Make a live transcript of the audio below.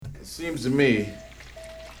Seems to me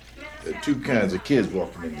there are two kinds of kids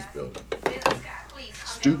walking in this building.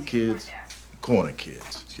 Stoop kids, corner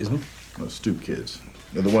kids. Excuse me? No, stoop kids.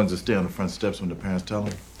 They're the ones that stay on the front steps when the parents tell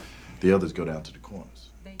them. The others go down to the corners.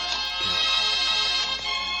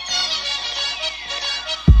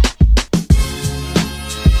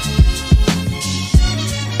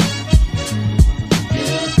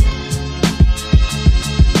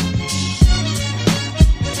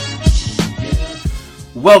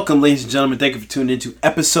 Welcome, ladies and gentlemen. Thank you for tuning in to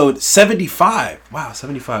episode 75. Wow,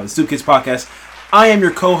 75. The Stoop Kids Podcast. I am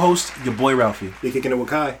your co-host, your boy Ralphie. You're kicking it with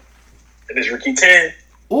Kai. And it's Ricky Tan.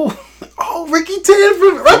 Oh, Ricky Tan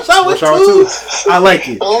from Rush Hour 2. I like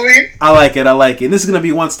it. I like it. And this is going to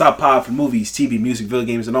be a one-stop pod for movies, TV, music, video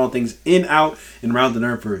games, and all things in, out, and around the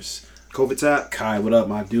Nerdverse. COVID tap. Kai, what up,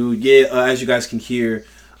 my dude? Yeah, as you guys can hear,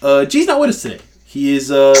 G's not with us today. He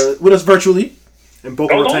is with us virtually. And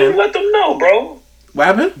Boca Don't Raton. let them know, bro. What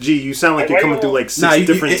happened? Gee, you sound like you're coming through like six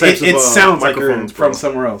different types of it sounds like you're microphones, from bro.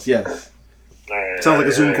 somewhere else, yes. Sounds like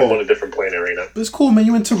a Zoom call. I'm on a different planet right now. But it's cool, man.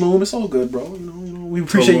 You in Tulum. It's all good, bro. You know, we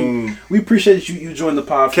appreciate you joining the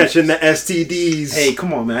pod. Catching the STDs. Hey,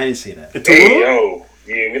 come on, man. I didn't say that. In Tulum? Hey, yo.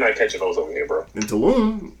 Yeah, we're not catching those over here, bro. In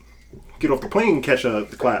Tulum. Get off the plane and catch the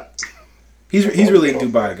clap. He's really in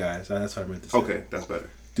Dubai, guys. That's what I meant to say. Okay, that's better.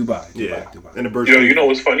 Dubai. And the bird. Yo, you know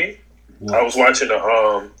what's funny? What? I was watching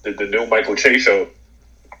the new Michael Che show,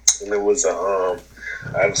 and it was an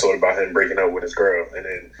episode about him breaking up with his girl, and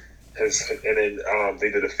then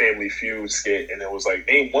they did a Family Feud skit, and it was like,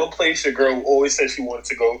 name one place your girl always said she wanted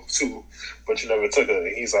to go to, but you never took her.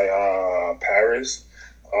 And he's like, Paris,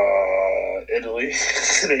 Italy.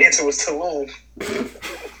 And the answer was Tulum.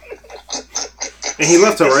 And he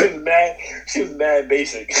left her, right? She was mad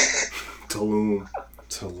basic. Tulum.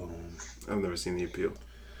 Tulum. I've never seen the appeal.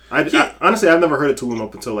 I honestly, I've never heard of Tulum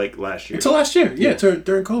up until like last year. Until last year, yeah. During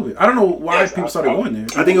COVID. I don't know why people started going there.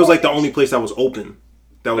 I think it was like the only place that was open.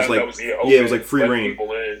 That was open, it was like free reign.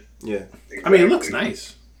 Yeah. Exactly. I mean, it looks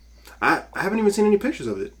nice. I haven't even seen any pictures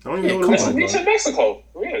of it. I don't even know what it It's looks like. beach in Mexico.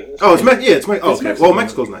 Yeah, It's Mexico. Okay. Mexico. Well,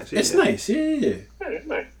 Mexico's nice. Yeah, It's nice. Yeah. Yeah, it's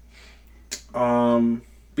nice.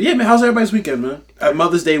 But yeah, man. How's everybody's weekend, man?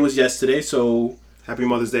 Mother's Day was yesterday, so Happy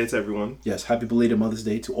Mother's Day to everyone. yes, happy belated Mother's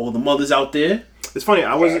Day to all the mothers out there. It's funny.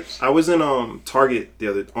 I was in Target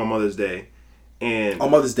on Mother's Day, and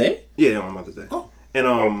On Mother's Day? yeah, on Mother's Day. Oh. And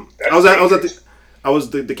that's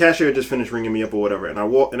the cashier had just finished ringing me up or whatever,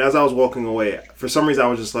 and as I was walking away, for some reason I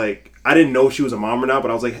was just like, I didn't know if she was a mom or not,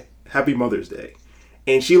 but I was like, Happy Mother's Day,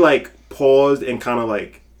 and she like paused and kind of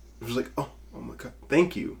like was like, oh my god,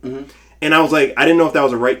 thank you, and I was like, I didn't know if that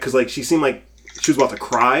was a right, because like she seemed like she was about to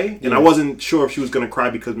cry, and I wasn't sure if she was gonna cry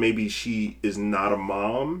because maybe she is not a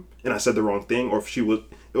mom and I said the wrong thing, or if she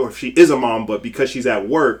is a mom, but because she's at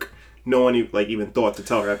work, no one even thought to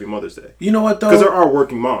tell her Happy Mother's Day. You know what, though? Because there are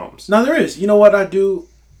working moms. No, there is. You know what I do?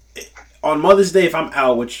 On Mother's Day, if I'm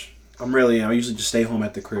out, which I usually just stay home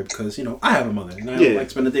at the crib because, I have a mother and I like to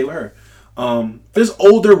spend the day with her. There's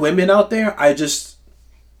older women out there, I just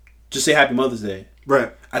say Happy Mother's Day.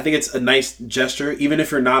 Right. I think it's a nice gesture, even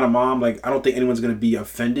if you're not a mom. Like, I don't think anyone's gonna be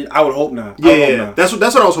offended. I would hope not. Yeah. That's what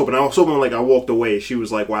I was hoping. I was hoping like I walked away, she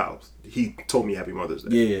was like, "Wow, he told me Happy Mother's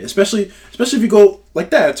Day." Yeah, especially if you go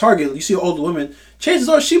like that at Target, you see an older woman. Chances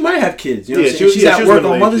are she might have kids. You know what I'm saying? She's at work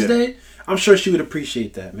on Mother's Day. I'm sure she would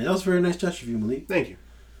appreciate that, man. That was a very nice gesture of you, Malik. Thank you.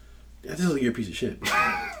 Yeah, this is like you're a piece of shit.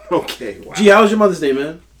 Okay. Wow. Gee, how was your Mother's Day,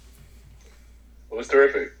 man? It was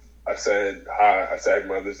terrific. I said hi. I said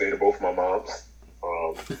Mother's Day to both my moms.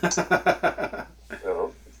 Shout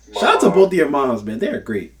out to both of your moms, man. They're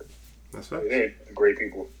great. That's right. They're great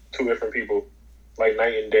people. Two different people, like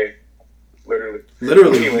night and day,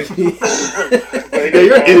 literally. Anyway, yeah,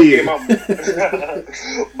 you're an idiot.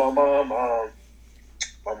 My mom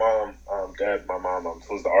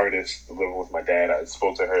was the artist living with my dad. I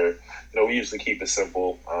spoke to her. We usually keep it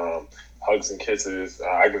simple. Hugs and kisses.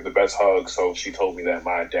 I give the best hug, so she told me that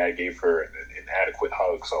my dad gave her an inadequate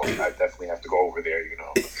hug, so I definitely have to go over there,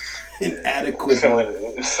 Inadequate.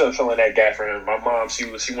 Filling that gap for him. My mom, she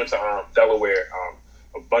went to Delaware.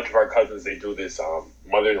 A bunch of our cousins, they do this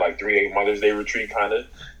 3-day Mother's Day retreat kind of,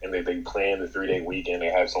 and they plan the 3-day weekend.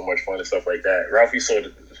 They have so much fun and stuff like that. Ralphie saw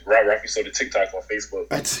the TikTok on Facebook.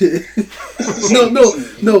 I did.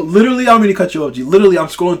 No. Literally, I'm gonna cut you off, G. Literally, I'm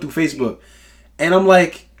scrolling through Facebook, and I'm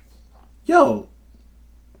like, yo,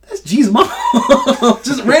 that's G's mom.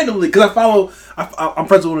 Just randomly, because I'm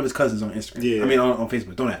friends with one of his cousins on Instagram. Yeah. I mean, on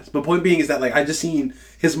Facebook. Don't ask. But point being is that, like, I just seen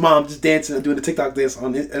his mom just dancing and doing the TikTok dance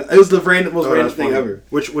on it. It was the most random thing ever.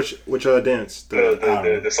 Which dance? The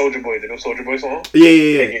Soulja Boy, the new Soulja Boy song?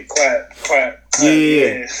 Yeah. Clap.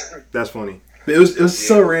 Yeah. That's funny. It was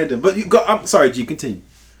so random. But you go. I'm sorry, G. Continue.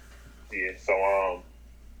 Yeah.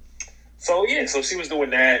 So she was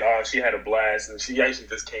doing that. She had a blast, and she actually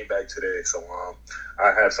just came back today. So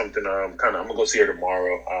I have something. I'm gonna go see her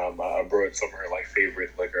tomorrow. I brought some of her like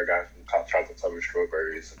favorite liquor. I got some chocolate covered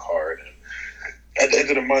strawberries, a card, and at the end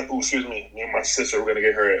of the month, me and my sister, we're gonna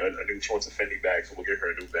get her a new. She wants a Fendi bag, so we'll get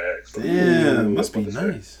her a new bag. So, Damn, must be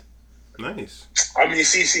nice. Nice. I mean,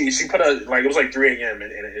 she put a like it was like 3 a.m.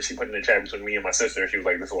 and she put in the chat between me and my sister. She was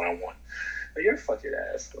like, "This is what I want." Like, you're fucking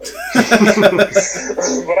ass. Like,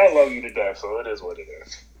 but I love you to death, so it is what it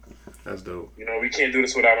is. That's dope. You know, we can't do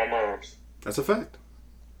this without our moms. That's a fact.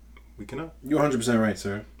 We cannot. You're 100% right,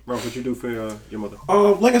 sir. Rob, what'd you do for your mother?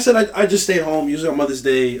 Like I said, I just stayed home. Usually on Mother's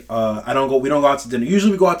Day, we don't go out to dinner.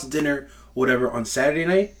 Usually we go out to dinner, whatever, on Saturday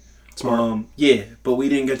night. Smart. Yeah, but we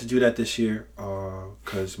didn't get to do that this year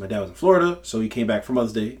because my dad was in Florida, so he came back for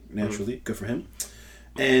Mother's Day naturally. Good for him.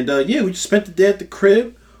 And we just spent the day at the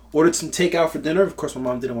crib. Ordered some takeout for dinner. Of course, my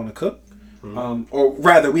mom didn't want to cook. Or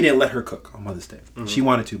rather, we didn't let her cook on Mother's Day. She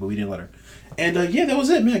wanted to, but we didn't let her. And that was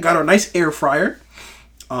it, man. Got her a nice air fryer.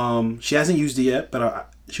 She hasn't used it yet,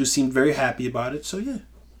 but she seemed very happy about it. So, yeah.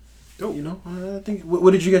 Dope. You know, I think...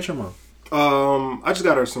 What did you get your mom? I just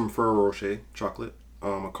got her some Ferrero Rocher chocolate,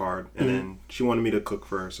 a card. And then she wanted me to cook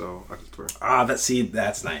for her, so I cooked for her. That's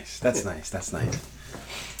nice. That's nice.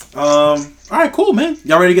 All right, cool, man.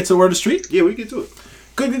 Y'all ready to get to the word of the street? Yeah, we get to it.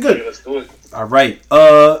 Good. Yeah, let's do it. All right.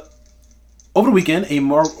 Over the weekend, I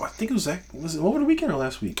think it was over the weekend or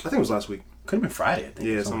last week? I think it was last week. Could have been Friday, I think.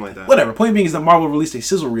 Yeah, something like that. Whatever. Point being is that Marvel released a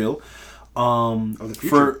sizzle reel the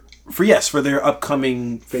future. for their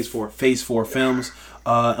upcoming Phase 4 films.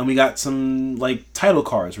 And we got some like title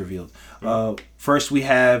cards revealed. First we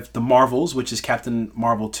have The Marvels, which is Captain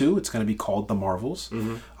Marvel 2. It's going to be called The Marvels.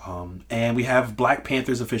 And we have Black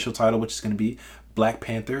Panther's official title, which is going to be Black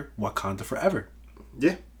Panther Wakanda Forever.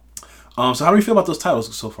 Yeah. So how do we feel about those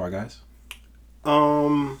titles so far, guys?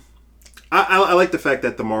 I like the fact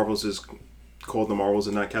that The Marvels is called The Marvels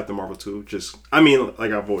and not Captain Marvel 2.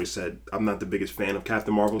 Like I've always said, I'm not the biggest fan of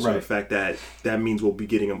Captain Marvel, so the fact that means we'll be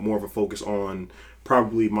getting more of a focus on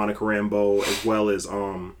probably Monica Rambeau as well as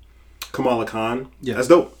Kamala Khan. Yeah. That's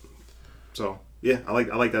dope. So yeah, I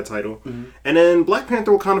like that title. And then Black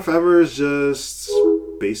Panther Wakanda Forever is just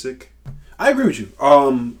basic. I agree with you.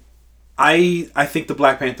 I think the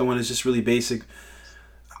Black Panther one is just really basic.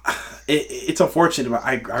 It's unfortunate, but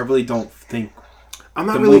I really don't think I'm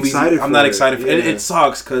not really excited for it. I'm not excited for it. It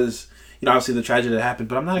sucks because, obviously the tragedy that happened,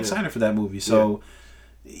 but I'm not excited for that movie. So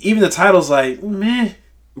even the title's like, meh.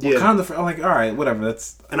 Wakanda, I'm like, all right, whatever.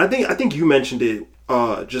 And I think you mentioned it.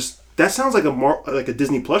 Just that sounds like a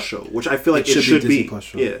Disney Plus show, which I feel like it should be. Disney Plus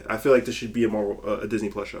show. Yeah, I feel like this should be a Disney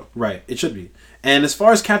Plus show. Right, it should be. And as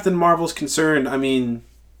far as Captain Marvel's concerned, I mean,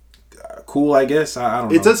 cool, I guess. I don't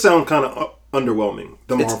know. It does sound kind of underwhelming.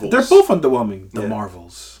 The Marvels. They're both underwhelming. The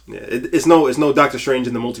Marvels. Yeah, it's no Doctor Strange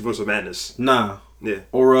in the Multiverse of Madness. Nah. Yeah.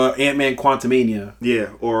 Or Ant-Man Quantumania. Yeah.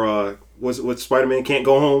 Or what Spider-Man Can't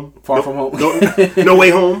Go Home. Far From Home. No Way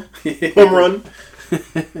Home. Home Run.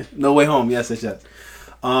 No Way Home. Yes.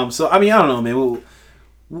 So I mean, I don't know, man.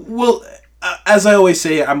 We'll as I always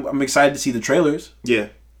say, I'm excited to see the trailers. Yeah.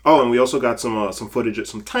 Oh, and we also got some footage,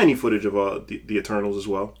 some tiny footage of the Eternals as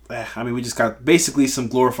well. I mean, we just got basically some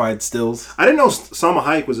glorified stills. I didn't know Salma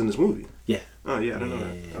Hayek was in this movie. Yeah. Oh yeah, I didn't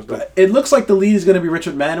know that. But it looks like the lead is going to be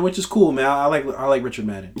Richard Madden, which is cool, man. I like Richard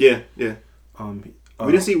Madden. Yeah.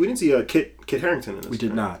 We didn't see Kit Harington in this. We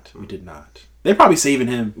did not. They're probably saving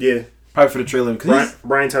him. Yeah. Probably for the trailer.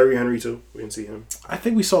 Brian Tyree Henry too. We didn't see him. I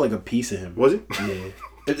think we saw like a piece of him. Was it? Yeah.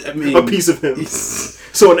 I mean, a piece of him.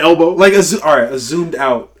 So an elbow, like a zoomed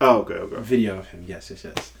out. Oh, okay. Video of him. Yes.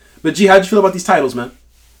 But G, how'd you feel about these titles, man?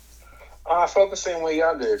 I felt the same way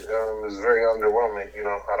y'all did. It was very underwhelming.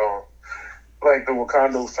 I don't like the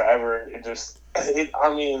Wakanda Forever.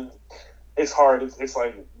 I mean, it's hard. It's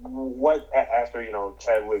like what after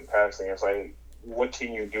Chadwick passing. It's like what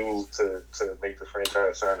can you do to make the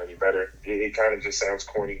franchise sound any better? It kind of just sounds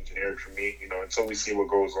corny and generic for me. Until we see what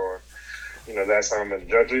goes on. That's how I'm going to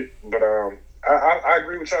judge it. But I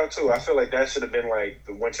agree with y'all, too. I feel like that should have been like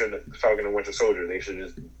the Falcon and Winter Soldier. They should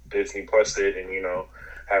just Disney Plus it and,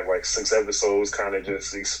 have like 6 episodes kind of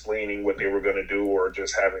just explaining what they were going to do or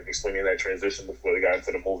just explaining that transition before they got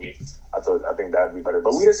into the movie. I think that would be better.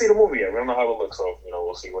 But we didn't see the movie yet. We don't know how it looks, so,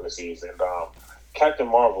 we'll see when it sees. And Captain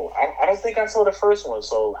Marvel, I don't think I saw the first one,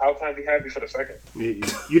 so how can I be happy for the second?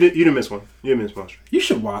 You didn't miss one. You didn't miss one. You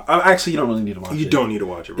should watch. Actually, you don't really need to watch it. You don't need to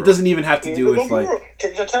watch it, bro. It doesn't even have to do with like...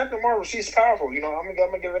 Captain Marvel, she's powerful. I'm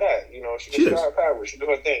going to give her that. She's got power. She do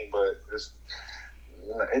her thing, but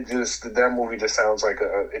it just that movie just sounds like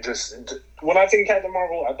when I think Captain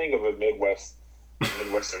Marvel, I think of a Midwestern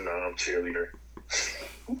cheerleader.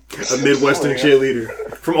 A Midwestern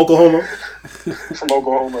cheerleader from Oklahoma. From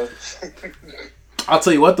Oklahoma. I'll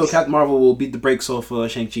tell you what though, Captain Marvel will beat the brakes off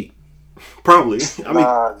Shang-Chi. Probably. I mean,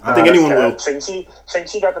 I think anyone will.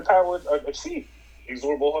 Shang-Chi got the power of Chi.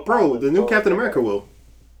 Absorbable her Bro, power. the new Captain America will.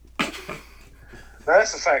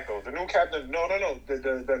 That's a fact though. The new Captain, no,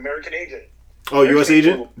 the American agent. Oh, U.S.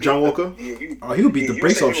 agent John Walker. Yeah, he would beat the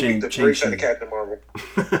brakes off Shang-Chi. Captain Marvel.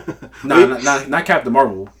 Not Captain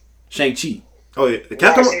Marvel. Shang-Chi. Oh yeah,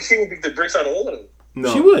 Captain. She would beat the brakes out of all of them.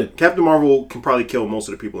 No, she would. Captain Marvel can probably kill most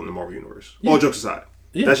of the people in the Marvel universe. Yeah. All jokes aside,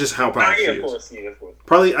 that's just how powerful she is. Of course.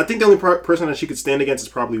 Probably, I think the only person that she could stand against is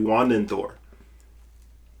probably Wanda and Thor.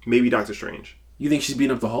 Maybe Doctor Strange. You think she's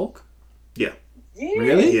beating up the Hulk? Yeah.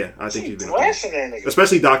 Really? Yeah, I think she's beating up that nigga.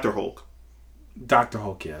 Especially Doctor Hulk. Dr.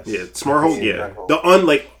 Hulk, yes. Yeah, Smart Hulk. Yeah, the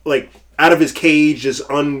like out of his cage, just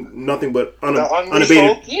nothing but unabated.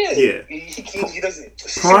 Hulk? Yeah. He doesn't.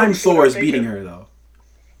 Prime Thor is beating her though.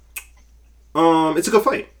 It's a good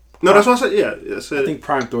fight. No, that's what I said. Yeah, I think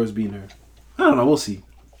Prime Thor is beating her. I don't know. We'll see.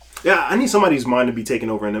 Yeah, I need somebody's mind to be taken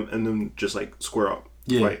over and then just like square up.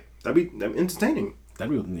 Yeah, right. That'd be entertaining. I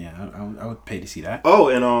would pay to see that. Oh,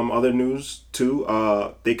 and other news too.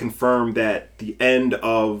 They confirmed that the end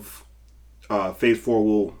of Phase 4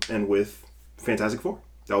 will end with Fantastic Four.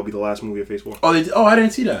 That will be the last movie of Phase 4. Oh, I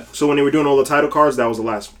didn't see that. So when they were doing all the title cards, that was the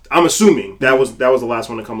last. I'm assuming that was the last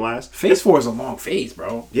one to come last. Phase 4 is a long phase,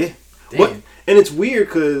 bro. Yeah. Damn. And it's weird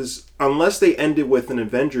because unless they end it with an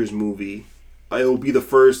Avengers movie, it will be the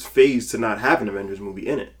first phase to not have an Avengers movie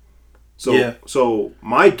in it. So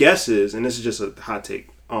my guess is, and this is just a hot take,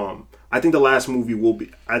 I think the last movie will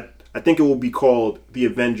be, I think it will be called The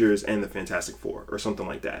Avengers and the Fantastic Four or something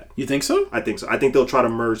like that. You think so? I think so. I think they'll try to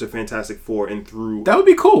merge the Fantastic Four and that would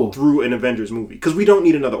be cool through an Avengers movie because we don't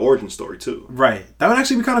need another origin story too. Right. That would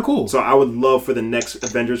actually be kind of cool. So I would love for the next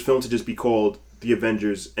Avengers film to just be called The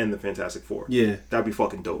Avengers and the Fantastic Four. Yeah. That'd be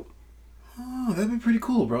fucking dope. Oh, that'd be pretty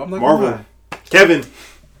cool, bro. I'm not Marvel. gonna lie. Kevin.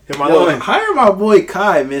 Hit my line. Hire my boy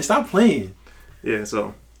Kai, man. Stop playing. Yeah,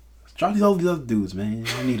 so. Drop all these other dudes, man.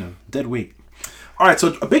 I don't need them. Dead weight. All right,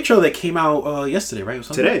 so a big trailer that came out yesterday, right?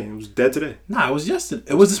 Today. It was dead today. Nah, it was yesterday.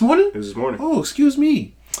 It was this morning? It was this morning. Oh, excuse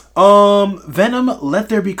me. Venom, Let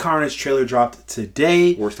There Be Carnage trailer dropped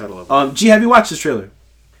today. Worst title ever. G, have you watched this trailer?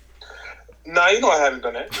 Nah, I haven't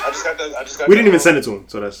done that. I just got we didn't even send it to him,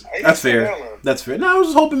 so that's fair. That's fair. No, I was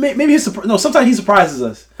just hoping maybe sometimes he surprises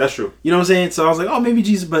us. That's true. You know what I'm saying? So I was like, oh, maybe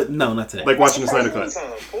Jesus, but no, not today. Like watching the Snyder Cut.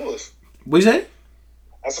 What'd you say?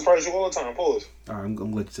 I surprise you all the time. Pause. All right, I'm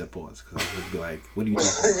glad you said pause because I would be like, what are you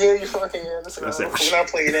talking about? Yeah, you fucking That's it. We're not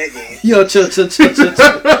playing that game. Yo, chill. It's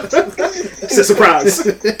a surprise.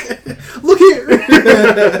 Look here.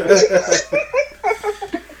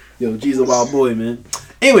 Yo, G's a wild boy, man.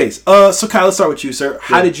 Anyways, so Kyle, let's start with you, sir.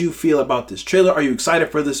 How did you feel about this trailer? Are you excited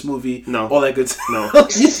for this movie? No. All that good stuff?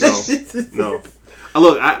 No.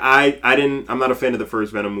 Look, I didn't. I'm not a fan of the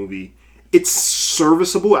first Venom movie. It's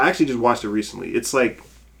serviceable. I actually just watched it recently. It's like,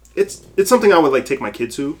 it's something I would like take my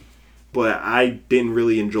kid to, but I didn't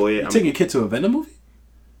really enjoy it. You taking your kid to a Venom movie?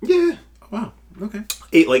 Yeah. Wow. Okay.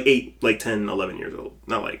 10, 11 years old.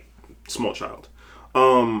 Not like small child.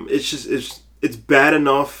 It's bad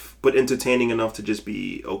enough, but entertaining enough to just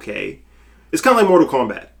be okay. It's kind of like Mortal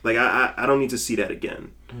Kombat. Like I don't need to see that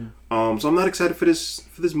again. So I'm not excited for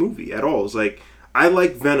this movie at all. It's like, I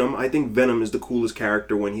like Venom. I think Venom is the coolest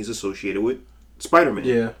character when he's associated with Spider-Man.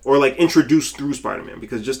 Yeah. Or like introduced through Spider-Man.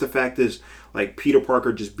 Because just the fact is, like Peter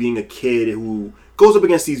Parker just being a kid who goes up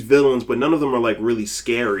against these villains, but none of them are like really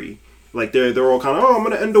scary. Like they're all kind of, oh, I'm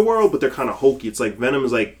gonna end the world, but they're kind of hokey. It's like Venom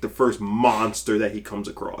is like the first monster that he comes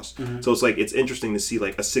across. Mm-hmm. So it's like it's interesting to see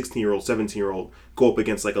like a 16-year-old, 17-year-old go up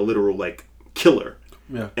against like a literal like killer.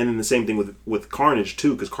 Yeah. And then the same thing with Carnage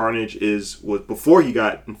too, because Carnage was before he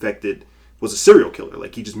got infected was a serial killer.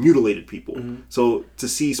 Like he just mutilated people. Mm-hmm. So to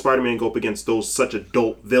see Spider-Man go up against those such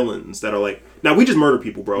adult villains that are like, now we just murder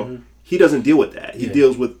people, bro. Mm-hmm. He doesn't deal with that. He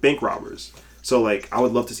deals with bank robbers. So like I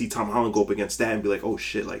would love to see Tom Holland go up against that and be like, oh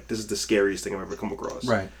shit, like this is the scariest thing I've ever come across.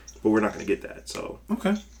 Right. But we're not gonna get that. So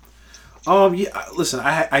okay. Yeah. Listen,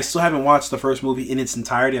 I still haven't watched the first movie in its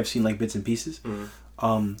entirety. I've seen like bits and pieces.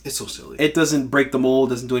 Mm-hmm. It's so silly. It doesn't break the mold.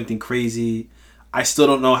 Doesn't do anything crazy. I still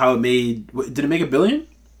don't know how it made. Did it make $1 billion?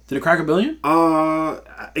 Did it crack $1 billion?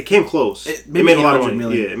 It came close. It made a lot of money.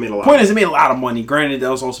 Million. Yeah, it made a lot. Point is, it made a lot of money. Granted, that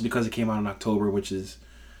was also because it came out in October, which is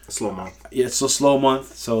a slow month. Yeah, it's a slow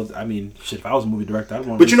month. So I mean, shit. If I was a movie director, I'd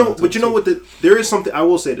want. But you know what? There is something. I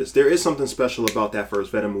will say this. There is something special about that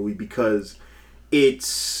first Venom movie because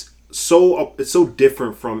it's so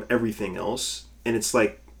different from everything else, and it's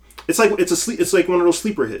like one of those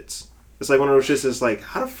sleeper hits. It's like one of those shits that's like,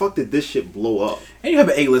 how the fuck did this shit blow up? And you have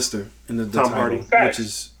an A-lister in the Tom title, Hardy. which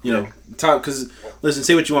is, you know, Tom. Because listen,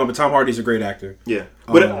 say what you want, but Tom Hardy's a great actor. Yeah,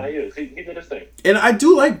 but He is. He did his thing. And I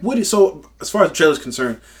do like Woody. So as far as the trailer's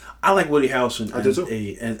concerned, I like Woody Harrelson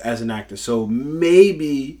as an actor. So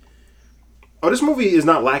maybe. Oh, this movie is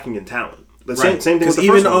not lacking in talent. The same thing with the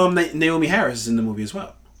even first one. Naomi Harris is in the movie as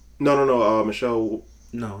well. No. Michelle.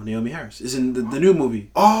 No, Naomi Harris is in the new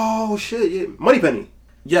movie. Oh shit! Yeah, Moneypenny.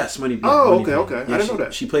 Yes, Money. Oh, Money okay. Yeah, I didn't know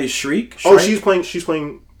that. She plays Shriek. Oh, she's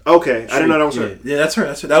playing. Okay, I didn't know that was her. Yeah, that's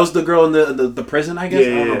her. That was the girl in the prison, I guess.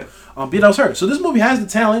 Yeah, I don't know. That was her. So this movie has the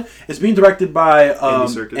talent. It's being directed by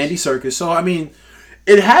Andy Serkis. So I mean,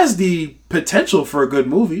 it has the potential for a good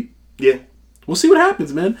movie. Yeah, we'll see what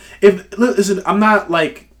happens, man. Listen, I have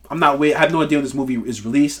no idea when this movie is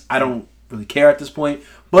released. I don't really care at this point.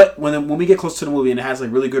 But when we get close to the movie and it has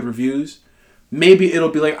like really good reviews, maybe it'll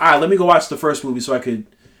be like, all right, let me go watch the first movie so I could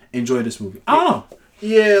enjoy this movie. I don't know.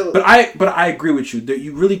 Yeah, but I agree with you that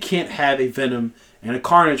you really can't have a Venom and a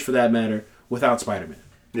Carnage for that matter without Spider-Man.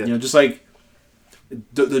 Yeah. You know, just like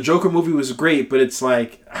the Joker movie was great, but it's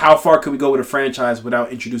like, how far could we go with a franchise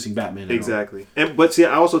without introducing Batman? Exactly. But see,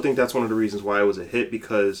 I also think that's one of the reasons why it was a hit,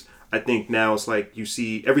 because I think now it's like you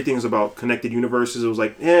see everything's about connected universes. It was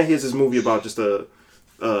like, here's this movie about just a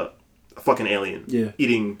fucking alien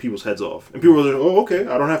eating people's heads off, and people were like, oh, okay,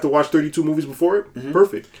 I don't have to watch 32 movies before it. Mm-hmm.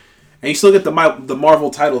 Perfect. And you still get the Marvel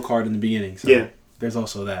title card in the beginning. So yeah. There's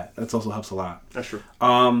also that. That also helps a lot. That's true.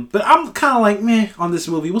 But I'm kind of like, meh on this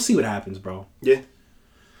movie. We'll see what happens, bro. Yeah.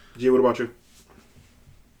 G, what about you?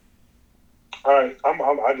 All right, I'm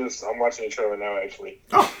watching the trailer now, actually.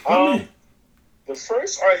 Oh, the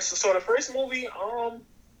first, all right, so the first movie,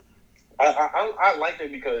 I liked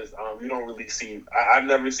it because you don't really see. I've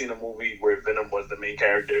never seen a movie where Venom was the main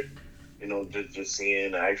character. You know, just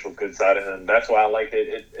seeing the actual good side of him. That's why I liked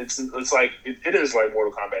it. It's like it is like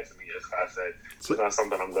Mortal Kombat to me, as I said. It's not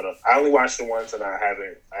something I'm gonna. I only watched it once, and I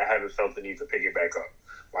haven't felt the need to pick it back up.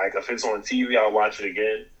 Like if it's on TV, I'll watch it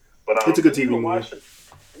again. But it's a good TV movie.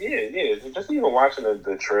 Yeah. Just even watching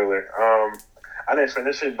the trailer. I didn't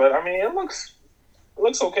finish it, but I mean, it looks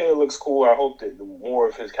okay. It looks cool. I hope that more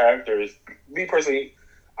of his characters. Me personally,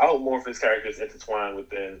 I hope more of his characters intertwine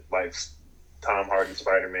within like Tom Hardy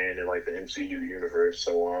Spider-Man and like the MCU universe.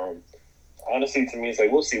 So honestly, to me, it's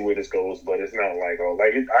like we'll see where this goes, but it's not like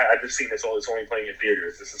I just seen this. It's only playing in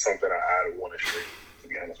theaters. This is something I want to stream. To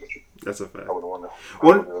be honest with you, that's a fact. I would want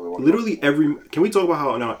to. Literally every. Can we talk about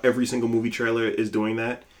how now every single movie trailer is doing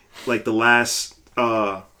that? Like the last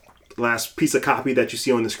piece of copy that you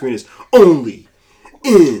see on the screen is only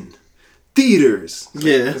in theaters.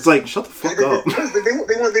 Yeah, it's like shut the fuck up.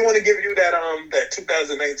 they want to give you that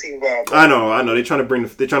 2019 vibe. I know. They're trying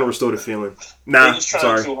to restore the feeling. Nah, they're just trying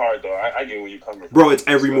sorry. too hard though. I get where you coming from. Bro, it's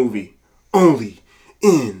every movie only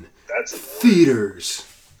in theaters.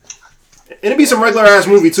 And it'd be some regular ass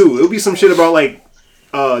movie too. It'll be some shit about like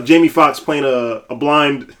Jamie Foxx playing a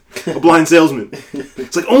blind salesman.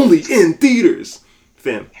 It's like only in theaters,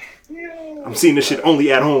 fam. Yeah. I'm seeing this shit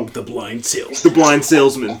only at home. The blind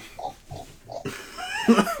salesman.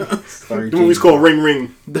 The movie's called Ring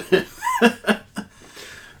Ring.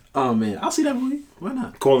 Oh man, I'll see that movie. Why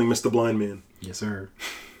not? Calling Mr. Blind Man. Yes, sir.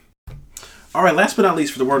 All right, last but not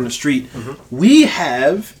least for the word on the street, we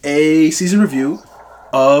have a season review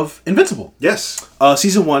of Invincible. Yes.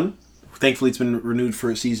 Season 1. Thankfully, it's been renewed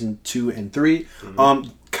for season 2 and 3.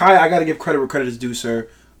 Kai, I got to give credit where credit is due, sir.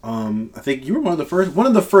 I think you were one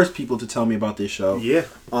of the first people to tell me about this show. Yeah.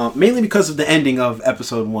 Mainly because of the ending of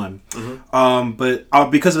episode 1.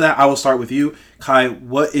 But because of that, I will start with you, Kai.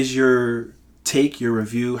 What is your take, your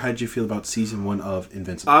review? How did you feel about season 1 of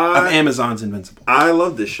Invincible? Of Amazon's Invincible. I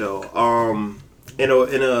love this show. In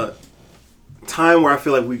a time where I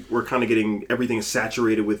feel like we're kind of getting everything is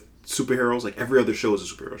saturated with superheroes. Like every other show is a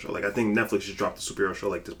superhero show. Like I think Netflix just dropped a superhero show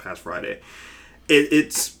like this past Friday.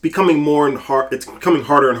 It's becoming it's becoming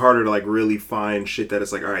harder and harder to like really find shit that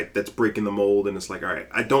is like, all right, that's breaking the mold, and it's like, all right,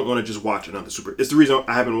 I don't want to just watch another super. It's the reason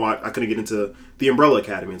I couldn't get into The Umbrella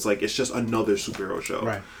Academy. It's like it's just another superhero show.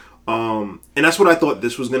 Right. And that's what I thought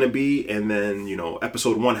this was gonna be, and then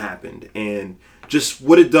episode 1 happened, and just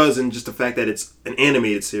what it does, and just the fact that it's an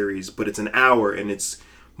animated series, but it's an hour, and it's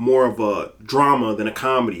more of a drama than a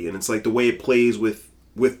comedy, and it's like the way it plays with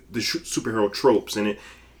the superhero tropes, and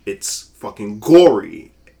it's fucking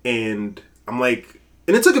gory, and I'm like,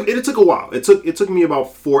 and it took a while. It took me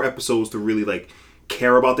about 4 episodes to really like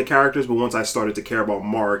care about the characters, but once I started to care about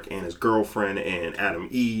Mark and his girlfriend and Adam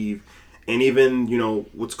Eve and even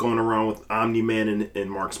what's going around with Omni-Man and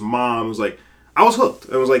Mark's mom. It was like I was hooked.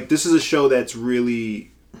 I was like, this is a show that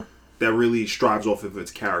really strives off of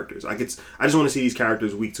its characters. I just want to see these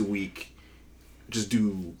characters week to week just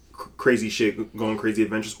do crazy shit, go on crazy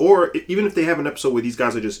adventures, or even if they have an episode where these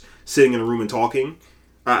guys are just sitting in a room and talking,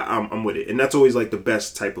 I'm with it. And that's always like the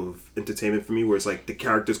best type of entertainment for me, where it's like the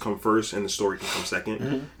characters come first and the story can come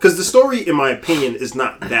second. Because the story, in my opinion, is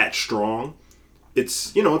not that strong.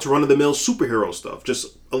 It's it's run of the mill superhero stuff,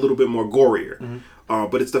 just a little bit more gorier.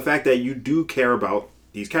 But it's the fact that you do care about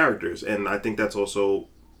these characters, and I think that's also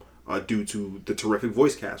due to the terrific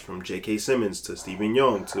voice cast, from J.K. Simmons to Stephen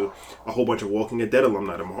Young to a whole bunch of Walking Dead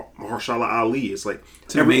alumni to Mahershala Ali. It's like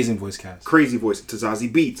it's an amazing voice cast, crazy voice to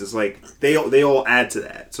Zazie Beetz. It's like they all add to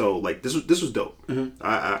that. So like this was dope.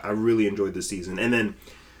 I really enjoyed this season, and then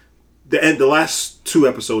the last 2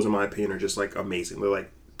 episodes, in my opinion, are just like amazing. They're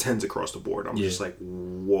like 10s across the board. I'm just like,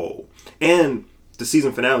 whoa. And the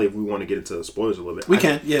season finale, if we want to get into spoilers a little bit, we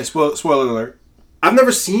can. Yeah, spoiler alert. I've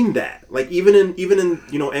never seen that. Like even in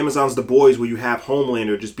Amazon's The Boys, where you have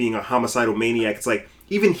Homelander just being a homicidal maniac, it's like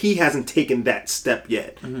even he hasn't taken that step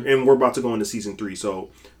yet, and we're about to go into season 3. So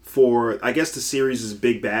for I guess the series is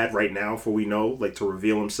big bad right now, for we know, like, to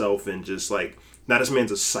reveal himself and just like, now this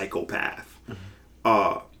man's a psychopath,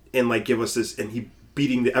 and like give us this, and he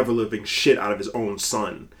beating the ever living shit out of his own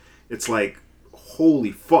son. It's like,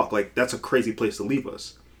 holy fuck, like that's a crazy place to leave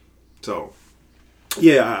us. So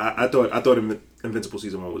yeah, I thought Invincible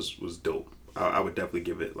season 1 was dope. I would definitely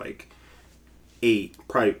give it like 8,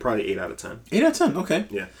 probably 8 out of 10. 8 out of 10, okay.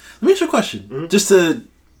 Yeah. Let me ask you a question, just to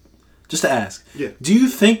ask. Yeah. Do you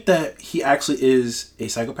think that he actually is a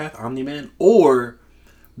psychopath, Omni-Man, or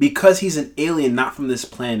because he's an alien not from this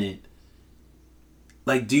planet?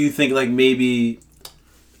 Like, do you think like maybe,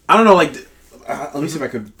 I don't know, like, let me see if I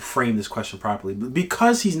could frame this question properly.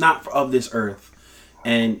 Because he's not of this earth,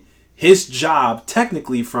 and his job,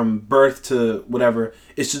 technically from birth to whatever,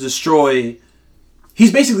 is to destroy.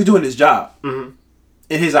 He's basically doing his job in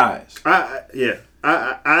his eyes. I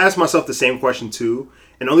asked myself the same question too,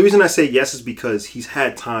 and the only reason I say yes is because he's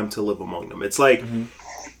had time to live among them. It's like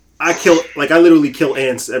I literally kill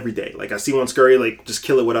ants every day. Like I see one scurry, like just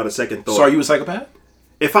kill it without a second thought. So are you a psychopath?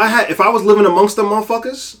 If I was living amongst them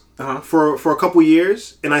motherfuckers for a couple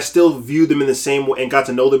years, and I still viewed them in the same way and got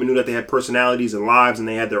to know them and knew that they had personalities and lives and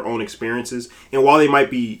they had their own experiences, and while they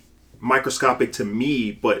might be microscopic to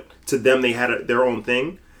me, but to them they had their own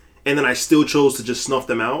thing, and then I still chose to just snuff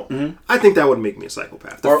them out, I think that would make me a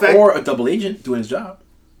psychopath. Or a double agent doing his job.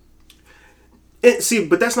 See,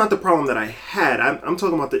 but that's not the problem that I had. I'm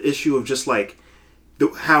talking about the issue of just like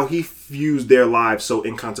how he views their lives so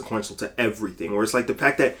inconsequential to everything. Where it's like the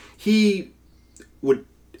fact that he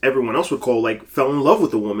everyone else would call, like, fell in love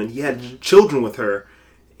with a woman. He had children with her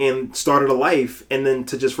and started a life, and then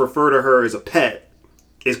to just refer to her as a pet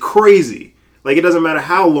is crazy. Like, it doesn't matter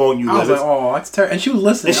how long you live. I was like, oh, that's terrible. And she was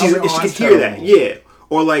listening. And she could hear that, yeah.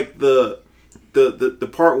 Or like the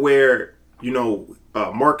part where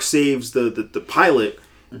Mark saves the pilot,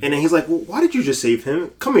 and then he's like, well, why did you just save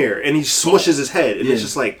him? Come here. And he smushes his head, and it's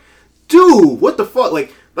just like, dude, what the fuck?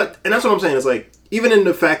 Like, and that's what I'm saying. It's like, even in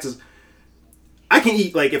the fact is, I can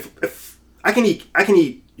eat, like, if I can eat,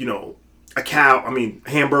 a cow,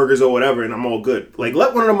 hamburgers or whatever, and I'm all good. Like,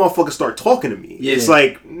 let one of them motherfuckers start talking to me. Yeah. It's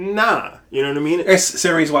like, nah. You know what I mean? It's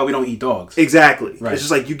the reason why we don't eat dogs. Exactly. Right. It's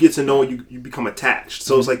just like, you get to know, you become attached.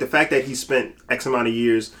 So it's like the fact that he spent X amount of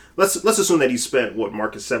years, let's assume that he spent,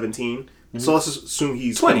 Mark is 17? So let's assume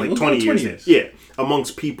he's 20, spent like 20 years. Yeah.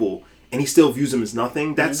 Amongst people, and he still views them as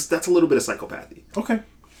nothing. That's a little bit of psychopathy. Okay.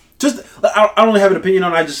 Just, I don't really have an opinion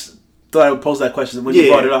on it. I just thought I would pose that question when you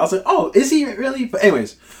brought it up. I was like, oh, is he really? But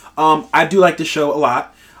anyways, I do like this show a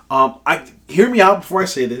lot. Hear me out before I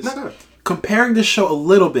say this. No. Comparing this show a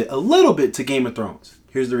little bit to Game of Thrones.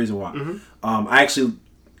 Here's the reason why. I actually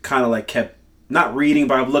kind of like kept not reading,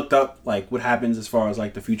 but I've looked up like what happens as far as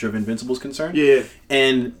like the future of Invincible is concerned. Yeah.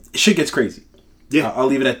 And shit gets crazy. Yeah. I'll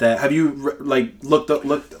leave it at that. Have you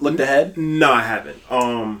looked ahead? No, I haven't.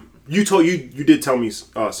 You did tell me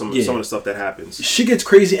some of the stuff that happens. Shit gets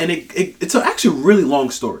crazy, and it's actually a really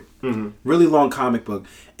long story, really long comic book.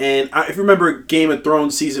 And if you remember Game of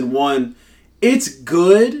Thrones season 1, it's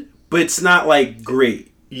good, but it's not like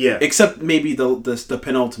great. Yeah. Except maybe the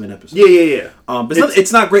penultimate episode. Yeah. But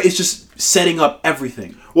it's not great. It's just setting up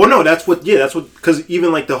everything. Well, no, that's what, because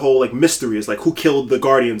even like the whole like mystery is like who killed the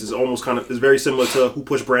Guardians is almost is very similar to who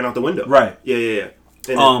pushed Bran out the window. Right. Yeah.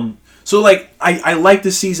 So like I like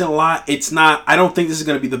this season a lot. It's not. I don't think this is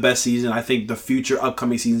going to be the best season. I think the future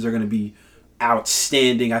upcoming seasons are going to be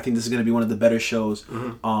outstanding. I think this is going to be one of the better shows.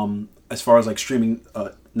 As far as like streaming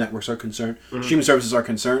networks are concerned, streaming services are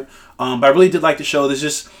concerned. But I really did like the show. There's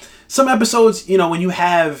just some episodes, you know, when you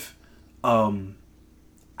have, I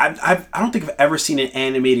don't think I've ever seen an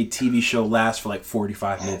animated TV show last for like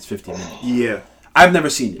 45 minutes, 50 minutes. Yeah. I've never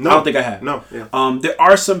seen it. No. I don't think I have. No. Yeah. There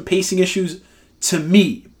are some pacing issues to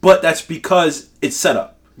me, but that's because it's set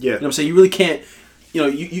up. Yeah. You know what I'm saying? You really can't, you know,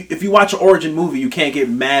 you if you watch an origin movie, you can't get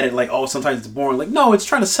mad at like, oh, sometimes it's boring. Like, no, it's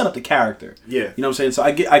trying to set up the character. Yeah. You know what I'm saying? So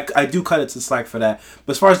I do cut it to slack for that.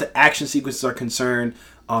 But as far as the action sequences are concerned,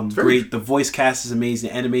 great. The voice cast is amazing.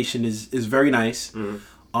 The animation is very nice.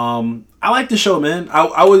 I like the show, man.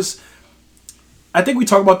 I think we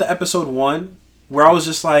talked about the episode 1 where I was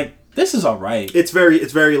just like, this is all right. It's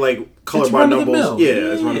very like color by numbers.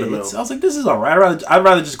 Yeah, it's run of the mill. I was like, this is all right. I'd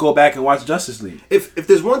rather just go back and watch Justice League. If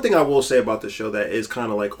there's one thing I will say about the show that is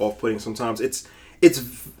kind of like off-putting sometimes, it's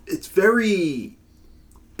very,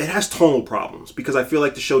 it has tonal problems because I feel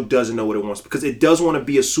like the show doesn't know what it wants, because it does want to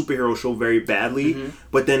be a superhero show very badly,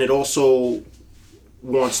 but then it also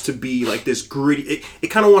wants to be like this gritty. It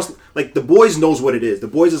kind of wants, like, The Boys knows what it is. The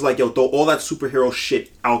Boys is like, yo, throw all that superhero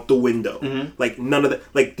shit out the window. Like, none of that.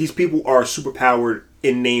 Like, these people are superpowered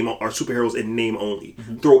in name, are superheroes in name only.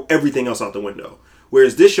 Throw everything else out the window.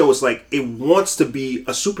 Whereas this show is like, it wants to be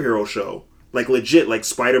a superhero show, like legit, like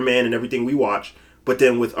Spider-Man and everything we watch, but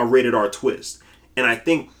then with a rated R twist. And I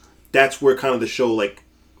think that's where kind of the show like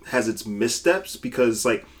has its missteps, because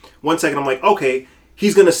like 1 second I'm like, okay,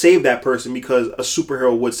 he's gonna save that person because a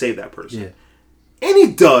superhero would save that person. Yeah. And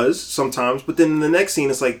he does sometimes, but then in the next scene,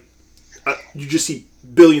 it's like, you just see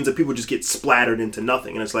billions of people just get splattered into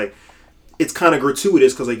nothing. And it's like, it's kind of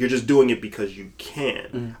gratuitous because like you're just doing it because you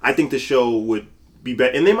can. I think the show would be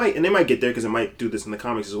better, and they might get there because it might do this in the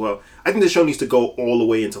comics as well. I think the show needs to go all the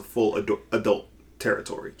way into full adult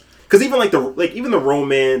territory, because even even the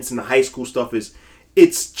romance and the high school stuff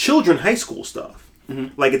it's children high school stuff.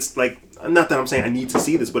 Like, it's like, not that I'm saying I need to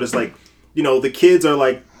see this, but it's like, you know, the kids are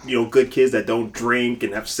like, you know, good kids that don't drink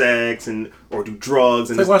and have sex or do drugs.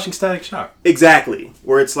 It's like watching Static Shock. Exactly.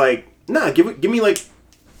 Where it's like, nah, give me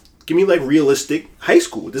realistic high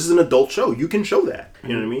school. This is an adult show. You can show that.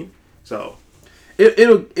 You know what I mean? So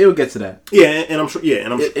it'll get to that. Yeah, and I'm sure. Yeah,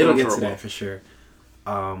 and it'll get to that for sure.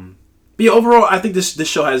 But yeah, overall, I think this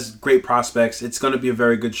show has great prospects. It's going to be a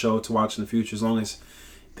very good show to watch in the future, as long as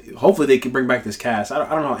hopefully they can bring back this cast. I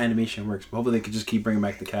don't know how animation works, but hopefully they can just keep bringing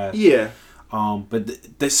back the cast. Yeah.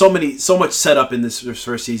 But there's so much setup in this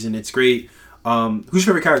first season. It's great. Who's your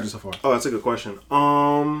favorite character so far? Oh, that's a good question.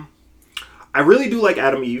 I really do like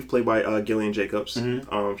Adam Eve, played by Gillian Jacobs.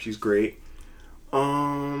 She's great.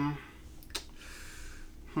 I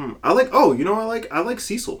like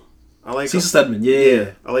Cecil. I like Cecil Stedman.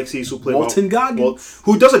 Yeah. I like Cecil, played Walton Goggins,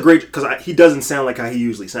 who does a great, because he doesn't sound like how he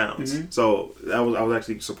usually sounds. So I was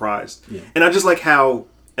actually surprised. Yeah. And I just like how,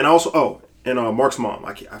 and also Mark's mom,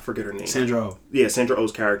 I forget her name. Sandra Oh. Yeah, Sandra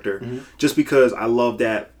Oh's character. Just because I love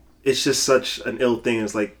that it's just such an ill thing.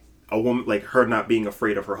 It's like a woman, like her not being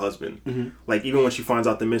afraid of her husband. Like, even when she finds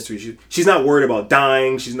out the mystery, she's not worried about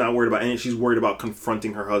dying. She's not worried about anything. She's worried about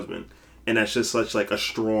confronting her husband. And that's just such a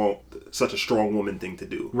strong woman thing to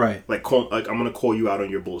do. Right. Like, I'm gonna call you out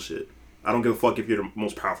on your bullshit. I don't give a fuck if you're the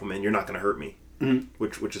most powerful man. You're not gonna hurt me.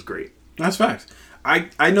 Which is great. That's facts.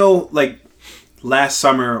 I know, like, last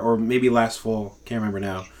summer or maybe last fall, can't remember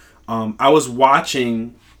now. I was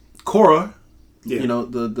watching Korra. Yeah. You know,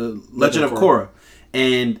 the Legend of Korra.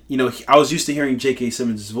 And, you know, I was used to hearing J.K.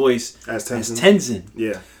 Simmons' voice as Tenzin.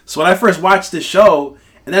 Yeah. So when I first watched this show,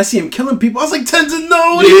 and I see him killing people, I was like, Tenzin,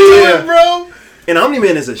 no, what are you doing, bro? And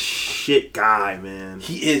Omni-Man is a shit guy, man.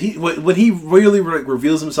 He is. When he really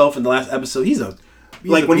reveals himself in the last episode, he's a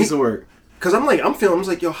piece of work. Because I'm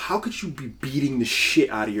like, yo, how could you be beating the shit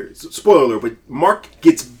out of your... Spoiler alert, but Mark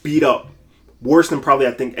gets beat up worse than probably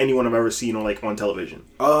I think anyone I've ever seen on television.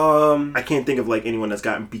 I can't think of like anyone that's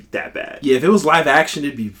gotten beat that bad. Yeah, if it was live action,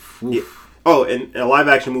 it'd be... Yeah. Oh, and a live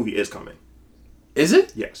action movie is coming. Is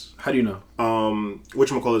it? Yes. How do you know?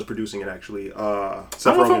 Whatchamacallit is producing it, actually. I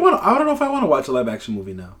don't know if I want to watch a live action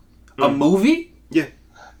movie now. A movie? Yeah.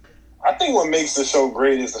 I think what makes the show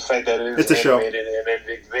great is the fact that it's a show, animated,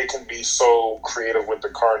 and they can be so creative with the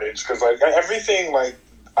carnage. Because like everything, like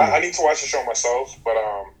I need to watch the show myself, but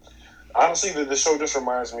honestly, the show just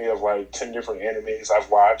reminds me of like 10 different animes I've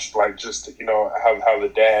watched. Like, just, you know, how the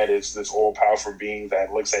dad is this all-powerful being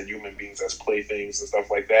that looks at human beings as playthings and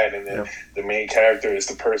stuff like that. And then the main character is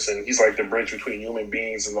the person, he's like the bridge between human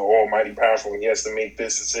beings and the almighty powerful. And he has to make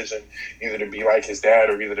this decision, either to be like his dad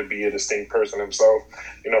or either to be a distinct person himself.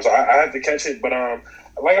 You know, so I had to catch it. But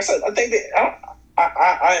like I said, I think that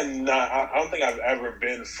I don't think I've ever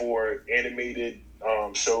been for animated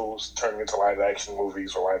shows turning into live action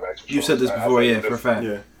movies or live action shows. You said this before, yeah, for a fact.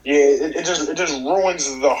 Yeah. Yeah, it just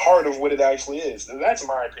ruins the heart of what it actually is. That's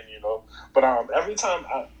my opinion, though. But every time,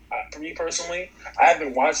 for me personally, I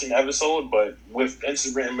haven't watched an episode, but with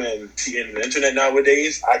Instagram and the internet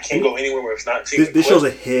nowadays, I can't go anywhere where it's not seeing This show's a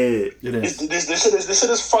hit. It is. This shit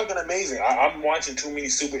is fucking amazing. I'm watching too many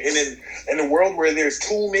in a world where there's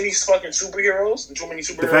too many fucking superheroes and too many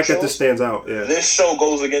superhero The fact shows, that this stands out, yeah. this show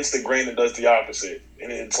goes against the grain and does the opposite.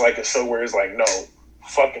 And it's like a show where it's like, no,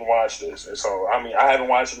 fucking watch this. And so, I mean, I haven't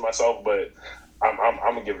watched it myself, but I'm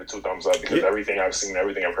gonna give it 2 thumbs up because everything I've seen,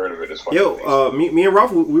 everything I've heard of it is fucking amazing. Me and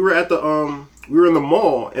Ralph, we were at the we were in the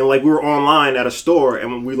mall and like we were online at a store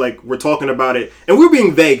and we like were talking about it and we were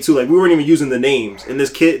being vague too, like we weren't even using the names. And the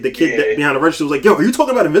kid behind the register was like, "Yo, are you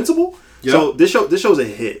talking about Invincible?" Yep. So this show's a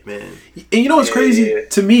hit, man. And you know what's crazy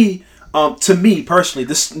to me? To me personally,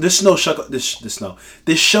 this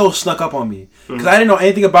show snuck up on me because I didn't know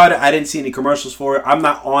anything about it. I didn't see any commercials for it. I'm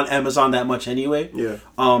not on Amazon that much anyway. Yeah.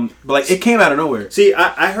 But like it came out of nowhere. See,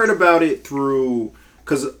 I heard about it through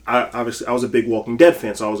because I was a big Walking Dead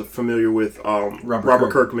fan, so I was familiar with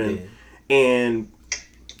Robert Kirkman, and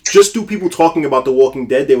just through people talking about The Walking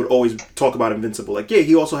Dead, they would always talk about Invincible. Like, yeah,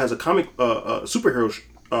 he also has a comic, superhero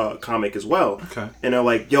comic as well. Okay. And they're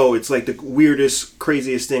like, yo, it's like the weirdest,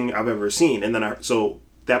 craziest thing I've ever seen. And then so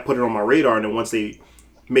that put it on my radar. And then once they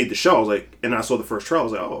made the show, I was like, and I saw the first trailer, I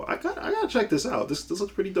was like, oh, I gotta check this out. This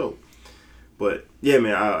looks pretty dope. But yeah,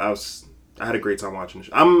 man, I had a great time watching this.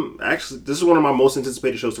 This is one of my most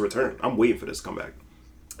anticipated shows to return. I'm waiting for this to come back.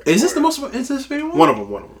 Is this the most anticipated one? One of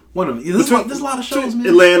them. There's a lot of shows, man.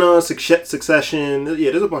 Atlanta, Succession.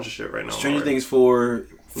 Yeah, there's a bunch of shit right now. Stranger Things for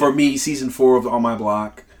me, season 4 of On My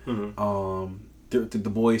Block. Mm-hmm. The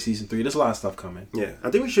Boys season 3. There's a lot of stuff coming. Yeah, I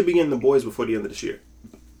think we should be getting The Boys before the end of this year.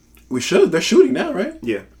 We should. They're shooting now, right?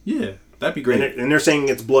 Yeah. Yeah, that'd be great. And they're saying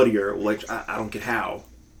it's bloodier. Like I don't get how.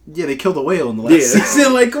 Yeah, they killed a whale in the last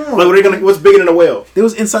season. Like, come on. Like, what's bigger than a whale? It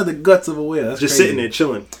was inside the guts of a whale. That's just crazy. sitting there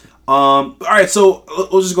chilling. All right, so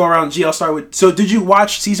we'll just go around. G, I'll start with. So, did you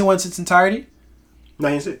watch season 1 in its entirety? No,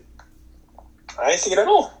 I didn't see it. I didn't see it at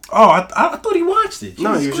all. Oh, I thought he watched it.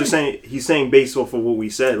 No, he was just saying. He's saying based off of what we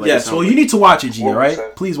said. Like, yes, well, you need to watch it, G. All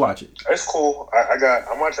right, please watch it. It's cool.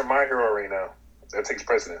 I'm watching My Hero right now. That takes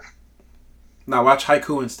precedence. Now watch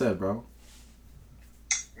Haiku instead, bro.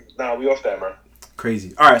 Nah, we off that, man.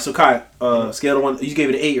 Crazy. All right, so Kai, scale of 1. You gave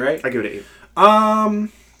it an 8, right? I give it an 8.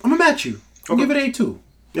 I'm gonna match you. I'll Okay. give it an 8 too.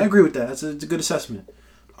 Yeah. I agree with that. It's a good assessment.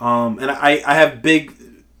 And I have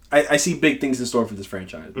I see big things in store for this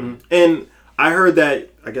franchise. Mm-hmm. And I heard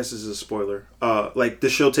that, I guess this is a spoiler, like the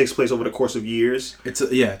show takes place over the course of years. It's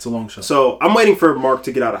a long show. So I'm waiting for Mark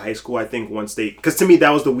to get out of high school. I think once because to me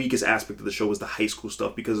that was the weakest aspect of the show was the high school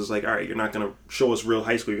stuff, because it's like, all right, you're not going to show us real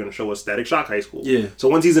high school, you're going to show us Static Shock high school. Yeah. So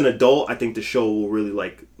once he's an adult, I think the show will really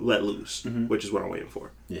like let loose, which is what I'm waiting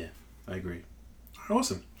for. Yeah, I agree. All right,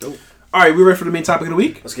 awesome. Dope. All right, we ready for the main topic of the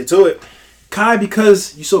week? Let's get to it. Kai,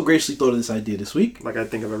 because you so graciously thought of this idea this week, Like I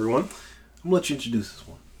think of everyone. I'm going to let you introduce this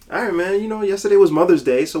one. All right, man. You know, yesterday was Mother's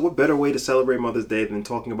Day, so what better way to celebrate Mother's Day than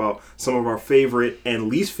talking about some of our favorite and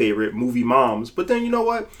least favorite movie moms? But then, you know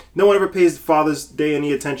what? No one ever pays Father's Day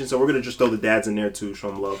any attention, so we're going to just throw the dads in there, too,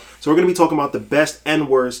 show them love. So we're going to be talking about the best and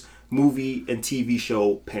worst movie and TV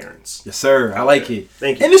show parents. Yes, sir. I like it.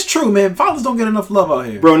 Thank you. And it's true, man. Fathers don't get enough love out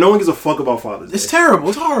here. Bro, no one gives a fuck about Father's Day. It's terrible.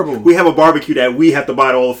 It's horrible. We have a barbecue that we have to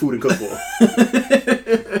buy all the food and cook for.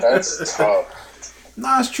 That's tough.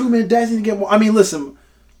 Nah, it's true, man. Dads need to get more. I mean, listen,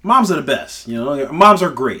 moms are the best. You know, moms are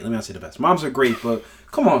great. Let me not say the best. Moms are great, but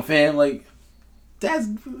come on, fam. Like, dads,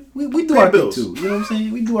 we do Pay our bills. thing too. You know what I'm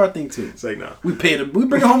saying? We do our thing too. It's like, nah. We pay them. We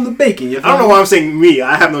bring home the bacon. You I don't know why I'm saying me.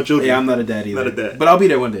 I have no children. Yeah, I'm not a dad either. Not a dad. But I'll be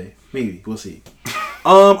there one day. Maybe. We'll see.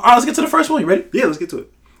 All right, let's get to the first one. You ready? Yeah, let's get to it.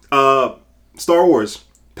 Star Wars.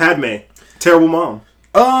 Padme. Terrible mom.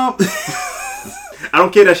 I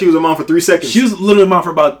don't care that she was a mom for 3 seconds. She was literally mom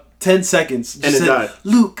for about 10 seconds. Just And then said, died.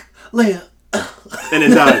 Leia, Leia. And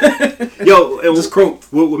then died. Yo, and Just croaked.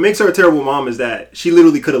 what makes her a terrible mom is that she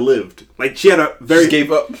literally could have lived. Like, she had a very... Just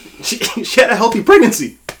gave up. She had a healthy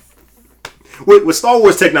pregnancy. With Star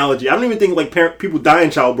Wars technology, I don't even think like people die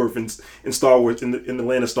in childbirth in Star Wars, in the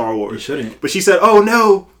land of Star Wars. You shouldn't. But she said, "Oh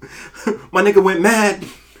no, my nigga went mad.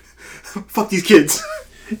 Fuck these kids.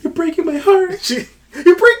 You're breaking my heart. You're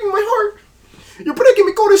breaking my heart. You're breaking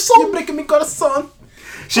me corazón. You're breaking me corazón.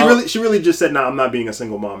 She really just said, "Nah, I'm not being a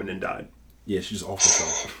single mom," and then died. Yeah, she just off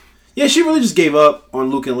herself. Yeah, she really just gave up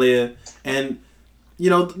on Luke and Leia, and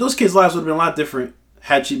you know those kids' lives would have been a lot different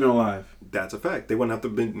had she been alive. That's a fact. They wouldn't have to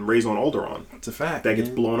have been raised on Alderaan. It's a fact. That gets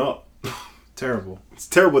man. blown up. Terrible. It's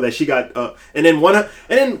terrible that she got and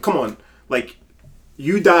then come on, like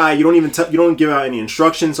You die. You don't even you don't give out any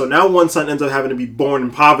instructions. So now one son ends up having to be born in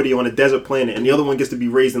poverty on a desert planet, and the other one gets to be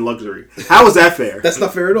raised in luxury. How is that fair? That's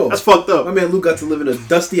not fair at all. That's fucked up. My man Luke got to live in a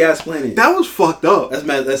dusty ass planet. That was fucked up. That's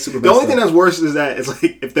mad. That's super. The only thing that's worse is that it's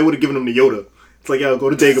like if they would have given him the Yoda. It's like, yo, go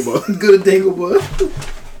to Dagobah. Go to Dagobah.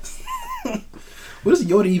 What does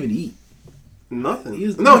Yoda even eat? Nothing. He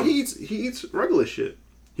eats regular shit.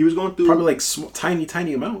 He was going through probably like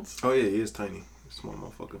tiny amounts. Oh yeah, he is tiny. Small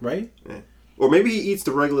motherfucker. Right? Yeah. Or maybe he eats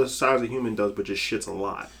the regular size a human does, but just shits a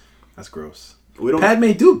lot. That's gross. We don't.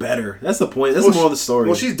 Padme do better. That's the point. That's the moral of the story.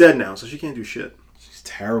 Well, she's dead now, so she can't do shit. She's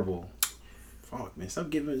terrible. Fuck, man.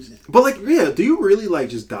 Stop giving. But like, yeah, do you really like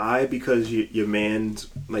just die because your man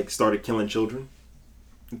like started killing children?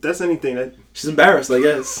 If that's anything that she's embarrassed, I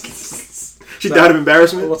guess. She died of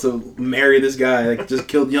embarrassment. Wants to marry this guy? Like just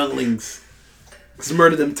killed younglings. Just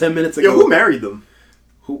murdered them 10 minutes ago. Yo, who married them?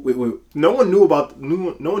 Wait. No one knew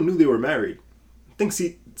no one knew they were married. I think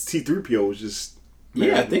C-3PO was just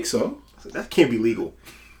married. Yeah, I think so. That can't be legal.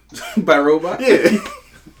 By robot? Yeah.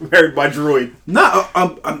 Married by droid. No,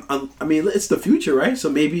 I mean, it's the future, right?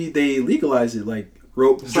 So maybe they legalize it. Like,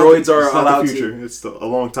 droids are allowed the future. It's a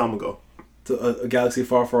long time ago. To a galaxy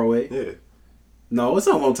far, far away? Yeah. No, it's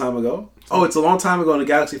not a long time ago. Oh, it's a long time ago in a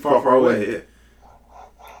galaxy far, far away. Yeah.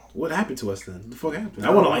 What happened to us then? What the fuck happened? I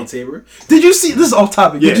want a lightsaber. Did you see? This is off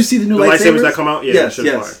topic. Yeah. Did you see the new lightsabers that come out? Yeah, yes, that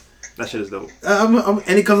shit is fire. That shit is dope.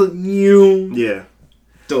 And it comes with new. Yeah.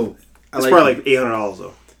 Dope. It's probably like $800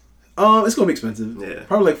 though. It's gonna be expensive. Yeah.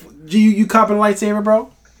 Probably like. You copping a lightsaber,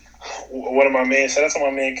 bro? One of my man, shout out to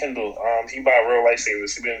my man Kendall. He buy real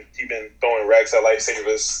lightsabers. He been throwing racks at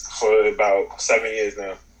lightsabers for about 7 years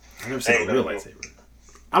now. I've never seen a real lightsaber.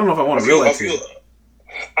 I don't know if I want a real lightsaber.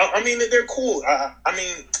 I mean, they're cool. I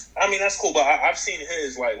mean that's cool. But I've seen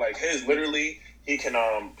his like his literally. He can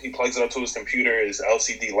he plugs it up to his computer. His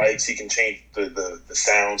LCD lights. He can change the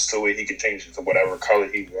sounds to it. He can change it to whatever color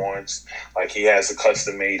he wants. Like he has a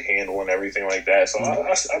custom made handle and everything like that. So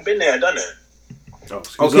I've been there. I've done that. Oh,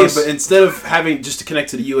 okay, but instead of having just to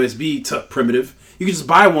connect to the USB to primitive, you can just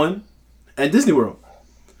buy one at Disney World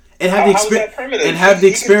and have the experience. And have the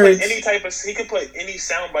experience. He can put any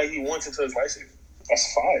soundbite he wants into his lightsaber.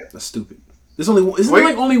 That's fire. That's stupid. Isn't there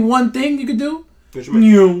like only one thing you could do? What you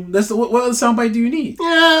mean? That's what other soundbite do you need?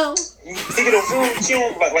 Yeah. He could have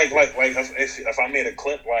like if I made a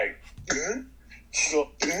clip like.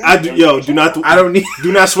 I don't need.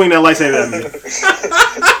 Do not swing that lightsaber at me.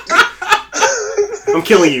 I'm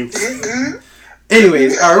killing you.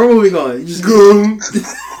 Anyways, all right, we're moving on. Just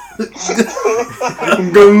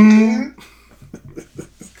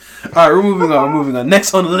all right, we're moving on.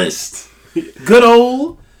 Next on the list, good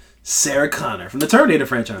old Sarah Connor from the Terminator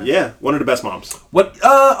franchise. Yeah, one of the best moms. What?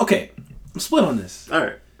 Okay, I'm split on this. All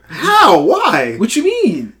right. How? Why? What you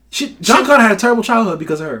mean? John Connor had a terrible childhood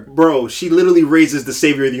because of her. Bro, she literally raises the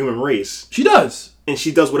savior of the human race. She does. And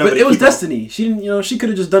she does whatever. But it was destiny. She didn't. She could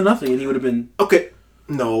have just done nothing, and he would have been. Okay.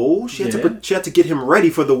 No, she had to get him ready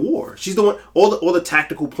for the war. She's the one. All the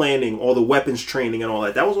tactical planning, all the weapons training, and all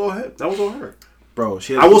that. That was all her. Bro,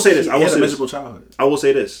 I will say this. I had a miserable childhood. I will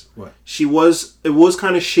say this. What? It was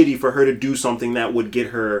kind of shitty for her to do something that would get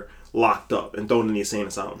her locked up and thrown in the insane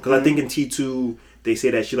asylum. Because I think in T2 they say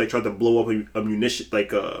that she like tried to blow up a munition,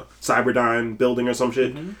 like a Cyberdyne building or some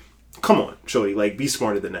shit. Mm-hmm. Come on, Shorty, like be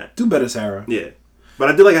smarter than that. Do better, Sarah. Yeah, but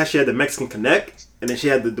I did like how she had the Mexican Connect, and then she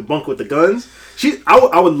had the bunk with the guns.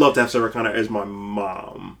 I would love to have Sarah Connor as my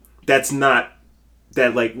mom. That's not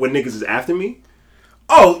that like when niggas is after me.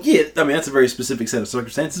 Oh, yeah. I mean, that's a very specific set of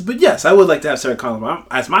circumstances. But yes, I would like to have Sarah Connor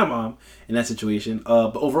as my mom in that situation.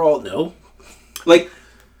 But overall, no. Like,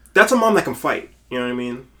 that's a mom that can fight. You know what I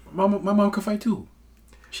mean? My mom can fight too.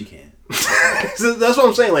 She can. So that's what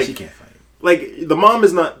I'm saying. Like, she can't fight. Like, the mom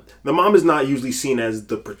is not usually seen as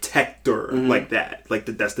the protector like that. Like,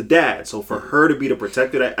 that's the dad. So for her to be the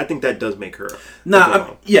protector, I think that does make her.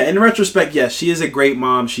 Yeah, in retrospect, yes, she is a great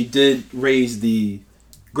mom. She did raise the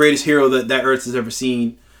greatest hero that Earth has ever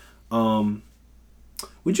seen.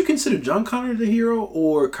 Would you consider John Connor the hero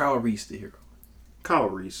or Kyle Reese the hero? Kyle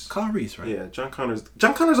Reese. Kyle Reese, right? Yeah, John Connor's a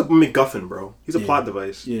MacGuffin, bro. He's a plot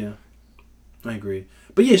device. Yeah, I agree.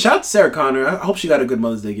 But yeah, shout out to Sarah Connor. I hope she got a good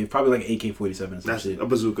Mother's Day gift. Probably like AK-47 or some shit. A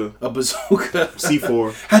bazooka. A bazooka.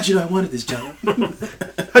 C4. How'd you know I wanted this, John?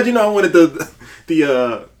 How'd you know I wanted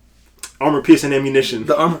the armor-piercing ammunition?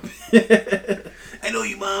 The armor. I know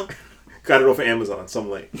you, Mom. Got it off of Amazon.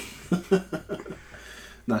 Something like.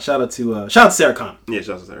 Nah, shout out to Sarah Connor. Yeah,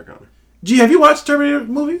 shout out to Sarah Connor. G, have you watched Terminator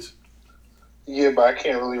movies? Yeah, but I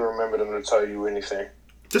can't really remember them to tell you anything.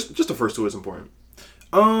 Just the first two is important.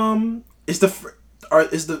 Is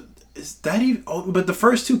that even? Oh, but the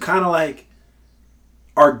first two kind of like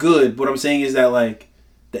are good. What I'm saying is that like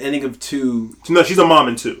the ending of 2 No, she's a mom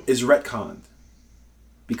in 2. is retconned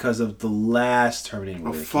because of the last Terminator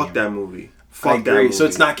movie. Oh, fuck that movie. I Fuck that agree. movie. So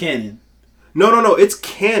it's not canon. No. It's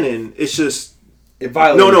canon. It's just It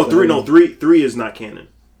violates. no. 3 is not canon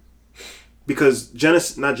because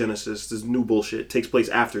Genesis. This new bullshit takes place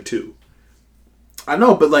after 2. I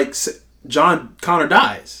know, but like John Connor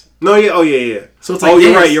dies. No, yeah, oh yeah. So it's like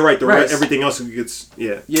you're yes, right. The right. everything else gets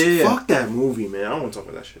Yeah. Fuck that movie, man. I don't want to talk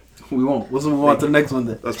about that shit. We won't. Let's move on to the next one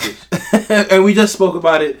then. That's please. And we just spoke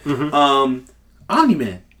about it.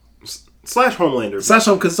 Omni-Man. Slash Homelander. Slash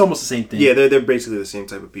Home, because it's almost the same thing. Yeah, they're basically the same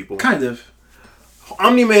type of people. Kind of.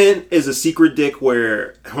 Omni-Man is a secret dick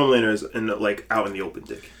where Homelander is like out in the open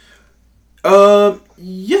dick.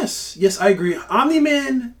 Yes, I agree.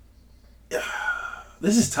 Omni-Man.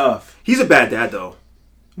 This is tough. He's a bad dad though.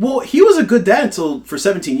 Well, he was a good dad until for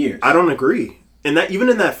 17 years. I don't agree. And that even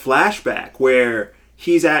in that flashback where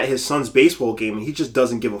he's at his son's baseball game and he just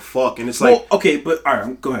doesn't give a fuck, and it's like, well, okay, but all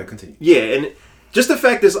right, go ahead, continue. yeah, and just the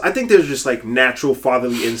fact is, I think there's just like natural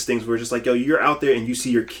fatherly instincts where just like, yo, you're out there and you see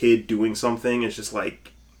your kid doing something, it's just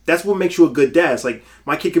like that's what makes you a good dad. It's like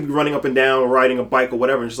my kid could be running up and down, or riding a bike or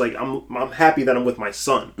whatever, and it's just like I'm happy that I'm with my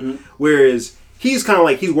son. Mm-hmm. Whereas he's kind of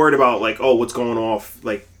like he's worried about like, oh, what's going off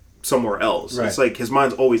like somewhere else. Right. It's like his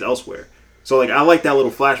mind's always elsewhere. So like I like that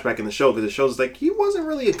little flashback in the show because it shows like he wasn't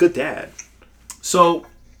really a good dad. So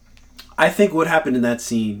I think what happened in that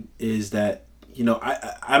scene is that, you know,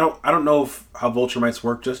 I don't know how Viltrumites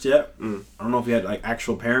work just yet. I don't know if he had like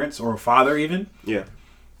actual parents or a father even. Yeah.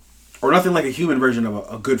 Or nothing like a human version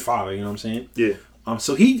of a good father, you know what I'm saying? Yeah.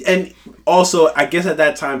 So he, and also I guess at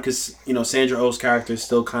that time, because, you know, Sandra Oh's character is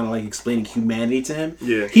still kind of like explaining humanity to him.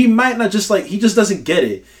 Yeah. He might not just like, he just doesn't get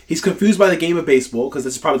it. He's confused by the game of baseball because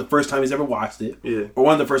this is probably the first time he's ever watched it. Yeah. Or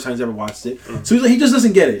one of the first times he's ever watched it. So he's like, he just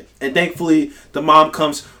doesn't get it. And thankfully the mom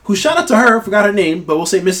comes, who shout out to her, forgot her name, but we'll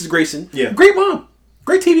say Mrs. Grayson. Yeah. Great mom.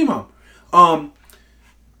 Great TV mom.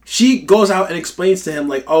 She goes out and explains to him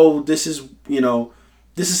like, oh, this is, you know,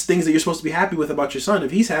 this is things that you're supposed to be happy with about your son.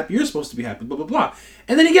 If he's happy, you're supposed to be happy, blah, blah, blah.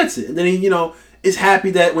 And then he gets it. And then he, you know, is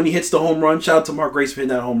happy that when he hits the home run, shout out to Mark Grace for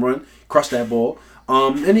hitting that home run, crushed that ball.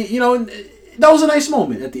 And he, you know, that was a nice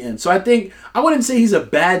moment at the end. So I think, I wouldn't say he's a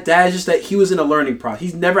bad dad, it's just that he was in a learning process.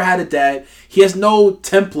 He's never had a dad. He has no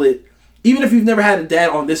template. Even if you've never had a dad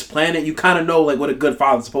on this planet, you kind of know like what a good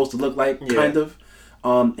father's supposed to look like, kind of.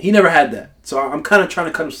 He never had that. So I'm kind of trying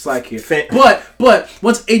to cut him slack here. But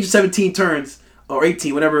once age of 17 turns, or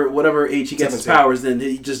 18, whatever age he gets 17. His powers, then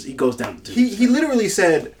he goes down. He literally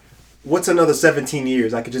said, "What's another 17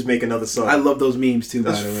 years? I could just make another son." I love those memes too.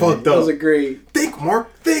 That's fucked up. Those are great. Think,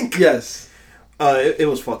 Mark. Think. Yes. It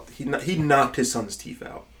was fucked. He knocked his son's teeth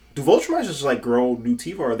out. Do Viltrumites just like grow new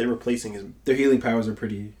teeth, or are they replacing his? Their healing powers are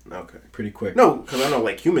pretty quick. No, because I know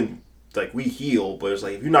like human, like we heal, but it's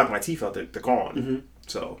like if you knock my teeth out, they're gone. Mm-hmm.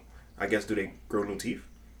 So I guess do they grow new teeth?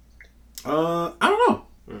 I don't know.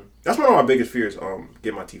 That's one of my biggest fears.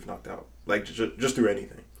 Get my teeth knocked out, like just through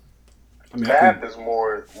anything. I mean, that happens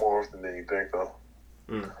more often than you think, though.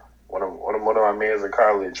 One of my mans in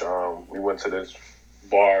college, we went to this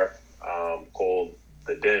bar called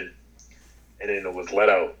The Den, and then it was let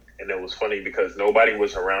out, and it was funny because nobody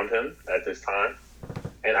was around him at this time,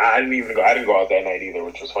 and I didn't go out that night either,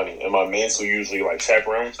 which was funny. And my mans who usually like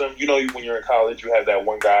chaperones them, you know, when you're in college, you have that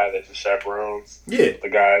one guy that just chaperones, the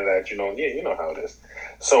guy that you know how it is.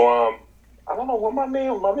 So I don't know what my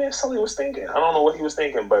man Sully was thinking. I don't know what he was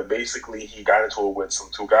thinking, but basically he got into it with some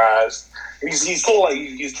two guys. He's tall, like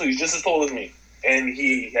he's just as tall as me, and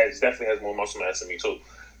he definitely has more muscle mass than me too.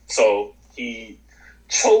 So he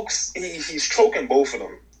chokes. He's choking both of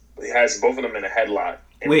them. He has both of them in a headlock,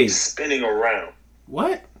 and he's spinning around.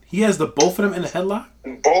 What? He has both of them in a headlock?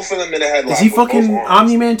 Both of them in a headlock. Is he fucking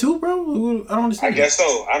Omni-Man too, bro? I don't understand. I guess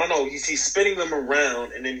so. I don't know. He's spinning them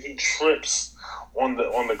around, and then he trips on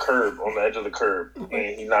the curb, on the edge of the curb,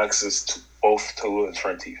 and he knocks both two of his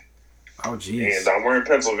front teeth. Oh, jeez. And we're in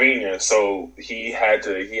Pennsylvania, so he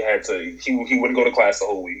wouldn't go to class the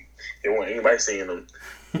whole week. He didn't want anybody seeing him.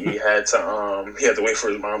 He had to wait for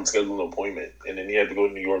his mom to schedule an appointment, and then he had to go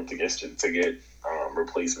to New York to get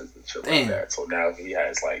replacements and shit like that. So now he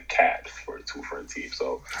has like caps for two front teeth.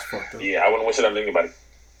 So yeah, I wouldn't wish it on anybody.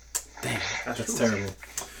 Damn, that's terrible.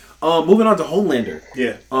 Moving on to Homelander.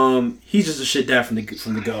 Yeah. He's just a shit dad from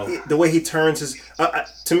the go. The way he turns his,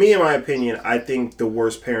 to me, in my opinion, I think the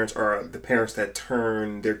worst parents are the parents that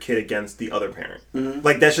turn their kid against the other parent. Mm-hmm.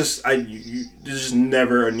 Like that's just there's just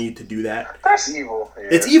never a need to do that. That's evil. Yeah.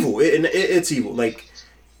 It's evil. It's evil. Like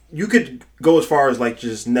you could go as far as like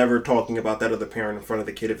just never talking about that other parent in front of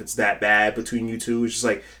the kid if it's that bad between you two. It's just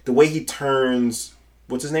like the way he turns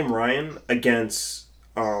what's his name, Ryan, against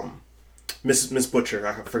Miss Butcher.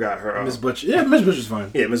 I forgot her. Miss Butcher. Yeah, Miss Butcher's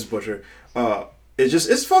fine. Yeah, Mrs. Butcher.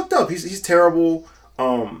 It's fucked up. He's terrible.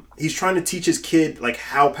 He's trying to teach his kid like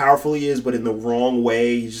how powerful he is, but in the wrong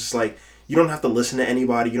way. He's just like, you don't have to listen to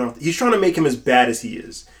anybody. You don't. He's trying to make him as bad as he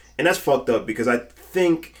is, and that's fucked up because I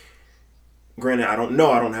think, granted, I don't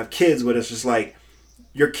know. I don't have kids, but it's just like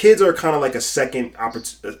your kids are kind of like a second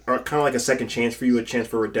chance for you, a chance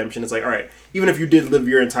for redemption. It's like, all right, even if you did live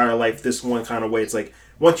your entire life this one kind of way, it's like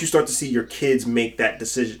once you start to see your kids make that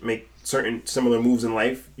decision, make certain similar moves in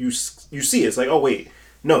life, you see it's like, oh wait,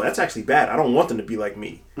 no, that's actually bad. I don't want them to be like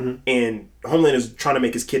me. Mm-hmm. And Homelander is trying to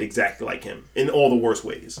make his kid exactly like him in all the worst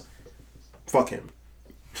ways. Fuck him.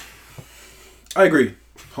 I agree.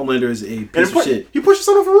 Homelander is a piece of shit. He pushed his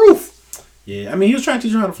son off a roof. Yeah, I mean, he was trying to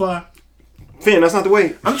teach him how to fly. Fam, that's not the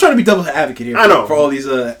way. I'm trying to be double advocate here. I know. For all these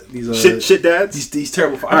shit dads. These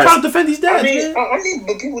terrible. I'm trying to defend these dads. I mean,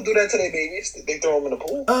 but people do that to their babies. They throw them in the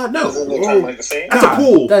pool. No. Isn't they kind of like the same? That's a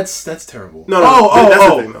pool. That's terrible. No. That's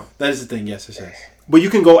the thing, though. That is the thing. Yes, it says. But you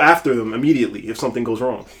can go after them immediately if something goes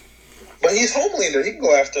wrong. But he's Homelander. He can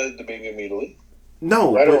go after the baby immediately.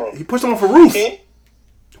 No, right but he pushed him off a roof. He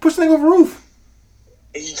pushed the thing off a roof.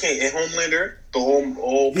 He can't. And Homelander, the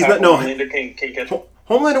whole Homelander can't catch him.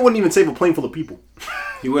 Homelander wouldn't even save a plane full of people.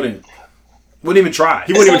 He wouldn't. Wouldn't even try.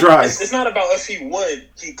 He wouldn't even try. It's not about if he would.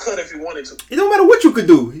 He could if he wanted to. It don't matter what you could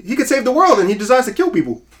do. He could save the world, and he decides to kill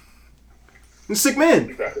people. He's a sick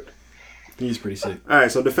man. He's pretty sick. All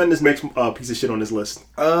right, so defend this next piece of shit on this list.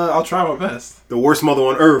 I'll try my best. The worst mother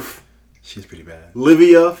on earth. She's pretty bad.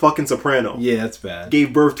 Livia fucking Soprano. Yeah, that's bad.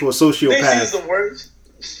 Gave birth to a sociopath. She's the worst.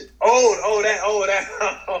 That.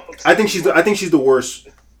 I think she's the worst.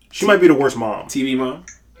 She might be the worst mom. TV mom.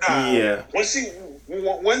 Nah. Yeah.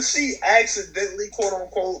 When she accidentally, quote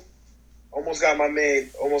unquote, almost got my man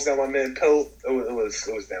killed, it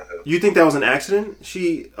was downhill. You think that was an accident?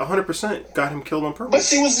 She 100% got him killed on purpose. But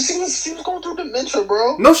she was going through dementia,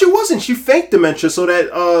 bro. No, she wasn't. She faked dementia so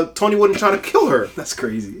that Tony wouldn't try to kill her. That's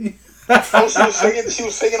crazy. She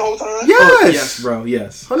was faking the whole time? Yes. Oh, yes, bro.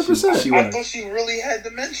 Yes. 100%. She was. I thought she really had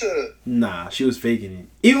dementia. Nah, she was faking it.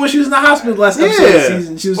 Even when she was in the hospital last episode of the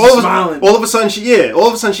season, she was smiling. All of a sudden,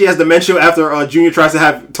 she has dementia after Junior tries to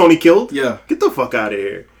have Tony killed. Yeah. Get the fuck out of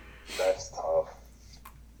here. That's tough.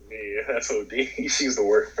 Yeah, that's OD. She's the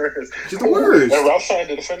worst. She's the worst. And Ralph's trying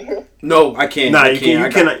to defend her? No, I can't. Nah, I you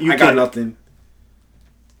can't. cannot. I got nothing.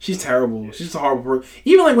 She's terrible. She's a horrible person.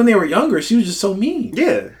 Even like when they were younger, she was just so mean.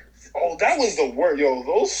 Yeah. Oh, that was the worst. Yo,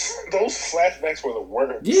 those flashbacks were the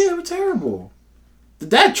worst. Yeah, they were terrible. The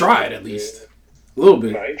dad tried, at least. A little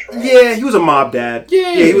bit. Nah, he tried. Yeah, he was a mob dad.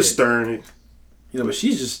 Yeah. Yeah, he was stern. You know, but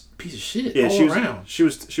she's just a piece of shit Yeah, all around. She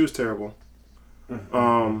was terrible.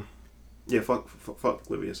 Mm-hmm. Yeah, fuck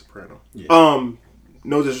Livia Soprano. Yeah.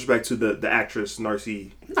 No disrespect to the actress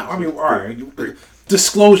Narcy. No, I mean, all right.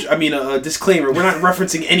 Disclosure. I mean, disclaimer. We're not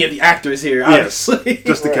referencing any of the actors here. Obviously. Yes,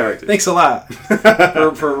 just the characters. Thanks a lot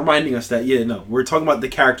for reminding us that. Yeah, no, we're talking about the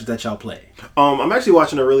characters that y'all play. I'm actually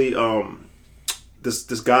watching a really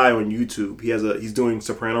this guy on YouTube. He's doing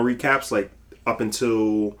Soprano recaps like up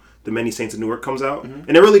until The Many Saints of Newark comes out, and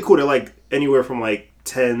they're really cool. They're like anywhere from like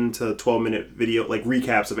 10 to 12 minute video like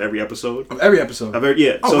recaps of every episode. Of every episode.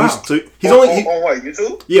 Yeah. Oh, so wow. he's only on what,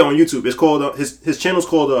 YouTube? Yeah, on YouTube. It's called his channel's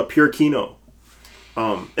called Pure Kino.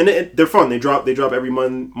 And they're fun. They drop every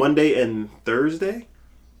Monday and Thursday,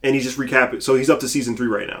 and he's just recapping. So he's up to season 3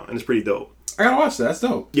 right now, and it's pretty dope. I gotta watch that. That's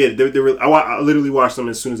dope. Yeah, they're really, I literally watch them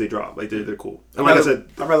as soon as they drop. Like they're cool. And like I said,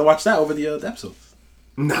 I'd rather watch that over the episodes.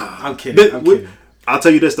 Nah, I'm kidding. I'll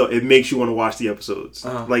tell you this though, it makes you want to watch the episodes.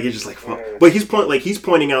 Like it's just like fuck. But he's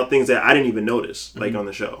pointing out things that I didn't even notice like on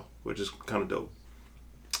the show, which is kind of dope.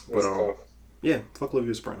 But yeah, fuck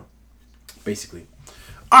Livia Soprano. Basically.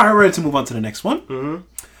 All right, ready to move on to the next one. Mm-hmm.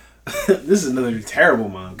 This is another terrible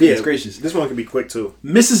one. Goodness gracious. This one can be quick too.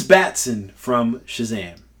 Mrs. Batson from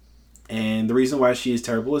Shazam. And the reason why she is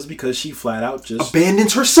terrible is because she flat out just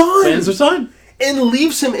abandons her son. And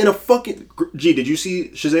leaves him in a fucking... Gee, did you see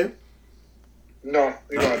Shazam? No,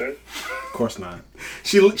 you know I didn't. Of course not.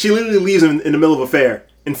 She literally leaves him in the middle of a fair.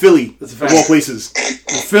 In Philly. Of all places.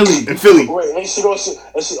 In Philly. Wait, and she goes...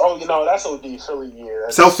 oh, you know, that's OD. Philly, yeah.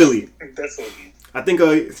 South Philly. That's OD. I think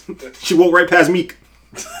she walked right past Meek.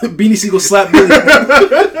 Beanie Siegel slapped Billy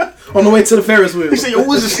on the way to the Ferris wheel. He said, yo,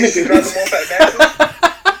 what's this nigga?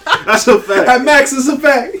 That's a fact. At Max is a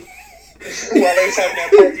fact. While they was having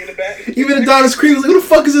that party in the back. Even Adonis Creed was like, who the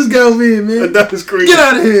fuck is this guy over here, man? Adonis Creed. Get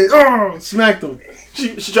out of here. Oh, smacked him.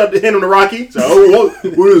 She tried to hand him to Rocky. So,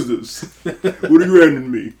 what is this? What are you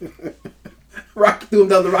handing me? Rocky threw him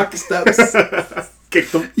down the Rocky steps.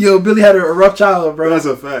 kicked him. Yo, Billy had a rough childhood, bro. That's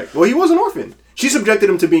a fact. Well, he was an orphan. She subjected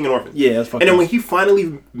him to being an orphan. Yeah, that's fucked And then up. when he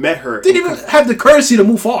finally met her, Didn't even have the courtesy to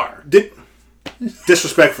move far.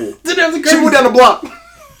 disrespectful. Didn't have the She courtesy. moved down the block.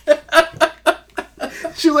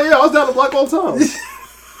 She was like, "Yeah, I was down the block all the time."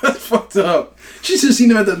 That's fucked up. She should have seen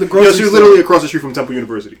him at the Yeah, grocery she was store. literally across the street from Temple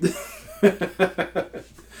University.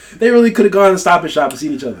 They really could have gone and Stop and Shop and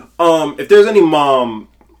seen each other. If there's any mom,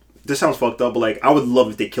 this sounds fucked up, but like, I would love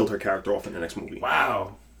if they killed her character off in the next movie.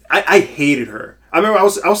 Wow. I hated her. I remember I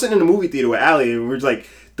was sitting in the movie theater with Allie, and we were like,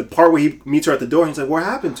 the part where he meets her at the door, and he's like, "What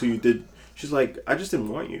happened to you?" She's like, "I just didn't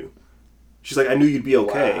want you." She's like, "I knew you'd be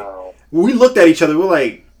okay." Wow. When we looked at each other, we're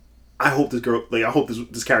like, I hope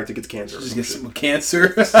this character gets cancer. Just get some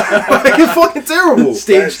cancer. Like, it's fucking terrible.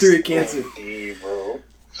 Stage 3 of cancer. Indeed, bro.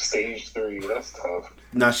 Stage 3. That's tough.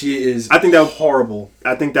 Nah, she is. I think that horrible.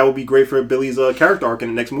 I think that would be great for Billy's character arc in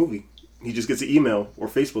the next movie. He just gets an email or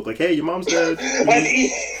Facebook like, "Hey, your mom's dead."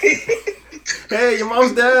 "Hey, your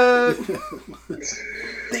mom's dead."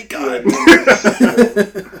 Thank God.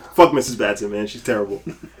 Fuck Mrs. Batson, man. She's terrible.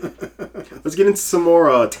 Let's get into some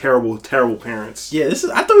more terrible parents. Yeah,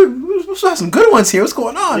 I thought we were supposed to have some good ones here. What's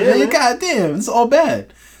going on, Yeah, man? man. God damn, it's all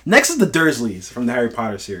bad. Next is the Dursleys from the Harry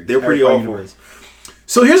Potter series. They're Harry pretty Potter awful. universe.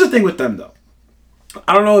 So here's the thing with them, though.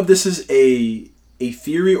 I don't know if this is a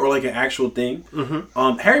theory or like an actual thing.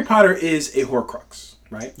 Mm-hmm. Harry Potter is a Horcrux,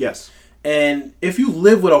 right? Yes. And if you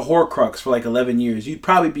live with a Horcrux for like 11 years, you'd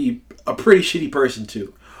probably be a pretty shitty person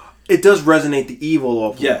too. It does resonate the evil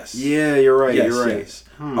off. Yes. Yeah, you're right. Yes, you're right. yes.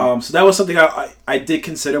 So that was something I did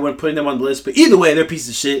consider when putting them on the list. But either way, they're pieces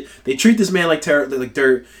of shit. They treat this man like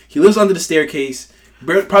dirt. He lives under the staircase.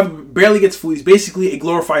 Probably barely gets food. He's basically a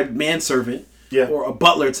glorified manservant. Yeah. Or a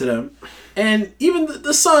butler to them. And even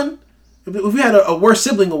the son, if we had a worst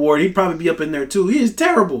sibling award, he'd probably be up in there too. He is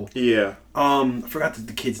terrible. Yeah. I forgot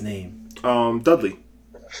the kid's name. Dudley.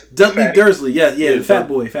 Dudley Fatty. Dursley. Yeah, Yeah, the fat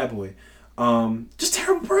boy. Just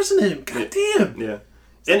terrible person to him. God damn. Yeah.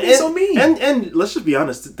 He's so mean. And let's just be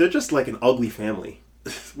honest, they're just like an ugly family.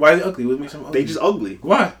 Why are they ugly? What makes them ugly? They just ugly.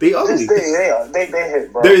 Why? They ugly. They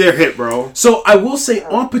hit, bro. They're hit, bro. So I will say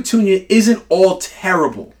Aunt Petunia isn't all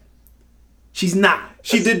terrible. She's not.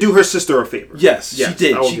 She did do her sister a favor. Yes, she I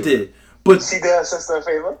did. will She give her did. But She did her sister a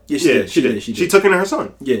favor? yeah, Yeah, she did. She took in her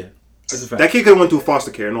son. Yeah, that's a fact. That kid could have went through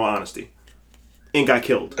foster care, in all honesty, and got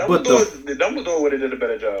killed. Dumbledore would have did a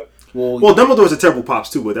better job. Well, Dumbledore's a terrible pops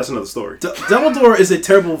too, but that's another story. Dumbledore is a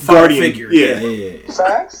terrible father Guardian, figure. yeah. Yeah.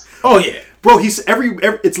 Facts? Oh yeah. Bro, he's every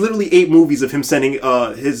it's literally 8 movies of him sending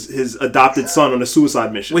his adopted son on a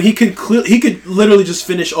suicide mission. When he could literally just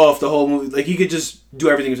finish off the whole movie. Like he could just do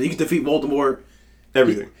everything. He could defeat Voldemort.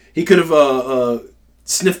 Everything. He could have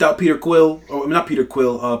sniffed out Peter Quill, or not Peter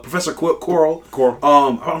Quill, Professor Quirrell.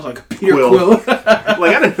 I was like Peter Quill.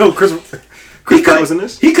 Like I didn't know Chris Pratt was in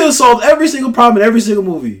this. He could have solved every single problem in every single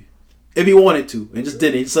movie if he wanted to, and just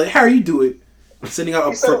didn't. He's like, Harry, you do it. Sending out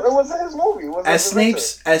He said it wasn't his movie. It wasn't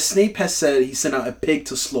as Snape has said, he sent out a pig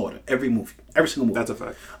to slaughter every single movie. That's a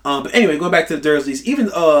fact. But anyway, going back to the Dursleys, even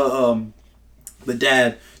the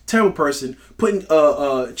dad, terrible person, putting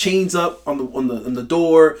chains up on the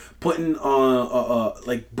door, putting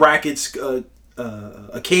like brackets,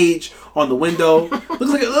 a cage on the window. It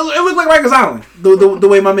looked like Rikers Island. The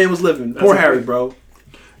way my man was living. Poor Harry, bro.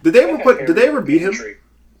 Did they ever beat him?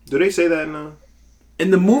 Do they say that in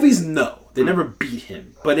the movies? No, they never beat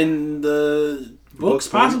him. But in the books,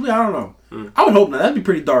 possibly. I don't know. I would hope not. That'd be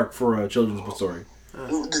pretty dark for a children's book story.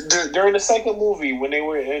 During the second movie, when they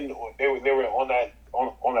were on that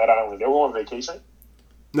island, they were on vacation.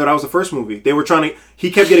 No, that was the first movie. They were trying to. He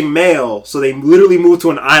kept getting mail, so they literally moved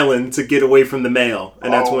to an island to get away from the mail,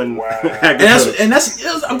 and that's when. Wow.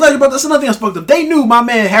 I'm glad about that's another thing I spoke to. They knew my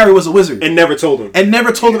man Harry was a wizard, and never told him. and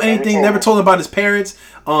never told him anything. Never told him about his parents.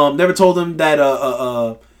 Never told him that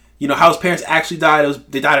how his parents actually died.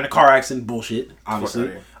 They died in a car accident. Bullshit.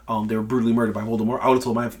 Obviously, they were brutally murdered by Voldemort. I would have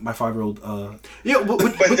told my 5-year-old. Yeah, but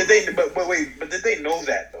did they? But did they know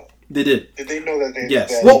that though? They did. Did they know that?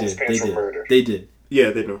 Yes, his they parents were did. murdered? They did.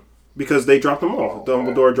 Yeah, they knew. Because they dropped them off.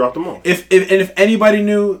 Dumbledore dropped them off. If anybody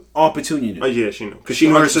knew, Aunt Petunia knew. Yeah, she knew. Because she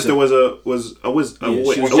knew her sister was a witch.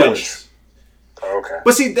 jealous. Okay.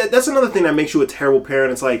 But see, that's another thing that makes you a terrible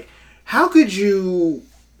parent. It's like, how could you...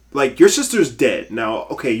 Like, your sister's dead. Now,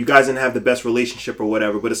 okay, you guys didn't have the best relationship or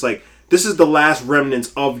whatever, but it's like, this is the last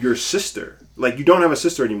remnants of your sister. Like, you don't have a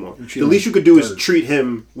sister anymore. The least you could do is treat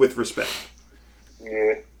him with respect.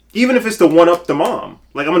 Yeah. Even if it's to one-up the mom.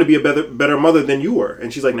 Like, I'm going to be a better mother than you were.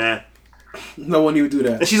 And she's like, nah. No one would do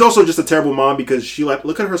that. And she's also just a terrible mom because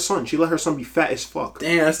look at her son. She let her son be fat as fuck.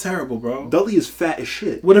 Damn, that's terrible, bro. Dudley is fat as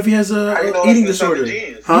shit. What if he has a eating disorder?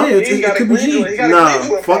 Huh? Yeah, it could be genes.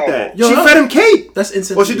 Nah, fuck that. Yo, she no. fed him cake. That's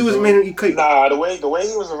insensitive. All she do is bro. make him eat cake. Nah, the way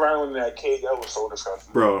he was around that cake, that was so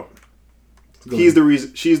disgusting. Bro, he's the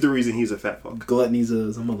reason. She's the reason he's a fat fuck. Gluttony's a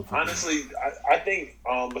motherfucker. Honestly, I think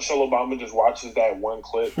Michelle Obama just watches that one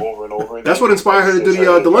clip over and over again. That's what inspired her to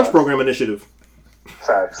do the lunch program initiative.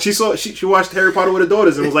 Facts. She watched Harry Potter with her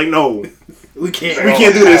daughters and was like, no, we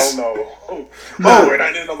can't do this. No.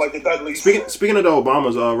 I didn't know like the Dudleys. Speaking of the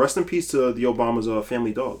Obamas, rest in peace to the Obamas'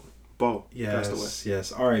 family dog, Bo. Passed away.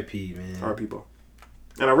 Yes. R.I.P. Man. R.I.P. Bo.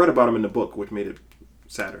 And I read about him in the book, which made it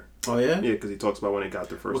sadder. Oh yeah. Yeah, because he talks about when they got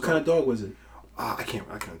their first. What kind of dog was it? I can't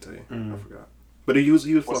tell you. I forgot. But he was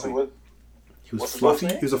fluffy. He was What's the fluffy.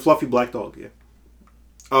 dog's name? He was a fluffy black dog. Yeah.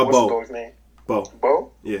 What's Bo. the dog's name? Bo.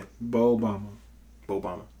 Bo? Yeah. Bo Obama. Bo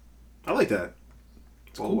Obama. I like that.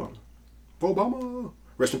 Bo cool. Obama. Bo Obama.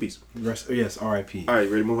 Rest in peace. Yes, R.I.P. All right,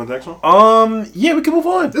 ready to move on to the next one? Yeah, we can move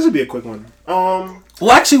on. This would be a quick one.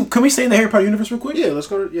 Well, actually, can we stay in the Harry Potter universe real quick? Yeah, let's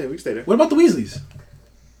go. We can stay there. What about the Weasleys?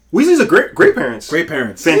 Weasley's are great parents. Great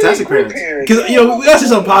parents. Fantastic parents. Because that's just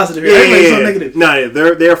something positive here. Everybody's so negative. Nah,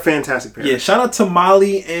 they're fantastic parents. Yeah, shout out to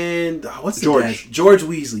Molly and what's George. the dad? George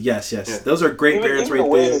Weasley. Yes. Yeah. Those are great parents even right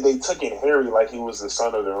the way there. that they took in Harry like he was the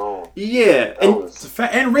son of their own. Yeah,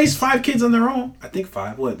 And raised 5 kids on their own. I think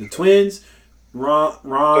 5. What? The twins, Ron,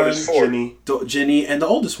 there's 4. Ginny, and the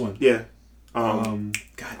oldest one. yeah. God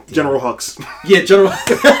damn. General Hux. Yeah, General.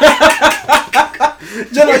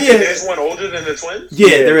 General. Yeah. There's one older than the twins?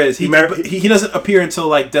 Yeah, there is. He He doesn't appear until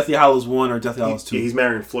like Deathly Hallows 1 or Deathly Hallows 2. Yeah, he's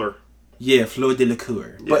marrying Fleur. Yeah, Fleur de la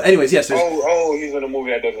Cour. But anyways, yes. Oh, he's in a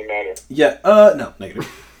movie that doesn't matter. Yeah. No, negative.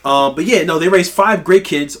 But yeah, no, they raised 5 great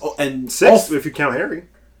kids and 6 if you count Harry.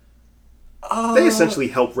 They essentially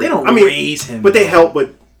help. They don't raise him, but they help.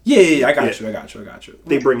 But yeah, I got you.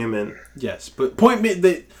 they bring him in. Yes, but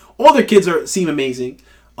all their kids seem amazing.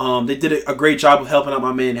 They did a great job of helping out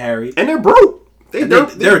my man Harry. And they're broke.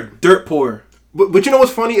 They're dirt poor. But you know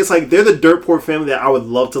what's funny? It's like they're the dirt poor family that I would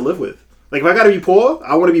love to live with. Like if I gotta be poor,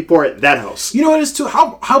 I want to be poor at that house. You know what it is too?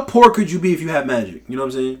 How poor could you be if you had magic? You know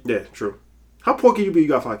what I'm saying? Yeah, true. How poor can you be? You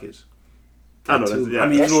got 5 kids. I know that. Yeah. I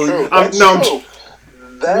mean, That's true. well, That's true.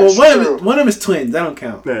 That's true. one of them is twins. That don't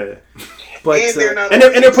count. Yeah. But And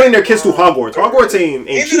they're putting their kids through Hogwarts. Hogwarts ain't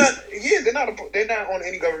cheap. They're not on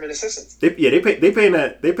any government assistance. They paying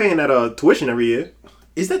that tuition every year.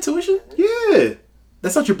 is that tuition? Yeah.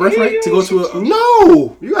 That's not your birthright to go to a.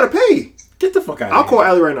 No, you gotta pay. Get the fuck out of I'll here. call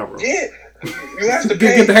Allie right now, bro. Yeah. You have to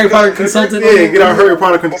pay. Get the Harry Potter consultant. Yeah, get our Harry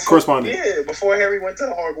Potter correspondent. Yeah, before Harry went to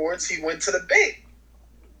Hogwarts, he went to the bank.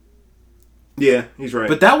 Yeah, he's right.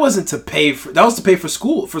 But that wasn't to pay for. That was to pay for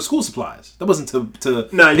school supplies. That wasn't to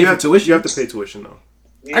no, pay for tuition. You have to pay tuition though.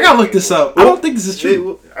 Yeah, I gotta look this up. I don't think this is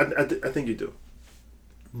true. I think you do.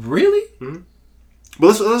 Really? Mm-hmm.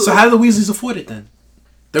 But let's So how do the Weasleys afford it then?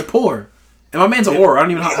 They're poor. And my man's an Auror. I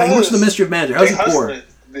don't even know how much of the Ministry of Magic. How's he poor?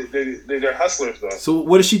 They're hustlers though. So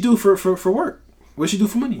what does she do for work? What does she do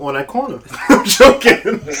for money? on that corner. I'm joking.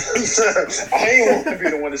 I ain't want to be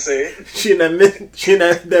the one to say it. She in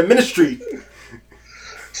that ministry.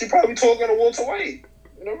 She probably talking to Walter White.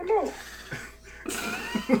 You never know.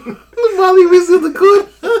 Molly Weasley the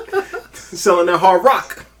good. Selling that hard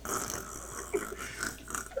rock.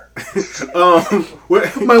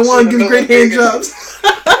 My wand gives great hand jobs.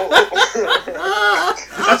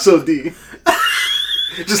 That's so deep.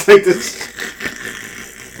 Just like this.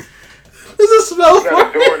 There's a smell She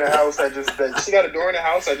got for a door in it. the house. She got a door in the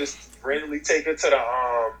house. I just randomly take her to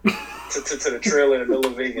the to the trailer in the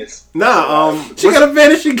middle of Vegas. Nah, She got a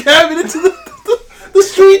vanishing cabinet into the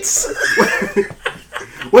streets.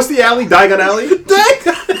 what's the alley? Diagon Alley?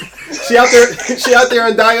 She out there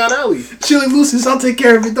in Diagon Alley. She'll Lucius, I'll take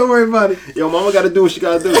care of it. Don't worry about it. Yo, mama gotta do what she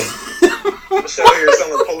gotta do. Michelle here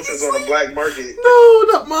selling posters on the black market. No,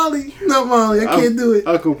 not Molly. Not Molly. I can't do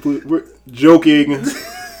it. We're joking.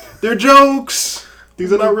 They're jokes.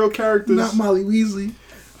 These are not real characters. Not Molly Weasley.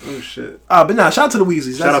 Oh shit. But nah, shout out to the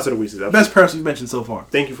Weasleys. Shout out to the Weasleys. Best person we've mentioned so far.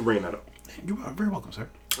 Thank you for bringing that up. You are very welcome, sir.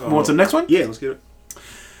 Move on to the next one? Yeah, let's get it.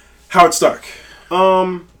 Howard Stark.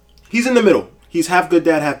 He's in the middle. He's half good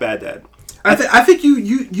dad, half bad dad. I think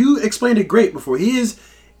you explained it great before. He is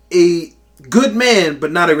a good man,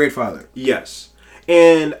 but not a great father. Yes.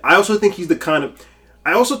 And I also think he's that kind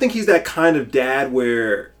of dad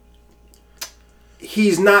where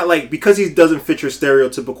he's not like, because he doesn't fit your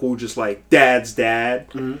stereotypical just like dad's dad.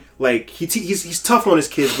 Mm-hmm. Like he's tough on his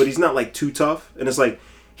kids, but he's not like too tough. And it's like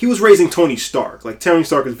he was raising Tony Stark. Like, Tony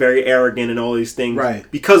Stark is very arrogant and all these things Right.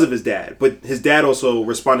 because of his dad. But his dad also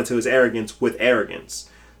responded to his arrogance with arrogance.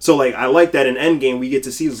 So, like, I like that in Endgame we get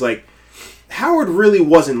to see, it's like, Howard really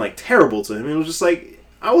wasn't, like, terrible to him. It was just like,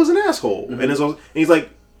 I was an asshole. Mm-hmm. And he's like,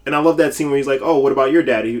 and I love that scene where he's like, oh, what about your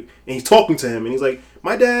dad? And he's talking to him, and he's like,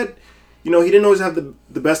 my dad, he didn't always have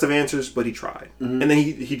the best of answers, but he tried. Mm-hmm. And then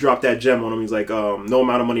he dropped that gem on him. He's like, no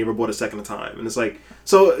amount of money ever bought a second time. And it's like,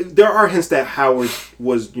 so there are hints that Howard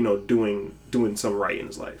was, doing some right in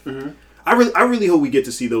his life. Mm-hmm. I really hope we get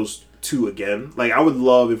to see those two again. Like, I would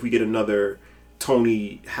love if we get another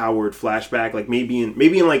Tony Howard flashback, like maybe in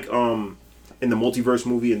like in the multiverse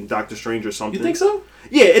movie in Doctor Strange or something. You think so?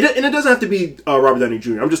 Yeah, and it doesn't have to be Robert Downey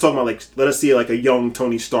Jr. I'm just talking about, like, let us see like a young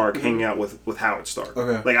Tony Stark hanging out with Howard Stark.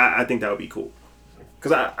 Okay. Like, I think that would be cool,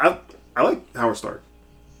 because I like Howard Stark,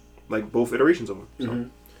 like both iterations of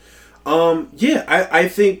him. So. Yeah, I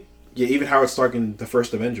think even Howard Stark in the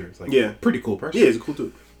first Avengers, like, pretty cool person. Yeah, he's a cool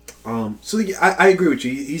dude. So yeah, I agree with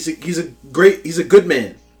you. He's a good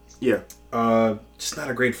man. Yeah. Just not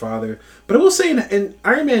a great father. But I will say in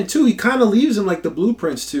Iron Man 2, he kind of leaves him like the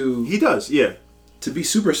blueprints He does, yeah. to be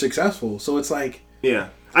super successful. So it's like, yeah.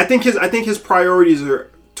 I think his priorities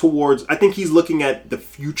are towards. I think he's looking at the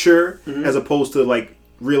future as opposed to, like,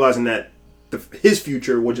 realizing that his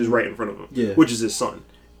future, which is right in front of him, which is his son.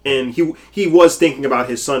 And he was thinking about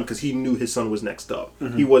his son because he knew his son was next up.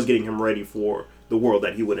 He was getting him ready for the world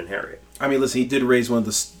that he would inherit. I mean, listen, he did raise one of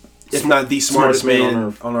the, if not the smartest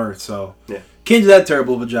man on Earth. So yeah, can't do that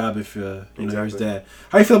terrible of a job if know his dad.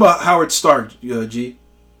 How you feel about Howard Stark, G?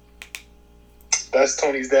 That's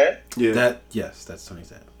Tony's dad? Yeah. That's Tony's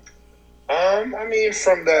dad. I mean,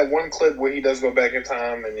 from that one clip where he does go back in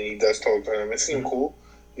time and he does talk to him, it seemed cool.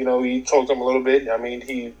 He talked to him a little bit. I mean,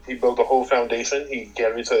 he built a whole foundation. He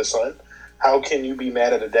gave it to his son. How can you be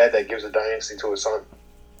mad at a dad that gives a dynasty to his son?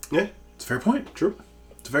 Yeah. It's a fair point. True.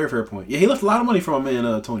 It's a very fair point. Yeah, he left a lot of money for my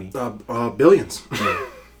man, Tony. Billions.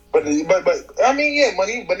 But I mean, yeah,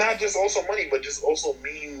 money, but not just also money, but just also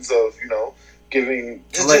means of, giving,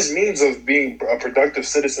 just means of being a productive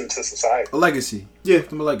citizen to society. A legacy. Yeah.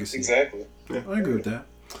 A legacy. Exactly. Yeah. I agree with that.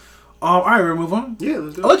 All right, we'll move on. Yeah,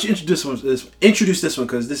 let's do it. I'll let you introduce this one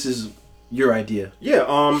because this is your idea.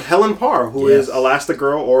 Yeah, Helen Parr, who is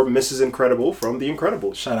Elastigirl or Mrs. Incredible from The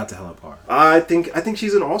Incredibles. Shout out to Helen Parr. I think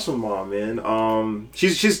she's an awesome mom, man.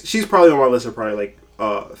 She's probably on my list of probably like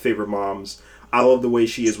favorite moms. I love the way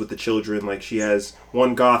she is with the children. Like, she has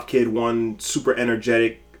one goth kid, one super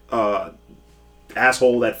energetic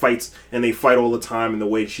asshole that fights, and they fight all the time. And the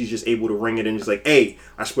way she's just able to ring it in, just like, hey,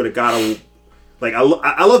 I swear to God, I will. Like, I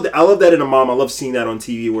love that. I love that in a mom. I love seeing that on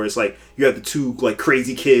TV where it's like you have the two like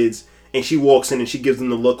crazy kids, and she walks in and she gives them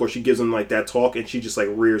the look or she gives them like that talk, and she just like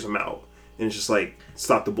rears them out, and it's just like,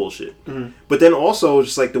 stop the bullshit. Mm-hmm. But then also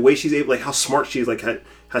just like the way she's able, like how smart she is, like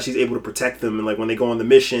how she's able to protect them, and like when they go on the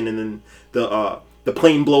mission and then the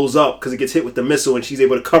plane blows up because it gets hit with the missile, and she's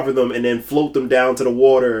able to cover them and then float them down to the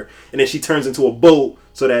water, and then she turns into a boat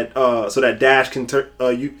so that Dash can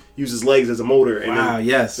use his legs as a motor. And wow, then,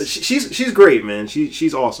 yes, she's great, man.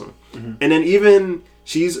 She's awesome. Mm-hmm. And then even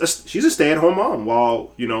she's a stay-at-home mom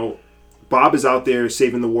while Bob is out there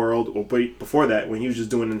saving the world. Or before that, when he was just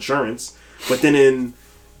doing insurance. But then in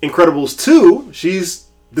Incredibles 2, she's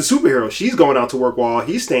the superhero. She's going out to work while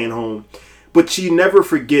he's staying home. But she never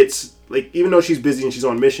forgets, like, even though she's busy and she's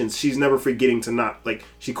on missions, she's never forgetting to not, like,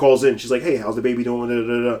 she calls in. She's like, hey, how's the baby doing? Da,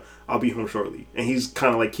 da, da. I'll be home shortly. And he's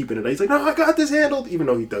kind of, like, keeping it. He's like, no, I got this handled, even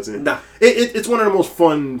though he doesn't. Nah. It's one of the most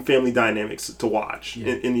fun family dynamics to watch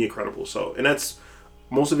in The Incredibles. So, and that's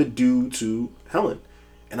most of it due to Helen.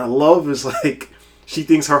 And I love is, like, she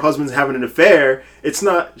thinks her husband's having an affair. It's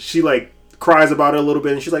not, she, like, cries about it a little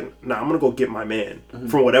bit, and she's like, nah, I'm going to go get my man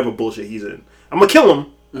from whatever bullshit he's in. I'm going to kill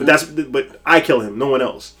him. But I kill him, no one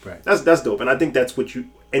else. Right. That's dope, and I think that's what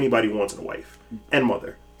anybody wants in a wife and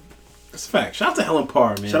mother. That's a fact. Shout out to Helen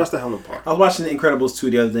Parr, man. Shout out to Helen Parr. I was watching The Incredibles 2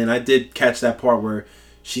 the other day, and I did catch that part where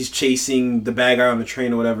she's chasing the bad guy on the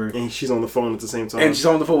train or whatever, and she's on the phone at the same time. And she's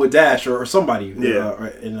on the phone with Dash or somebody.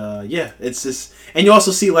 Yeah. It's just, and you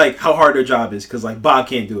also see like how hard their job is because like Bob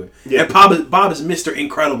can't do it. Yeah. And Bob is Mr.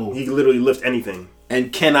 Incredible. He can literally lift anything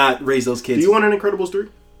and cannot raise those kids. Do you want an Incredibles 3?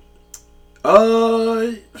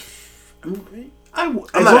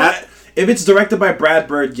 If it's directed by Brad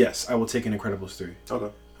Bird, yes, I will take an Incredibles 3.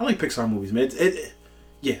 Okay. I like Pixar movies, man.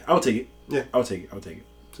 Yeah, I will take it. Yeah, I will take it.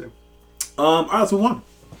 Same. All right, let's move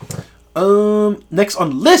on. Next on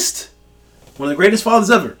the list, one of the greatest fathers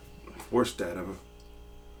ever. Worst dad ever.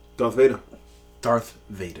 Darth Vader. Darth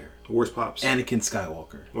Vader. Worst pops. Anakin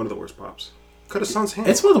Skywalker. One of the worst pops. Cut his son's hand.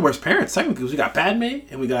 It's one of the worst parents, technically, because we got Padme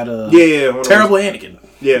and we got yeah. terrible Anakin.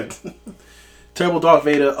 Yeah. Terrible Darth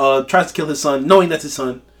Vader tries to kill his son, knowing that's his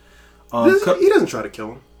son. He doesn't try to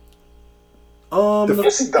kill him.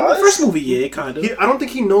 Yes, he does. The first movie, yeah, kind of. I don't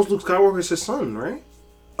think he knows Luke Skywalker is his son, right?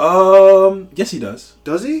 Yes, he does.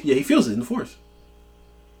 Does he? Yeah, he feels it in the Force.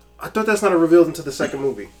 I thought that's not revealed until the second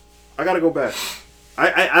movie. I gotta go back.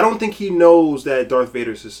 I don't think he knows that Darth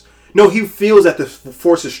Vader's his... No, he feels that the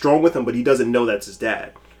Force is strong with him, but he doesn't know that's his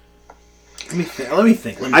dad. Let me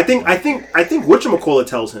think. I think whatchamacallit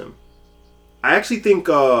tells him. I actually think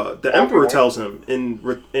the Emperor tells him in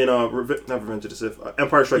not Revenge of the Sith,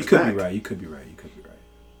 Empire Strikes Back. You could be right.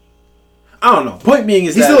 I don't know. Point being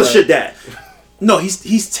is he's still a shit dad. No,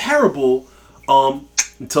 he's terrible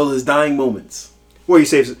until his dying moments. Where he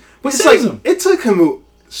saves it. But He saves him. It took him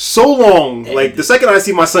so long. Like, the second I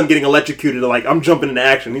see my son getting electrocuted, like, I'm jumping into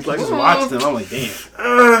action. He's like, I just watched him. I'm like, damn.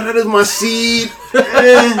 That is my seed.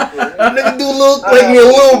 Nigga do look like me a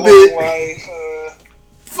little bit.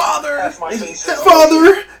 Father,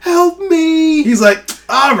 help me. He's like,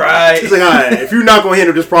 all right. He's like, all right, if you're not going to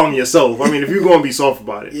handle this problem yourself, I mean, if you're going to be soft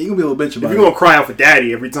about it. Yeah, you can be a little bitch about it. If you're going to cry out for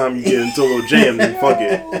daddy every time you get into a little jam, then fuck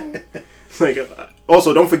it. Like,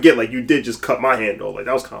 also, don't forget, like, you did just cut my hand off. Like,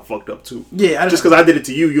 that was kind of fucked up, too. Yeah. Just because I did it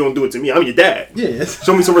to you, you don't do it to me. I'm your dad. Yeah.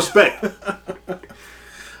 Show me some respect.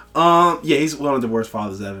 Yeah, he's one of the worst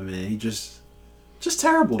fathers ever, man. He just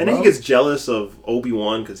terrible, And then he gets jealous of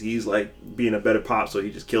Obi-Wan because he's, like, being a better pop, so he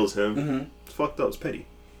just kills him. Mm-hmm. It's fucked up. It's petty.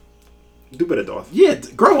 Do better, Darth. Yeah,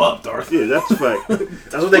 grow up, Darth. Yeah, that's a fact.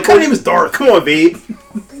 That's what they call. Your name is Darth. Come on, babe.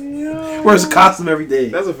 Wears a costume every day.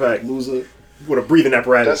 That's a fact. Loser. With a breathing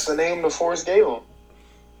apparatus. That's the name the Force gave him.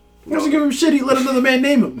 Once you give him shit, he let another man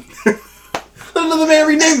name him. Let another man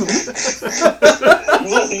rename him.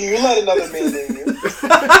 You let another man name you.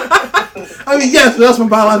 I mean, yes, but that's my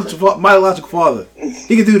biological father.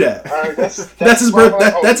 He can do that. Right, that's his birth.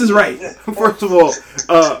 That's his right. First of all,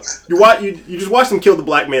 you just watched him kill the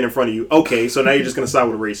black man in front of you. Okay, so now you're just gonna side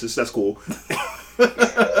with a racist. That's cool.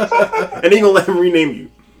 And then you're gonna let him rename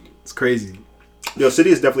you. It's crazy. Yo,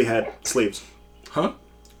 Sidious definitely had slaves. Huh?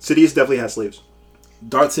 Sidious definitely had slaves.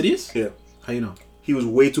 Darth Sidious? Yeah. How you know? He was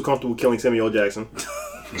way too comfortable killing Samuel L. Jackson.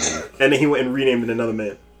 And then he went and renamed it another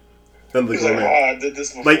man. Another He's like, man. I did this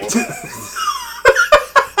before. Like, he's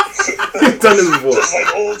done this before. Just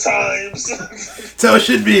like old times. That's how it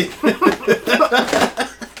should be.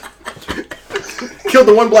 Killed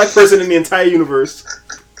the one black person in the entire universe.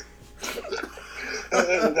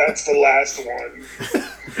 That's the last one.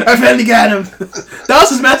 I finally got him. That was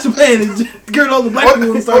his master plan. Get all the black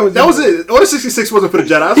people in Star Wars. That was it. Order 66 wasn't for the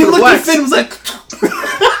Jedi. It was He for the looked at blacks. Finn and was like,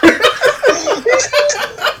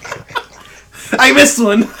 I missed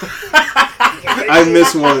one. I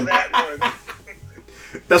missed one.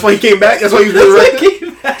 That's why he came back. That's why he was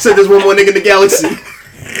resurrected. Said there's one more nigga in the galaxy.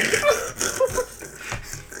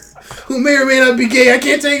 Who may or may not be gay. I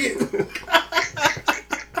can't take it.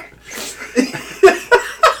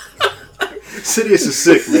 Sidious is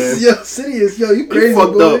sick, man. Yo, Sidious, you crazy, He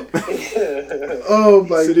fucked boy. up. Oh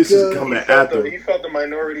my Sidious god. is coming after him. He felt the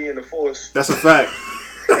minority in the Force. That's a fact.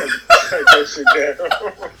 Shut that shit down.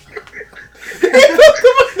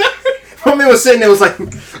 My man was sitting there, was like,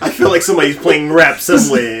 I feel like somebody's playing rap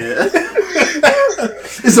somewhere.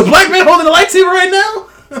 Is a black man holding a lightsaber right now?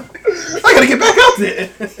 I gotta get back out there.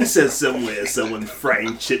 He said somewhere someone's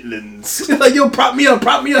frying chitlins. Like, yo, prop me up.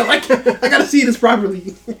 I gotta see this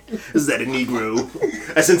properly. Is that a Negro?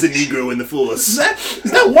 I sense a Negro in the Force. Is that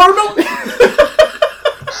watermelon? Is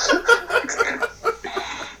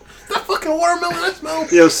that fucking watermelon I smell?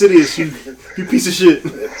 Yo, Sidious, you piece of shit.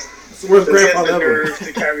 It's the worst Does he have grandfather the ever. nerve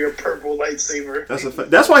to carry a purple lightsaber? That's a fact.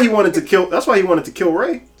 That's why he wanted to kill. That's why he wanted to kill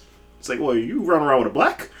Rey. It's like, well, you run around with a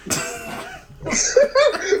black.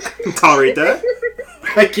 Tolerate that.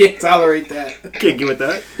 I can't tolerate that. Can't get with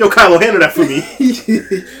that. Yo, Kylo, handle that for me.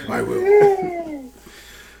 I will.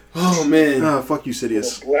 Oh man. Ah, fuck you,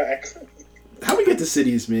 Sidious. Black. How we get to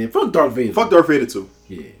Sidious, man? Fuck Darth Vader. Fuck Darth Vader too.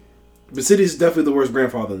 Yeah. But Sidious is definitely the worst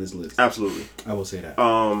grandfather on this list. Absolutely. I will say that.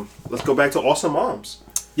 Let's go back to awesome moms.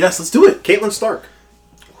 Yes, let's do it. Caitlin Stark,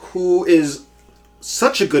 who is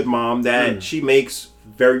such a good mom that she makes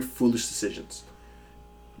very foolish decisions.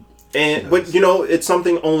 And but you know, it's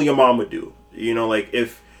something only a mom would do. You know, like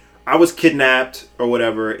if I was kidnapped or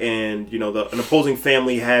whatever, and you know an opposing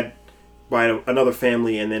family had by another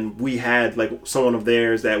family, and then we had like someone of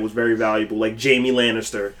theirs that was very valuable, like Jaime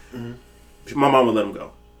Lannister. My mom would let him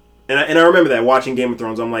go. And I remember that watching Game of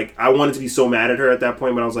Thrones. I'm like, I wanted to be so mad at her at that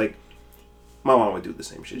point, but I was like, my mom would do the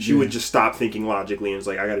same shit. She would just stop thinking logically and was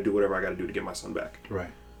like, I got to do whatever I got to do to get my son back. Right.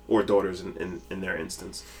 or daughters in their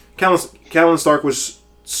instance. Catelyn Stark was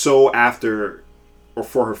so after or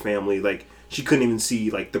for her family, like she couldn't even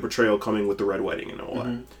see like the betrayal coming with the Red Wedding and all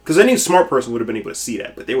that. Because any smart person would have been able to see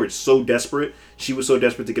that, but they were so desperate. She was so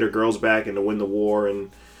desperate to get her girls back and to win the war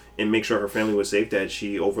and make sure her family was safe that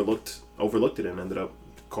she overlooked it and ended up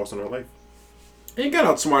costing her life. And he got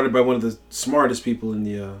outsmarted by one of the smartest people in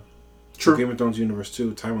the True. Game of Thrones universe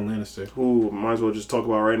too, Tywin Lannister. Who might as well just talk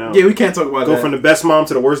about right now. Yeah, we can't talk about Go that. from the best mom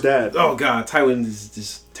to the worst dad. Oh god, Tywin is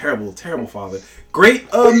just terrible father.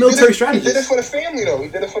 Great military strategist. He did it for the family though. He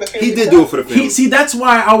did it for the family. He did do it for the family. See, that's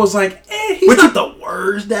why I was like, he's not the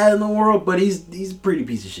worst dad in the world, but he's a pretty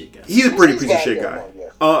piece of shit guy. He's a pretty piece of shit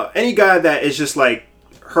guy. Any guy that is just like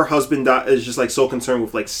her husband is just like so concerned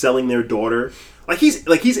with like selling their daughter. Like he's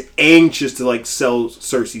anxious to like sell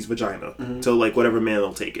Cersei's vagina to like whatever man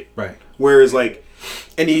will take it. Right. Whereas like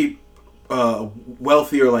any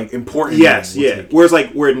wealthy or like important. Yes, yeah. Whereas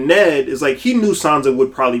like where Ned is like he knew Sansa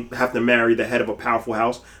would probably have to marry the head of a powerful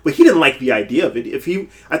house, but he didn't like the idea of it.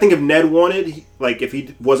 I think if Ned wanted, like if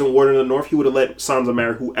he wasn't Warden of the North, he would have let Sansa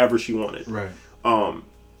marry whoever she wanted. Right.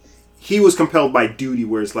 He was compelled by duty,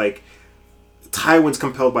 whereas like Tywin's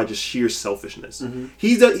compelled by just sheer selfishness.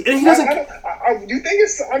 He doesn't. You think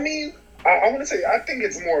it's? I mean, I want to say I think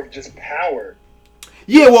it's more of just power.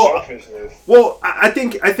 Yeah, well, Selfishness. I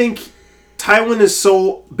think Tywin is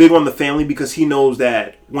so big on the family because he knows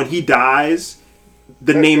that when he dies,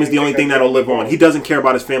 the name is the only thing that'll live on. He doesn't care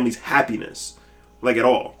about his family's happiness, like at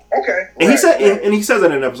all. Okay. And he says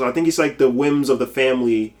that in an episode. I think he's like the whims of the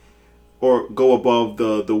family, or go above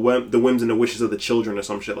the whims and the wishes of the children, or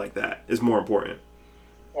some shit like that is more important.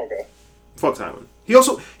 Okay. Fuck Tywin. He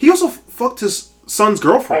also fucked his son's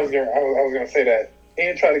girlfriend. I was gonna say that,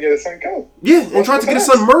 and tried to get his son killed. Yeah, and tried to get his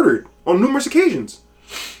son murdered on numerous occasions.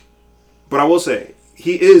 But I will say,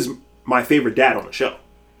 he is my favorite dad on the show.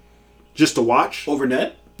 Just to watch. Over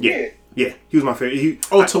Ned? Yeah. Yeah, he was my favorite.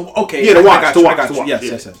 Okay. Yeah, to watch.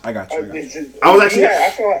 Yes, I got you. I was actually. Yeah,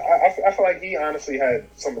 I feel like he honestly had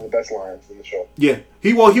some of the best lines in the show. Yeah,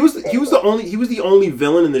 he was the only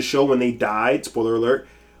villain in the show when they died. Spoiler alert.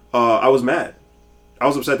 I was mad. I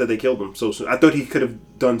was upset that they killed him so soon. I thought he could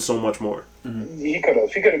have done so much more. He could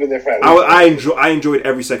have been there for. I enjoyed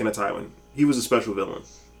every second of Tywin. He was a special villain.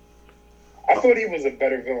 I thought he was a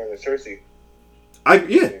better villain than Cersei.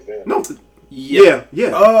 Yeah.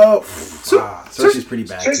 Cersei's pretty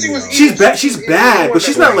bad. She's bad, but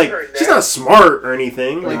she's not smart or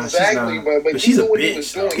anything. Exactly, but she's a what bitch. He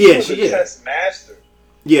was doing. Yeah, he was a chess master.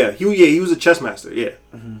 Yeah, he was a chess master. Yeah.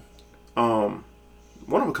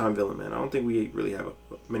 One of a kind villain, man. I don't think we really have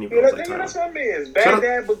many villains like Tywin. That's my man's bad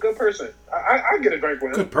dad, but good person. I get a drink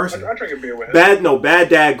with him. Good person. I drink a beer with him. Bad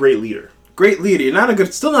dad, great leader. Great leader.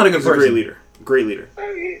 Still not a good person. Great leader.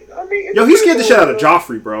 I mean, yo, he scared the shit out of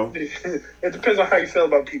Joffrey, bro. It depends on how you feel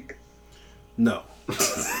about people. No.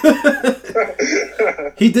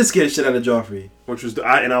 He did scare the shit out of Joffrey. Which was,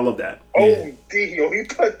 I love that. Oh, he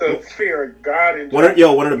put the fear of God in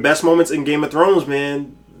Joffrey. One of the best moments in Game of Thrones,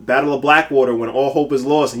 man. Battle of Blackwater, when all hope is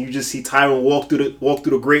lost, and you just see Tywin walk through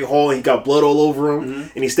the Great Hall, and he got blood all over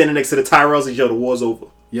him, and he's standing next to the Tyrells, and the war's over.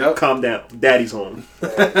 Yep. Calm down. Daddy's home.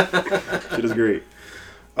 Shit is great.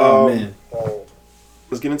 Oh, man.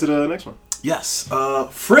 Let's get into the next one. Yes.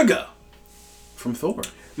 Frigga from Thor.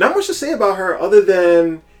 Not much to say about her other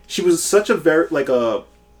than she was such a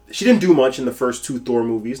she didn't do much in the first two Thor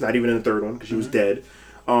movies, not even in the third one because she was dead.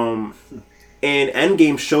 And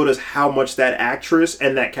Endgame showed us how much that actress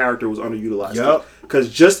and that character was underutilized. Yep. Because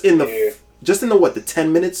just in the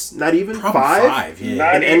 10 minutes, not even probably five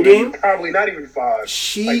yeah. In Endgame, probably not even 5.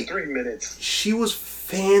 Like 3 minutes. She was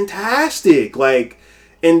fantastic.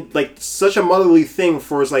 And such a motherly thing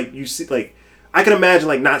for us. Like you see, like I can imagine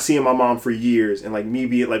like not seeing my mom for years and like me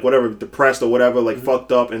being like whatever depressed or whatever, like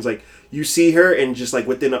fucked up, and it's like you see her and just like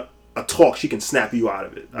within a talk she can snap you out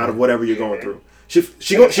of it, out of whatever you're going through.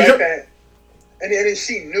 And then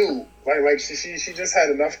she knew, like she just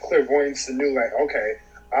had enough clairvoyance to know, like, okay,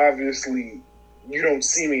 obviously you don't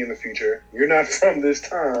see me in the future. You're not from this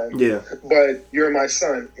time. Yeah. But you're my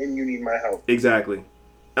son, and you need my help. Exactly.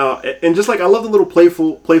 And just like I love the little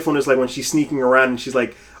playfulness, like when she's sneaking around and she's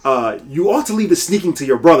like, "You ought to leave the sneaking to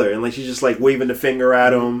your brother," and like she's just like waving the finger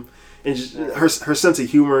at him, and just, her sense of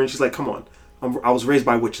humor, and she's like, "Come on, I was raised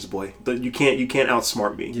by witches, boy. You can't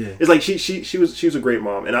outsmart me." Yeah. It's like she was a great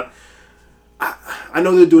mom, and I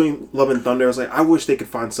know they're doing Love and Thunder. I was like, I wish they could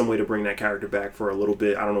find some way to bring that character back for a little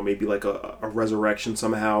bit. I don't know, maybe like a resurrection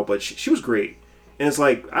somehow. But she was great, and it's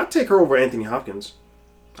like I'd take her over Anthony Hopkins.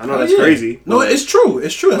 I know that's crazy. No, it's true.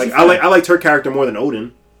 It's true. Like I liked her character more than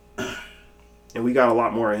Odin, and we got a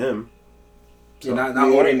lot more of him. Yeah, not I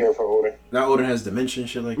ain't Odin. here for Odin. Not Odin has dementia and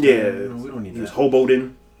shit like that. Yeah, We don't need he was that.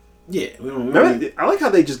 Hoboden. Yeah, we don't. Remember, I like how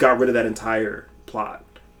they just got rid of that entire plot.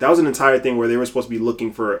 That was an entire thing where they were supposed to be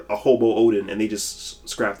looking for a hobo Odin, and they just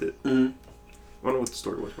scrapped it. Mhm. I wonder what the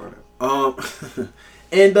story was behind that.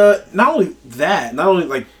 And not only that, not only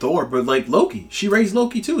like Thor, but like Loki. She raised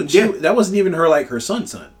Loki too, and that wasn't even her son.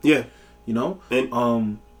 Yeah, You know.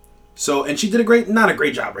 and So and she did not a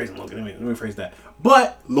great job raising Loki. Let me phrase that.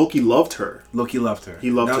 But Loki loved her. Loki loved her.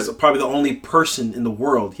 He loved that was her. probably the only person in the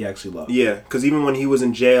world he actually loved. Yeah, because even when he was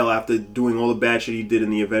in jail after doing all the bad shit he did in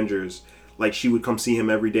the Avengers, like she would come see him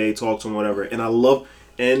every day, talk to him, whatever. And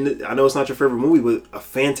I know it's not your favorite movie, but a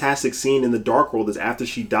fantastic scene in the Dark World is after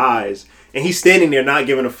she dies, and he's standing there not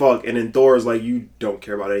giving a fuck, and then Thor is like, "You don't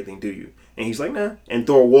care about anything, do you?" And he's like, "Nah." And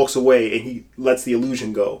Thor walks away, and he lets the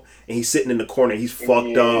illusion go, and he's sitting in the corner, he's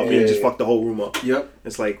fucked up, and he just fucked the whole room up. Yep.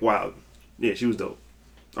 It's like, wow, yeah, she was dope.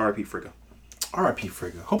 R.I.P. Frigga. R.I.P.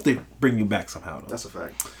 Frigga. Hope they bring you back somehow. Though. That's a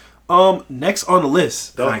fact. Next on the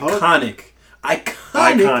list, The Hulk.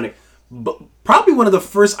 iconic, but probably one of the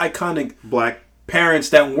first iconic Black. parents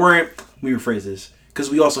that weren't. Let me rephrase this because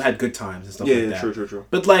we also had good times and stuff like that. True.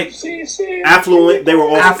 But like Affluent, they were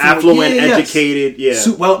all affluent, yeah, yes. educated,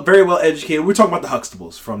 very well educated. We're talking about the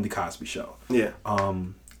Huxtables from the Cosby Show. yeah.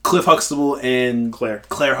 Cliff Huxtable and Claire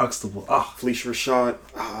Huxtable. Oh, Felicia Rashad.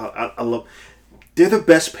 I love. They're the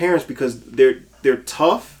best parents because they're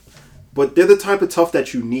tough, but they're the type of tough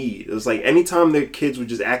that you need. It was like anytime their kids were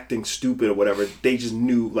just acting stupid or whatever, they just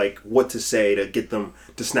knew like what to say to get them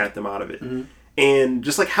to snap them out of it. Mm-hmm. And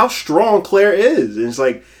just like how strong Claire is, and it's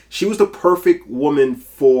like she was the perfect woman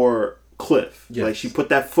for Cliff. Yes. Like she put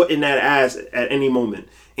that foot in that ass at any moment,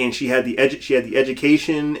 and she had the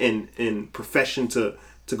education and profession to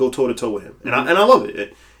go toe to toe with him, and I love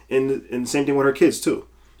it. And same thing with her kids too.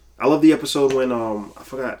 I love the episode when I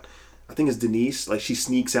forgot. I think it's Denise. Like she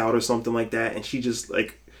sneaks out or something like that, and she just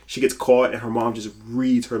like she gets caught, and her mom just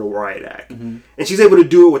reads her the riot act, and she's able to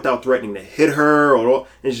do it without threatening to hit her and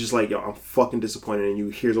it's just like, yo, I'm fucking disappointed in you.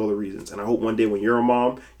 Here's all the reasons, and I hope one day when you're a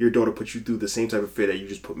mom, your daughter puts you through the same type of fear that you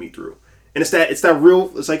just put me through. And it's that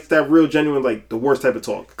real genuine, like the worst type of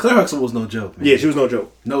talk. Claire Huxtable was no joke, man. Yeah, she was no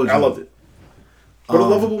joke. No joke. I loved it. What a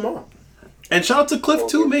lovable mom. And shout out to Cliff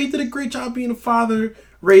too, man. He did a great job being a father.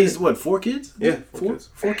 Raised 4 kids? Yeah,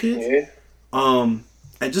 four kids. Yeah.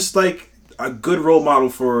 And just like a good role model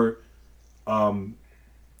for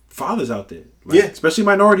fathers out there. Like, Yeah. especially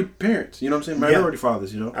minority parents. You know what I'm saying? Minority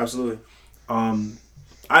fathers. You know. Absolutely.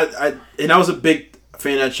 I was a big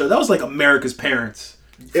fan of that show. That was like America's Parents.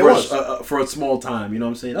 It was. For a small time. You know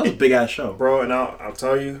what I'm saying? That was a big ass show, Bro, and I'll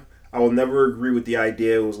tell you, I will never agree with the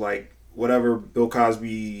idea. It was like whatever Bill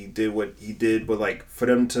Cosby did what he did, but like for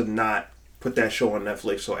them to not put that show on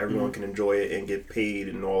Netflix so everyone can enjoy it and get paid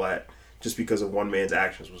and all that just because of one man's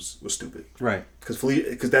actions was stupid. Right? Because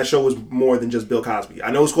that show was more than just Bill Cosby.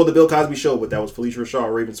 I know it's called the Bill Cosby Show, but that was Felicia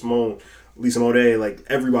Rashad, Raven Simone, Lisa Monet, like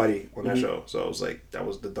everybody on that show. So it was like that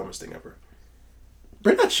was the dumbest thing ever.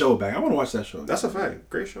 Bring that show back. I want to watch that show. That's a fact.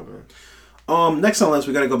 Great show, man. Next on the list,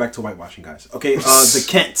 we got to go back to whitewashing, guys. Okay, the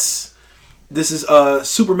Kents. This is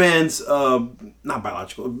Superman's not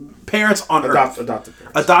biological parents on Earth. Adoptive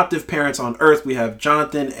parents. Adoptive parents on Earth. We have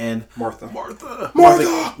Jonathan and Martha.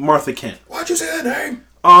 Martha Kent. Why'd you say that name?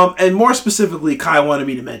 And more specifically, Kai wanted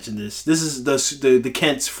me to mention this. This is the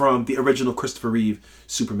Kents from the original Christopher Reeve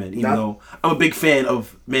Superman. Even though I'm a big fan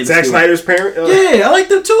of Man of Zack Steel. Snyder's parent. Yeah, I like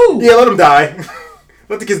them too. Yeah, let them die.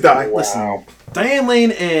 Let the kids die. Wow. Listen, Diane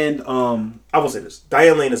Lane and I will say this: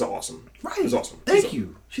 Diane Lane is awesome. right, She's awesome. Thank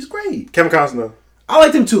you. She's great. Kevin Costner, I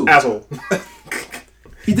like him too. asshole.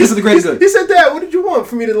 He did the greatest good. He said that. What did you want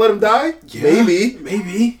for me to let him die? Yeah, Maybe.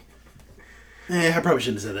 maybe. I probably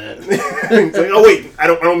shouldn't have said that. It's like, oh wait, I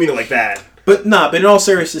don't mean it like that. But in all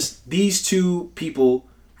seriousness, these two people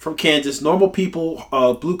from Kansas, normal people,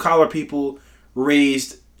 blue collar people,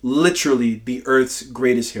 raised literally the Earth's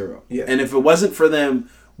greatest hero. Yeah. And if it wasn't for them,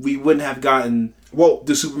 we wouldn't have gotten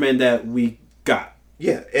the Superman that we got.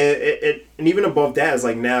 Yeah, and even above that is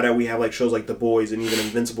like now that we have like shows like The Boys and even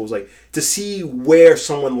Invincibles, like to see where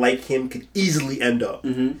someone like him could easily end up.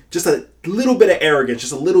 Mm-hmm. Just a little bit of arrogance,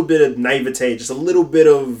 just a little bit of naivete, just a little bit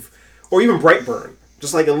of, or even Brightburn,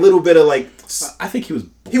 just like a little bit of like. I think he was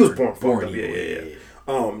born. He was born.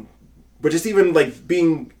 Yeah. But just even like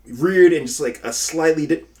being reared in just like a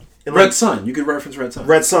slightly Red Sun. You could reference Red Sun.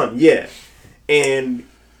 Red Sun, yeah, and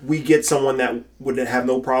we get someone that would have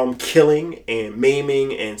no problem killing and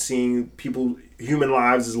maiming and seeing human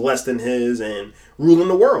lives as less than his and ruling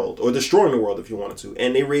the world or destroying the world if you wanted to.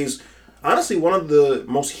 And they raise, honestly, one of the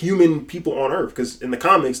most human people on Earth because in the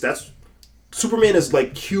comics, that's Superman is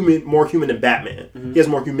like more human than Batman. He has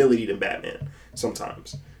more humility than Batman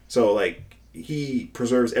sometimes. So like he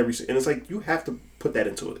preserves and it's like you have to put that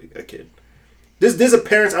into a kid. There's a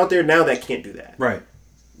parents out there now that can't do that. Right.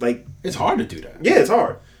 Like it's hard to do that. Yeah, it's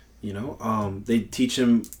hard. You know, they teach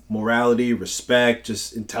him morality, respect,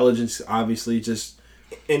 just intelligence, obviously, just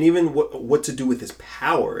and even what to do with his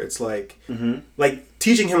power. It's like like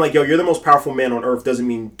teaching him like, yo, you're the most powerful man on earth doesn't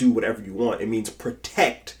mean do whatever you want. It means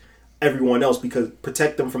protect everyone else, because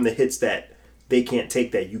protect them from the hits that they can't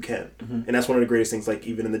take that you can. And that's one of the greatest things, like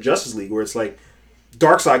even in the Justice League, where it's like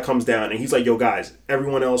Darkseid comes down and he's like, yo guys,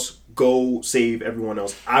 everyone else go save everyone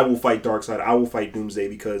else. I will fight Darkseid. I will fight Doomsday,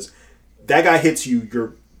 because that guy hits you,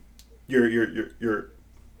 you're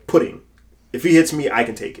pudding. If he hits me, I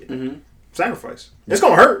can take it. Sacrifice. It's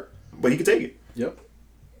gonna hurt, but he can take it. Yep.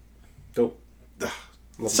 Dope.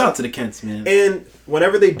 Shout out to the Kents, man. And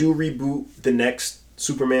whenever they do reboot the next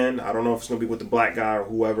Superman, I don't know if it's gonna be with the black guy or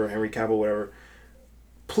whoever, Henry Cavill, whatever.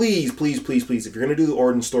 Please, please, please, please, if you're gonna do the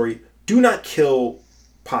origin story, do not kill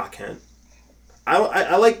Pa Kent.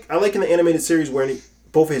 I like in the animated series where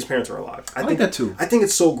both of his parents are alive. I think that too. I think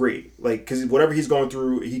it's so great, like because whatever he's going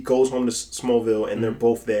through, he goes home to Smallville and they're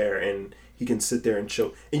both there, and he can sit there and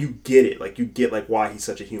chill, and you get it, like you get like why he's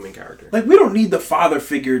such a human character. Like we don't need the father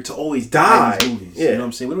figure to always die in these movies. Yeah. You know what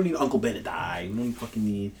I'm saying? We don't need Uncle Ben to die. We don't fucking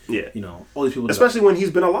need you know all these people. To Especially when he's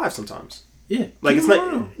been alive sometimes. Yeah, like it's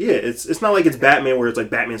not. Yeah, it's not like it's Batman where it's like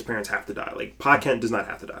Batman's parents have to die. Like Pa Kent does not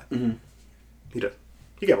have to die. He does.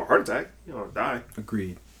 He can have a heart attack. You don't die.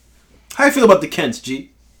 Agreed. How you feel about the Kents,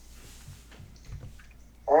 G?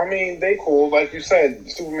 I mean, they cool. Like you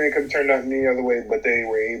said, Superman could have turned out any other way, but they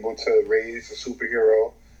were able to raise a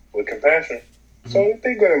superhero with compassion. So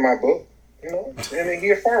they good in my book, you know. And then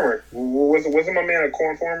he a farmer. Wasn't my man a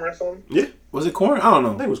corn farmer or something? Yeah. Was it corn? I don't know.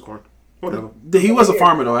 I think it was corn. Whatever. He was a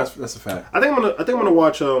farmer though. That's a fact. I think I'm gonna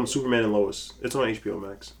watch Superman and Lois. It's on HBO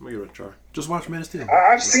Max. I'm gonna give it a try. Just watch Man of Steel.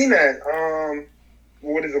 I've seen that.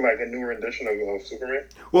 What is it, like a new rendition of Superman?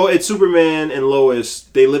 Well, it's Superman and Lois.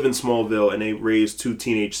 They live in Smallville and they raise 2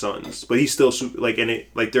 teenage sons. But he's still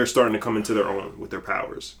they're starting to come into their own with their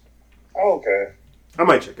powers. Oh, okay. I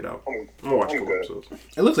might check it out. I'm gonna watch a I'm couple good. episodes.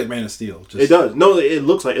 It looks like Man of Steel. Just, It does. No, it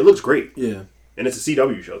looks great. Yeah. And it's a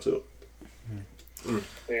CW show too.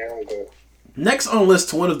 Yeah, I'm good. Next on the list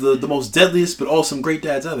to one of the most deadliest but awesome great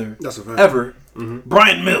dads ever. That's a fact. Ever.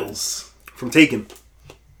 Brian Mills. From Taken.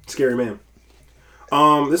 Scary man.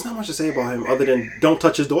 There's not much to say about him other than don't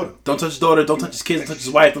touch his daughter. Don't touch his daughter. Don't touch his kids. Don't touch his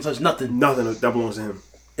wife. Don't touch nothing. Nothing that belongs to him.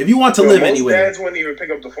 If you want to live most anywhere. dads wouldn't even pick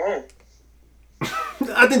up the phone.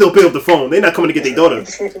 I think they'll pick up the phone. They're not coming to get their daughter.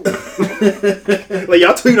 Like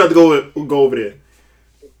y'all told you not to go over there.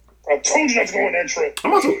 I told you not to go on that trip.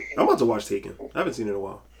 I'm about to watch Taken. I haven't seen it in a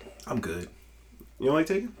while. I'm good. You don't like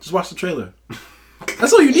Taken? Just watch the trailer.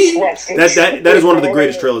 That's all you need. That is one of the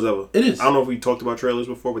greatest trailers ever. It is. I don't know if we talked about trailers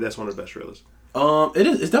before, but that's one of the best trailers. It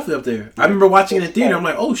is. It's definitely up there. I remember watching it in theater. I'm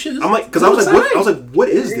like, oh shit. I'm like, because I was like, what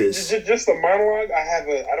is this? Just a monologue.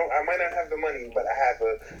 I might not have the money, but I have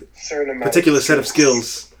a certain amount. Particular set of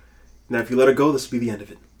skills. Now, if you let her go, this will be the end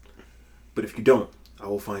of it. But if you don't, I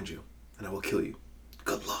will find you and I will kill you.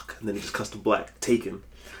 Good luck. And then he just cuts to black. Taken.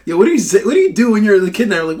 Yo, what do you say? What do you do when you're the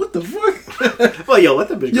kidnapper? Like, what the fuck? Well, yo, let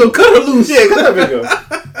that bitch go. Yo, cut her loose. Yeah, cut that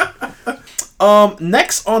bitch go.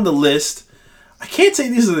 Next on the list, I can't say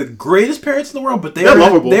these are the greatest parents in the world, but They're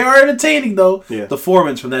lovable. They are entertaining though. Yeah. The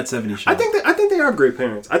Foremans from That 70s Show. I think they are great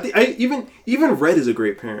parents. Even Red is a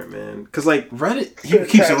great parent, man. Because like Reddit, he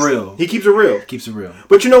keeps it real. he keeps it real. Keeps it real.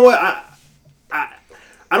 But you know what?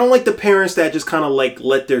 I don't like the parents that just kind of like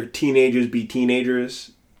let their teenagers be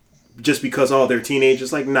teenagers just because they're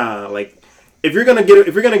teenagers. Like nah, like if you're gonna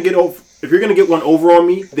get one over on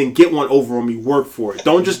me, then get one over on me. Work for it.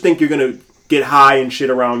 Don't just think you're gonna get high and shit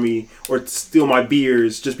around me or steal my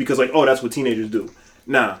beers just because like that's what teenagers do.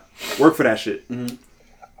 Nah, work for that shit. Mm-hmm.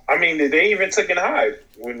 I mean, they even took and hide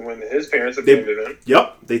when his parents abandoned him.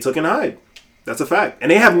 Yep, they took and hide. That's a fact. And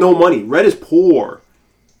they have no money. Red is poor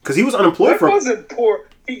because he was unemployed Red wasn't poor.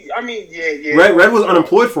 Yeah. Red was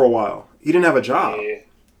unemployed for a while. He didn't have a job. Yeah.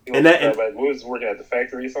 We was working at the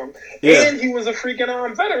factory or something. Yeah. And he was a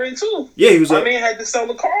freaking veteran too. Yeah, he was. My man had to sell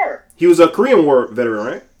the car. He was a Korean War veteran,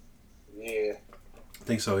 right? Yeah. I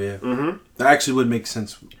think so. Yeah. Mm-hmm. That actually would make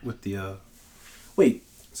sense with the. Wait.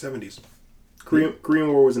 70s.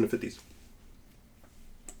 Korean War was in the 50s.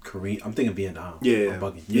 I'm thinking Vietnam. Yeah. I'm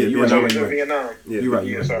bugging. Yeah, you're right. Vietnam. Yeah. You're right.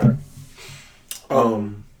 Yeah, sorry.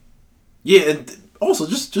 Yeah, and also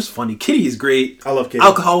just funny. Kitty is great. I love Kitty.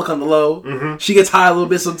 Alcoholic on the low. Mm-hmm. She gets high a little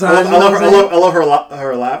bit sometimes. I love her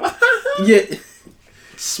laugh. Yeah.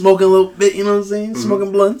 smoking a little bit. You know what I'm saying?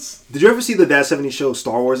 Smoking blunts. Did you ever see the Dad 70 Show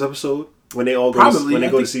Star Wars episode when they all go Probably, when they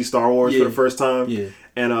I go to think- see Star Wars for Yeah. the first time? Yeah.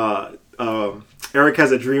 And Eric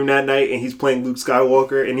has a dream that night, and he's playing Luke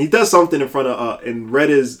Skywalker, and he does something in front of and Red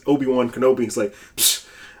is Obi-Wan Kenobi. He's like, Psh,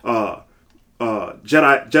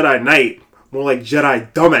 Jedi Knight, more like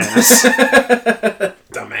Jedi dumbass.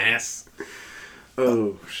 Dumbass.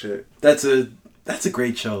 Oh shit! That's a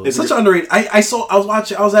great show. It's It's such an underrated. I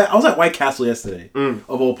was at White Castle yesterday, of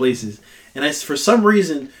all places, and for some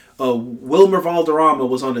reason, Wilmer Valderrama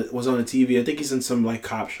was on the TV. I think he's in some like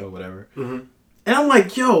cop show, whatever. Mm-hmm. And I'm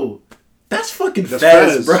like, yo, that's fucking That's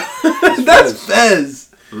Fez, Fez. bro. That's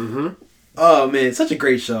Fez. Mm-hmm. Oh man, it's such a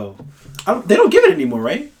great show. They don't give it anymore,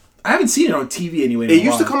 right? I haven't seen it on TV anyway. It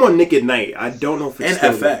used to come on Nick at Night. I don't know if it's and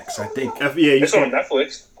still there. FX, I think. Yeah, It's on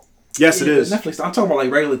Netflix. Yes, it is. Netflix. I'm talking about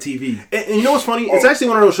like regular TV. And you know what's funny? It's actually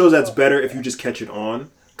one of those shows that's better if you just catch it on.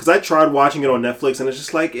 Because I tried watching it on Netflix, and it's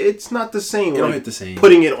just like it's not the same. It don't like, hit the same.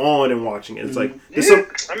 Putting it on and watching it, it's like there's Yeah,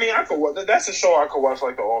 some. I mean, I could. That's a show I could watch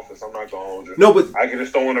like The Office. I'm not gonna hold you. No, but I could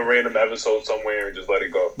just throw in a random episode somewhere and just let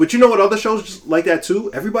it go. you know what other shows just like that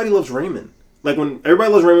too? Everybody Loves Raymond. Like when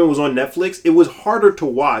Everybody Loves Raymond was on Netflix, it was harder to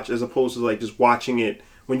watch as opposed to like just watching it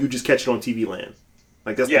when you just catch it on TV Land.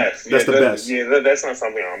 Like that's Yes, that's the best. Yeah, that's not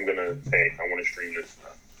something I'm gonna say. I want to stream this.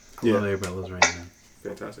 Yeah. Well, everybody loves Raymond.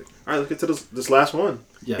 Fantastic. All right, let's get to this last one.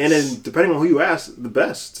 Yes. And then depending on who you ask, the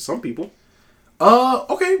best to some people.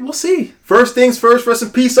 Okay, we'll see. First things first. Rest in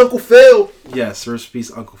peace, Uncle Phil. Yes, first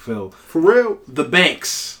piece, Uncle Phil. For real. The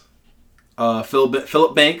Banks.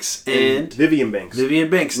 Philip Banks and Vivian Banks. Vivian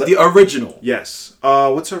Banks, the original. Yes.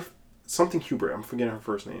 What's her something Hubert? I'm forgetting her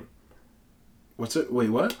first name. What's it? Wait,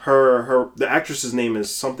 what? The actress's name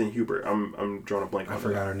is something Hubert. I'm drawing a blank. I on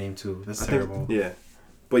forgot her name too. That's I think- terrible. Yeah.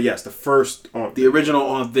 But yes, the first on The original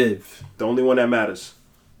on Viv. the only one that matters.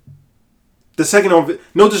 The second on Viv,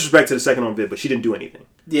 no disrespect to the second on Viv, but she didn't do anything.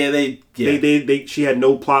 Yeah, She had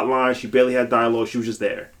no plot line. She barely had dialogue. She was just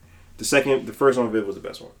there. The first on Viv was the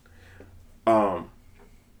best one.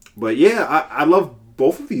 But yeah, I love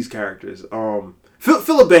both of these characters.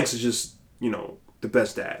 Philip Banks is just the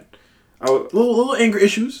best dad. little anger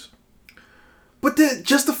issues. But they're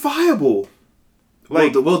justifiable.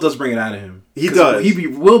 Like Will does bring it out of him. He 'Cause does.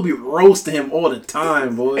 Will be roasting him all the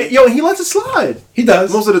time, boy. he lets it slide He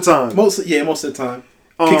does most of the time. Most of the time.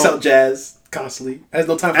 Kicks out Jazz constantly. Has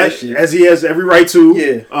no time for that shit. As he has every right to.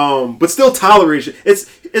 Yeah. But still tolerates it.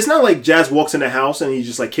 It's not like Jazz walks in the house and he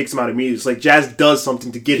just like kicks him out immediately. It's like Jazz does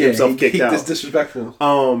something to get himself kicked out. He's disrespectful.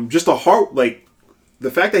 Just a heart like the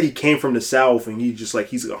fact that he came from the South and he's a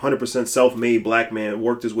 100% self-made black man,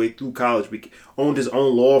 worked his way through college, owned his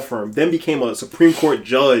own law firm, then became a Supreme Court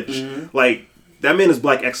judge. Mm-hmm. Like that man is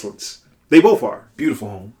black excellence. They both are. Beautiful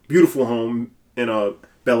home. Beautiful home in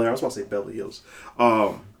Bel Air. I was about to say Beverly Hills.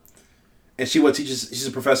 And she teaches? She's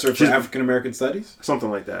a professor for African American Studies. Something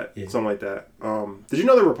like that. Yeah. Something like that. Did you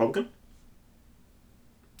know they're Republican?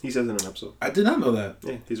 He says in an episode. I did not know that.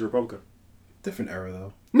 Yeah, he's a Republican. Different era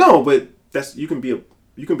though. No, but you can be a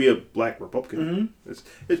black Republican.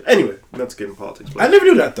 Anyway, let's get in politics. I never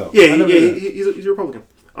knew that though. Yeah, I never knew that. he's a Republican.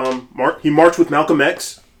 He marched with Malcolm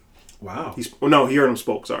X. Wow. He heard him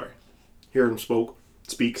spoke. Sorry, he heard him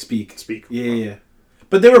speak. Yeah.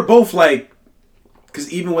 But they were both like,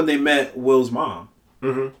 because even when they met Will's mom,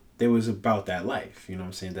 they was about that life. You know what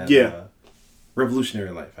I'm saying? That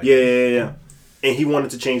revolutionary life. I guess. Yeah. And he wanted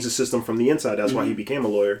to change the system from the inside. That's why he became a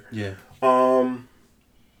lawyer. Yeah.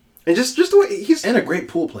 And just the way he's And a great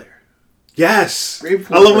pool player. yes. Great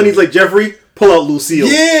pool I love when player. he's like Jeffrey, pull out Lucille.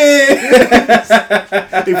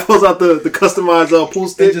 Yeah. He pulls out the customized pool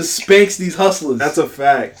stick. It just spanks these hustlers. That's a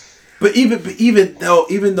fact. But even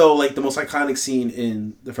though like the most iconic scene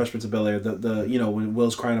in The Fresh Prince of Bel Air, the when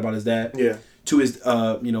Will's crying about his dad. Yeah. To his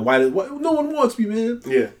why no one wants me, man.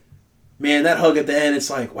 Yeah. Man, that hug at the end,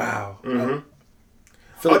 it's like, wow.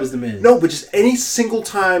 Philip is the man. No, but just any single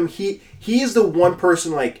time he is the one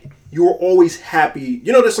person like you're always happy.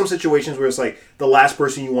 There's some situations where it's like the last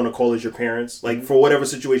person you want to call is your parents. Like for whatever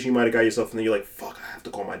situation you might have got yourself in, and you're like, fuck, I have to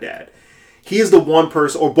call my dad. He is the one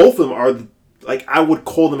person, or both of them are like I would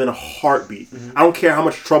call them in a heartbeat. I don't care how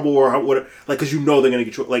much trouble or what, like because they're gonna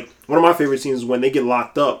get you. Like one of my favorite scenes is when they get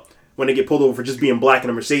locked up, when they get pulled over for just being black in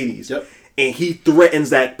a Mercedes. Yep. And he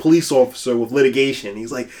threatens that police officer with litigation.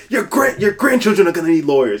 He's like, your grandchildren are gonna need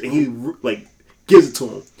lawyers, and he like gives it to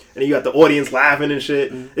him. And you got the audience laughing and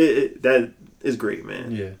shit. That is great,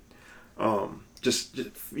 man. Yeah.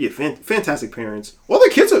 Fantastic parents. All their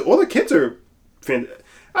kids are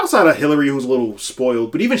outside of Hillary, who's a little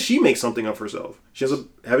spoiled, but even she makes something of herself. She ends up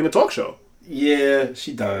having a talk show Yeah,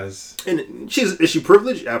 she does. And is she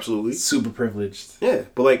privileged? Absolutely. Super privileged. Yeah,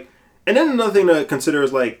 but like, and then another thing to consider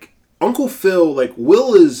is like Uncle Phil. Like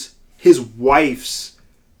Will is his wife's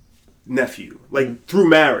nephew, like through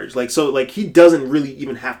marriage. Like so, like he doesn't really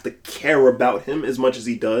even have to care about him as much as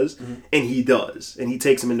he does, and he does, and he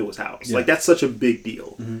takes him into his house. Yeah. Like that's such a big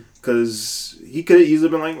deal because he could have easily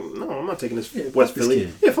been like, no, I'm not taking this West fuck this Philly.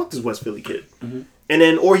 kid. Yeah, fuck this West Philly kid. And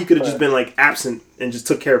then, or he could have just been like absent and just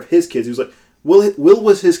took care of his kids. He was like, Will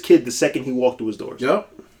was his kid the second he walked through his doors. Yep.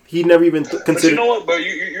 He never even But considered. you know what? But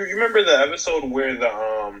you remember the episode where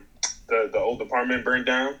the old apartment burned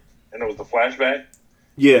down, and it was the flashback.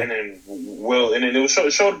 Yeah. And then Will, and then it was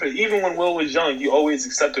showed. But even when Will was young, he always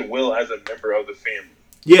accepted Will as a member of the family.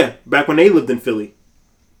 Yeah, back when they lived in Philly.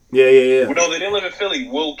 Yeah. Well, no, they didn't live in Philly.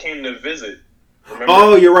 Will came to visit. Remember?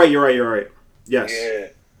 Oh, you're right. Yes.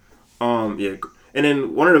 Yeah. Yeah. And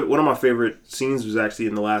then one of my favorite scenes was actually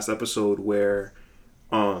in the last episode where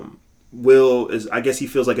Will is, I guess he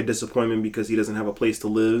feels like a disappointment because he doesn't have a place to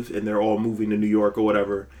live and they're all moving to New York or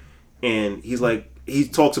whatever. And he's like, he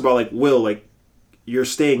talks about like, Will, like, you're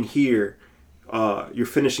staying here, you're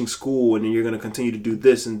finishing school, and then you're going to continue to do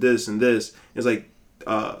this and this and this. It's like,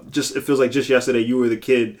 it feels like just yesterday you were the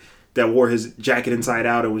kid that wore his jacket inside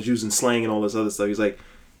out and was using slang and all this other stuff. He's like,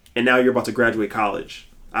 and now you're about to graduate college.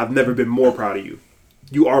 I've never been more proud of you.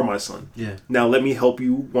 You are my son. Yeah. Now let me help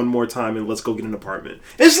you one more time and let's go get an apartment.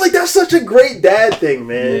 It's like that's such a great dad thing,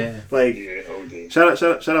 man. Yeah. Like, Yeah. OD.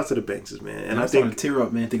 shout out to the Bankses, man. And I I started think to tear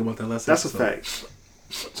up, man. Think about that last that's a episode. fact.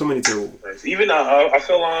 So many terrible. Nice. Even I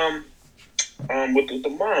feel with the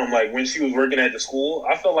mom, like when she was working at the school,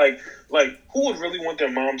 I felt like who would really want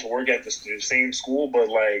their mom to work at the same school? But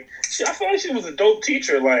like, I felt like she was a dope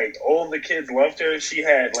teacher. Like all the kids loved her. She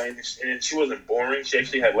had and she wasn't boring. She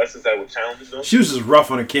actually had lessons that would challenge them. She was just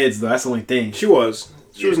rough on her kids, though. That's the only thing. She was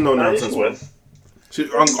no Nah, nonsense. she was.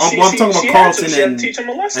 I'm talking about Carlton she had to and, teach him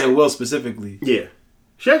a lesson. and Will specifically. Yeah,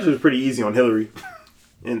 she actually was pretty easy on Hillary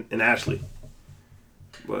and Ashley.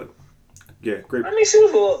 But yeah, great. I mean, she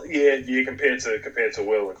was a little compared to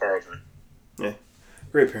Will and Carlton.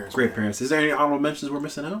 Great parents. Great parents. Is there any honorable mentions we're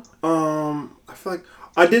missing out? I feel like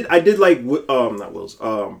I did like not Will's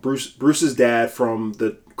Bruce's dad from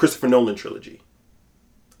the Christopher Nolan trilogy.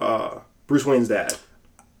 Bruce Wayne's dad.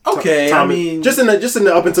 Okay, Tommy, I mean, just in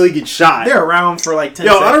the up until he gets shot. they're around for like 10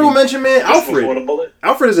 Yo, seconds. honorable mention, man. Before the Alfred. bullet.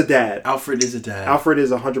 Alfred is a dad. Alfred is a dad. Alfred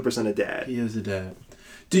is 100% a dad. He is a dad.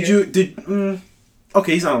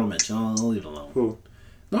 Okay, he's honorable mention. I'll leave it alone. Who?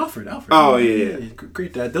 No, Alfred. Oh, yeah.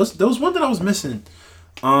 Great dad. There was one that I was missing.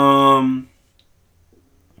 Damn,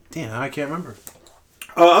 I can't remember.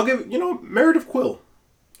 I'll give Meredith Quill.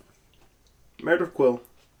 Meredith Quill.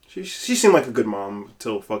 She seemed like a good mom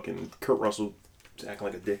until fucking Kurt Russell was acting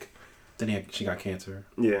like a dick. Then she got cancer.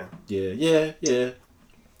 Yeah. Yeah.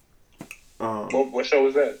 What show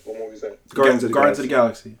was that? What movie is that? Guardians of the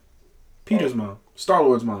Galaxy. Peter's mom.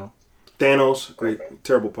 Star-Lord's mom. Thanos. Great.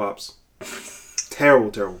 Terrible pops.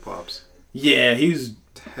 terrible pops. Yeah, he was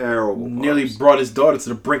Terrible pops. nearly brought his daughter to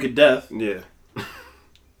the brink of death. Yeah.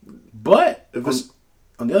 But If this,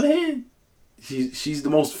 on the other hand, she's the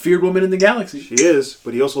most feared woman in the galaxy. she is,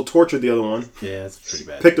 but he also tortured the other one. Yeah, it's pretty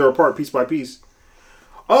bad. Picked her apart piece by piece.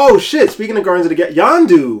 Oh shit! Speaking of Guardians of the Galaxy,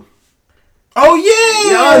 Yondu. Oh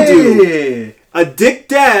yeah, Yondu. A dick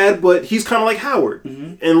dad, but he's kind of like Howard.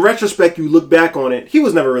 Mm-hmm. In retrospect, you look back on it, he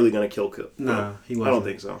was never really gonna kill. Nah, he wasn't. I don't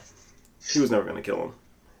think so. He was never gonna kill him,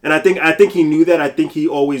 and I think he knew that. I think he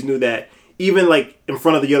always knew that. Even like in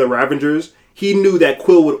front of the other Ravengers, he knew that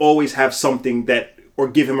Quill would always have something that, or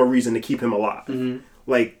give him a reason to keep him alive. Mm-hmm.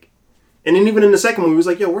 Like, and then even in the second one, he was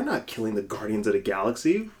like, "Yo, we're not killing the Guardians of the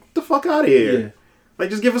Galaxy. Get the fuck out of here." Yeah. Like,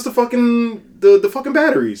 just give us the fucking the fucking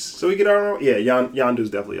batteries so we get our own. Yeah, Yondu's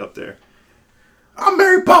definitely up there. I'm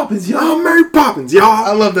Mary Poppins, y'all. I'm Mary Poppins, y'all.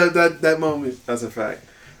 I love that moment. That's a fact.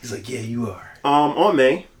 He's like, yeah, you are. Aunt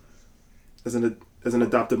May, as an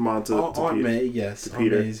adopted mom to Aunt Peter. May, yes. To Aunt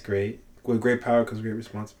Peter. May is great. With great power comes great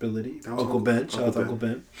responsibility. That was Uncle Ben. Shout out to Uncle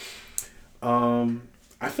Uncle Ben.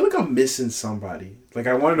 I feel like I'm missing somebody. Like,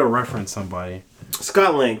 I wanted to reference somebody.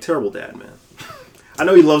 Scott Lang, terrible dad, man. I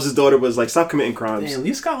know he loves his daughter, but it's like, stop committing crimes. Damn,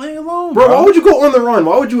 leave Scott Lang alone, Bro, why would you go on the run?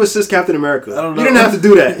 Why would you assist Captain America? I don't know. You didn't have to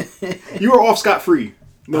do that. You were off scot-free.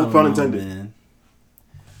 No pun intended. Man.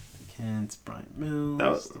 Kent, Bryant Mills, That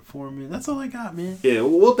was- the Foreman. That's all I got, man. Yeah,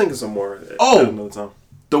 we'll think of some more at another time.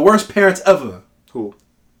 The worst parents ever. Who?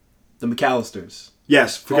 The McAllisters.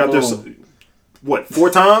 Yes, forgot Home there's... Alone. What, 4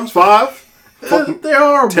 times? 5? Fucking They're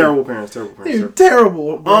horrible. terrible parents. They're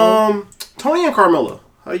terrible, bro. Tony and Carmilla.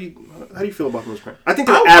 How you How do you feel about those parents? I think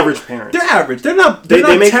they're average parents. They're average. They're not. They're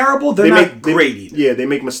not terrible. They're not great either. Yeah, they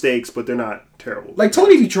make mistakes, but they're not terrible. Like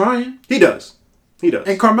Tony be trying. He does.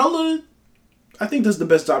 And Carmela, I think does the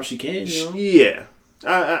best job she can. You know? Yeah,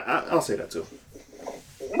 I'll say that too.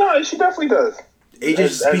 No, she definitely does.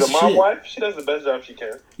 AJ's as a mom wife, she does the best job she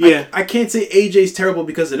can. Yeah, I can't say AJ's terrible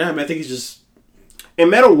because of them. I think he's just.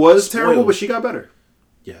 And Meta was terrible, but she got better.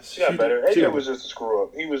 Yes, she got better. AJ was just a screw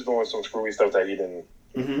up. He was doing some screwy stuff that he didn't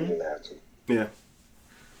have to. Yeah.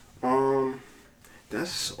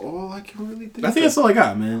 That's all I can really think. I think that's all I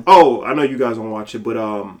got, man. Oh, I know you guys won't watch it, but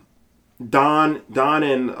Don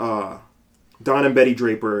and Betty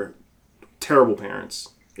Draper, terrible parents.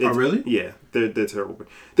 Really? Yeah, they're terrible.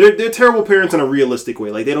 They're terrible parents in a realistic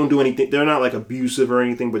way. Like they don't do anything. They're not like abusive or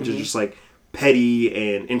anything, but they're just like petty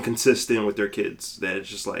and inconsistent with their kids. That it's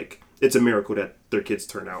just like it's a miracle that their kids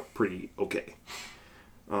turned out pretty okay.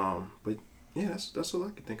 But yeah, that's all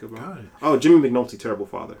I can think about. Oh, Jimmy McNulty, terrible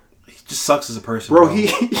father. He just sucks as a person, bro. He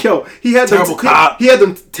had terrible cop. He had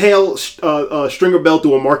them tail Stringer Bell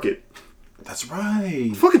through a market. That's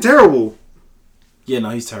right. Fucking terrible. Yeah, no,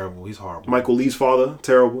 he's terrible. He's horrible. Michael Lee's father,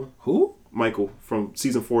 terrible. Who? Michael from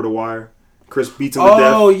season 4 of The Wire. Chris beats him to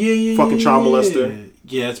death. Oh, yeah. Fucking child molester.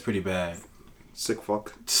 Yeah, that's pretty bad. Sick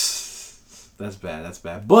fuck. That's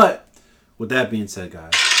bad. But with that being said,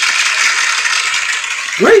 guys,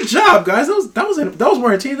 great job, guys. That was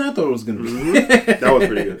more entertaining than I thought it was gonna be. That was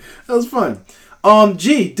pretty good. That was fun.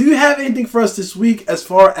 G, do you have anything for us this week as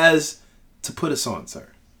far as to put us on, sir?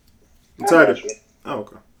 Excited. Oh,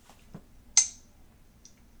 okay.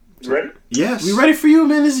 You ready? Yes. We ready for you,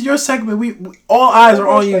 man. This is your segment. We all eyes are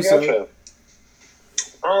on you, sir.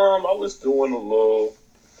 I was doing a little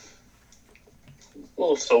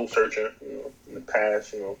soul searching, in the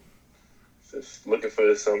past, just looking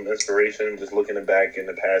for some inspiration, just looking back in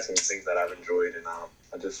the past and things that I've enjoyed, and I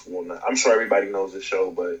just I'm sure everybody knows the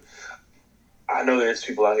show, but I know there's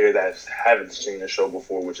people out here that haven't seen the show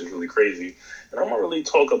before, which is really crazy, and I'm gonna really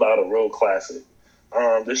talk about a real classic.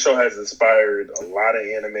 This show has inspired a lot of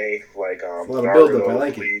anime, like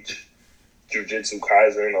Naruto, Bleach, Jujutsu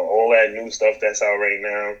Kaisen, all that new stuff that's out right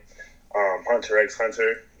now. Hunter x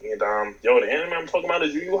Hunter, and the anime I'm talking about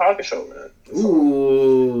is Yu Yu Hakusho, man.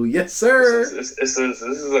 Ooh, yes, sir. This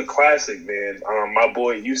is a classic, man. My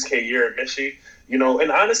boy Yusuke Urameshi,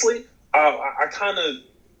 and honestly, I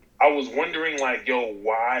was wondering, like,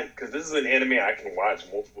 why? Because this is an anime I can watch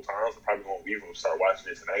multiple times. I'm probably gonna even start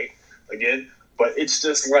watching it tonight again. But it's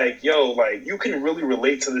just like, you can really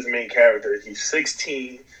relate to this main character. He's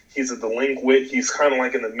 16. He's a delinquent. He's kind of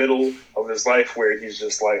like in the middle of his life where he's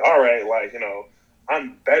just like, all right, like,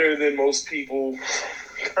 I'm better than most people.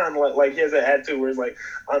 Kind of like he has an attitude where it's like,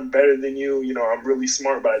 I'm better than you. I'm really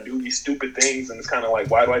smart, but I do these stupid things. And it's kind of like,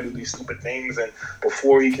 why do I do these stupid things? And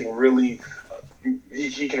before he can really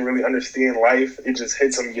understand life, it just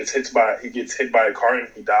hits him. He gets hit by a car and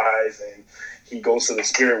he dies, and he goes to the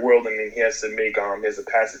spirit world, and then he has to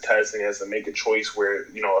pass a test, and he has to make a choice where,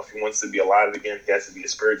 if he wants to be alive again, he has to be a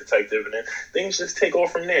spirit detective, and then things just take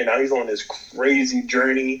off from there. Now he's on this crazy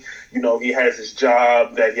journey. He has his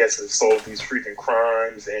job that he has to solve these freaking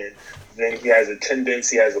crimes, and then he has attendants,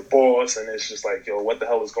 he has a boss, and it's just like, what the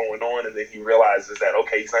hell is going on? And then he realizes that,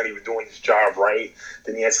 okay, he's not even doing his job right.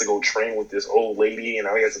 Then he has to go train with this old lady, and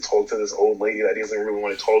now he has to talk to this old lady that he doesn't really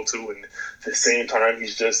want to talk to, and at the same time,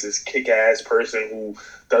 he's just this kick-ass person who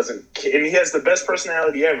doesn't care. And he has the best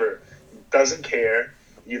personality ever. Doesn't care.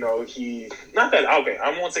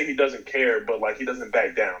 I won't say he doesn't care, but like he doesn't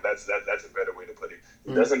back down. That's a better way to put it.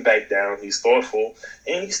 He doesn't back down. He's thoughtful,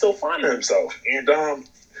 and he's still finding himself. And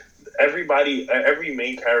every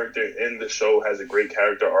main character in the show has a great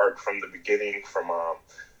character arc from the beginning, from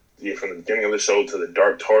the beginning of the show to the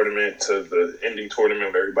Dark Tournament to the ending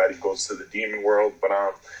tournament where everybody goes to the demon world. But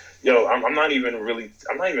I'm not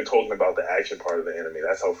even talking about the action part of the anime.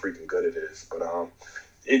 That's how freaking good it is. But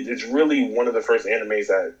it's really one of the first animes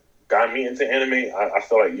that got me into anime. I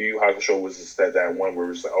feel like Yu Yu Hakusho was just that one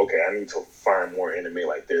where it's like, okay, I need to find more anime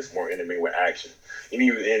like this, more anime with action, and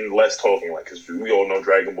even less talking. Like, because we all know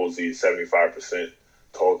Dragon Ball Z is 75%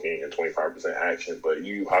 talking and 25% action, but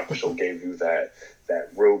Yu Yu Hakusho gave you that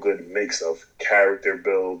real good mix of character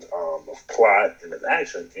build, of plot, and of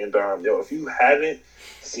action. And if you haven't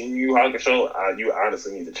seen Yu Yu Hakusho, you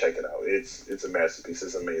honestly need to check it out. It's a masterpiece.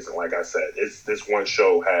 It's amazing. Like I said, this one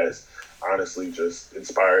show has honestly just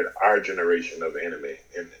inspired our generation of anime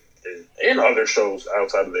and other shows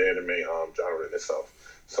outside of the anime genre itself.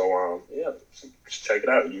 So just check it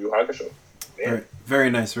out, Yu Yu Hakusho. Very,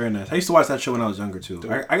 very nice, very nice. I used to watch that show when I was younger too.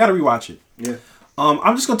 I got to rewatch it. Yeah.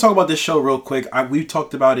 I'm just gonna talk about this show real quick. We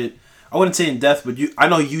talked about it I wouldn't say in depth, but I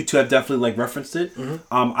know you two have definitely like referenced it.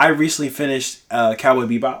 I recently finished Cowboy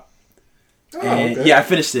Bebop. And okay. yeah, I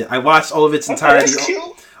finished it. I watched all of its entirety,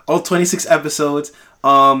 all 26 episodes.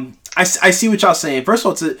 I see what y'all saying. First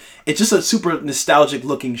of all, it's just a super nostalgic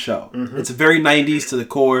looking show. It's very 90s to the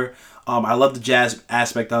core. I love the jazz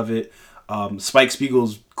aspect of it. Spike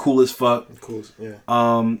Spiegel's cool as fuck. Cool, yeah.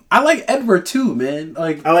 I like Edward too, man.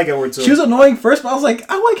 Like I like Edward too. She was annoying first, but I was like,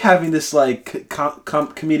 I like having this like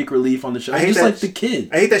comedic relief on the show. I just like the kid.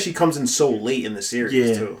 I hate that she comes in so late in the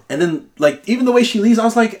series too. And then like even the way she leaves, I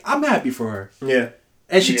was like, I'm happy for her. Yeah.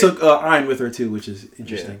 And she took Iron with her too, which is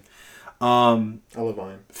interesting. I love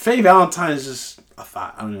Iron. Faye Valentine is just a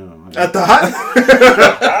thought. I don't know. A thought?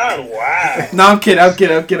 Oh, wow. No, I'm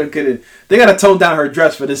kidding. They gotta tone down her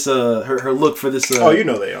dress for this her look for this oh, you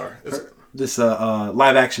know they are. This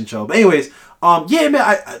live action show. But anyways, yeah,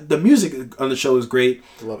 man, the music on the show is great.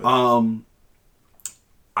 Love it.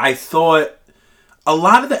 I thought a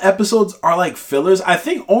lot of the episodes are like fillers. I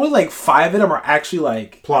think only like 5 of them are actually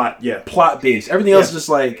like plot based. Everything else is just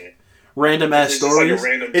like random ass stories.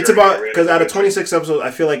 It's about because out of 26 episodes,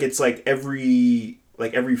 I feel like it's like every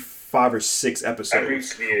 5 or 6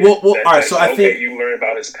 episodes. Well, all right. So I think you learn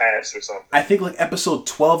about his past or something. I think like episode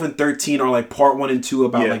 12 and 13 are like part 1 and 2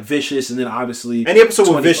 about like Vicious, and then obviously any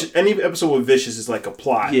episode with Vicious is like a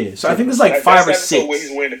plot. Yeah. So I think there's like 5 or 6. Where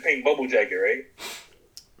he's wearing the pink bubble jacket, right?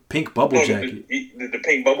 Pink bubble jacket. The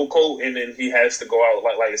pink bubble coat, and then he has to go out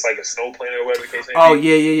like it's like a snow planet or whatever the case may be. Oh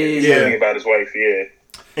yeah. He's thinking about his wife, yeah.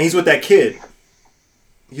 And he's with that kid.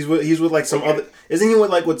 He's with like some other. Isn't he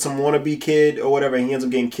with some wannabe kid or whatever? And he ends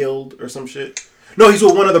up getting killed or some shit. No, he's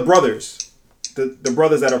with one of the brothers, the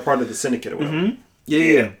brothers that are part of the syndicate or whatever. Mm-hmm.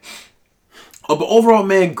 Yeah. Oh, but overall,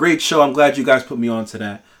 man, great show. I'm glad you guys put me on to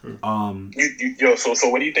that. So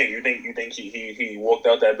what do you think? You think he walked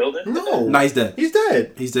out that building? No, he's dead.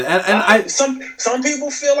 He's dead. And some people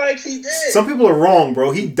feel like he did. Some people are wrong,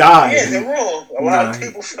 bro. He died. Yeah, they're wrong. A lot of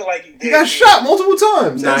people feel like he did. He got shot multiple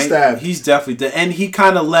times. Stabbed. He's definitely dead. And he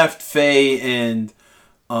kind of left Faye and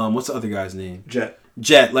what's the other guy's name?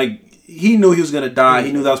 Jet. Like he knew he was gonna die. Mm-hmm.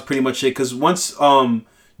 He knew that was pretty much it. Because once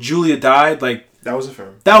Julia died, like that was it for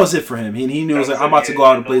him. That was it for him. He knew it was like I'm about to go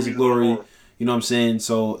out in blaze of glory. You know what I'm saying?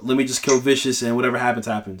 So let me just kill Vicious and whatever happens,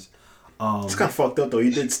 happens. It's kind of fucked up though.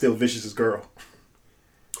 He did steal Vicious's girl.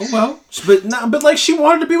 Oh well, but like she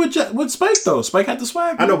wanted to be with Spike though. Spike had the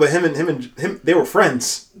swag. I know, but him, they were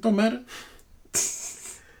friends. Don't matter.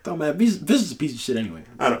 Vicious is a piece of shit anyway.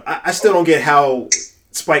 I don't. I still don't get how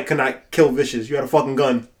Spike could not kill Vicious. You had a fucking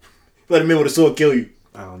gun. Let him in with a sword, kill you.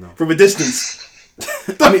 I don't know. From a distance.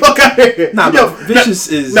 Fuck out of here. Vicious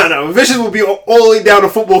is... No. Vicious will be all the way down the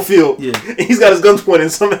football field. Yeah. And he's got his guns pointed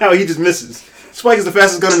and somehow he just misses. Spike is the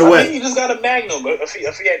fastest gun in the West. He just got a Magnum. But if he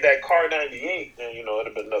had that Car 98, then, it'd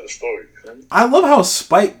have been another story. I love how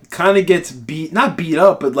Spike kind of gets not beat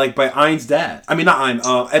up, but like by Ein's dad. I mean, not Ein,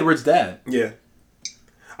 Edward's dad. Yeah.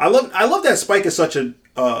 I love that Spike is such a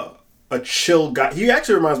chill guy. He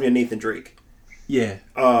actually reminds me of Nathan Drake. Yeah.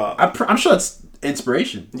 I'm sure it's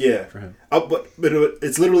inspiration. Yeah. For him. But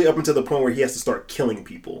it's literally up until the point where he has to start killing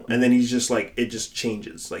people, and then he's just like it just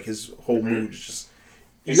changes. Like his whole mood is just.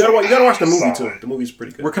 You gotta watch the movie too. The movie's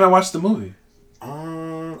pretty good. Where can I watch the movie?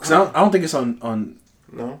 Because I don't think it's on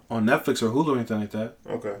Netflix or Hulu or anything like that.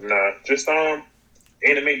 Okay. Nah, just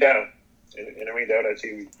Animate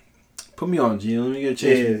TV. Put me on, G. Let me get a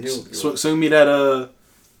chance. Yeah, send me that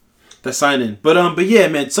sign in. But yeah,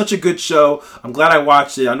 man, such a good show. I'm glad I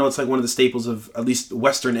watched it. I know it's like one of the staples of at least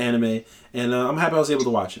Western anime, and I'm happy I was able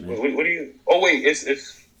to watch it, man. What do you? Oh wait, is it?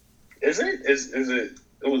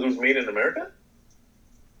 It was made in America?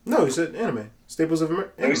 No, you said anime. Staples of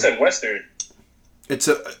America. No, you said Western. It's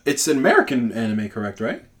an American anime, correct?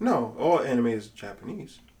 Right? No, all anime is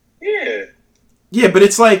Japanese. Yeah. Yeah, but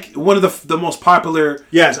it's like one of the most popular.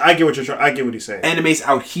 Yes, I get what he's saying. Animes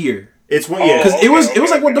out here. It's one, because it was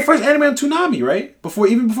like the first anime on Toonami, right? Before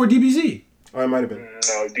DBZ. Oh, it might have been.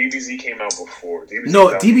 No, DBZ came out before.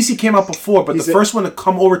 DBZ came out before, but the first one to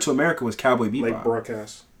come over to America was Cowboy Bebop. Like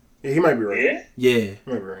broadcast. Yeah, he might be right. Yeah. He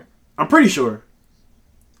might be right. I'm pretty sure.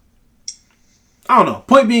 I don't know.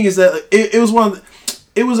 Point being is that it was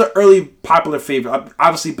it was an early popular favorite.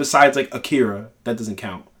 Obviously, besides like Akira, that doesn't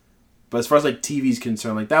count. But as far as like TV's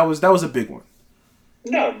concerned, like that was a big one.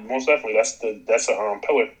 No, most definitely. That's a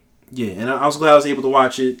pillar. Yeah, and I was glad I was able to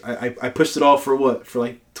watch it. I pushed it off for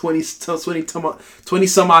like 20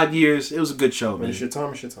 some odd years. It was a good show, man. It's your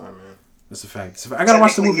time, man. That's a fact. I gotta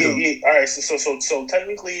watch the movie though. Yeah. All right, so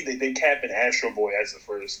technically they capping Astro Boy as the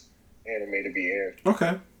first anime to be aired.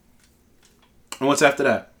 Okay. And what's after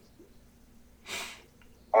that?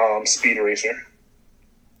 Speed Racer.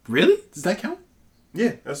 Really? Does that count?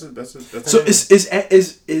 Yeah, that's So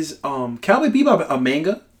is Cowboy Bebop a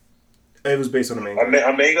manga? it was based on a manga.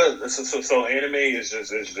 A manga. So anime is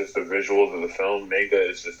just the visuals of the film. Manga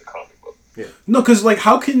is just the comic book. Yeah. No, because like,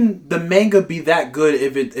 how can the manga be that good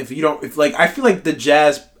if like, I feel like the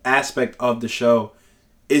jazz aspect of the show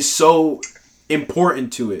is so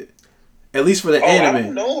important to it, at least for the anime. I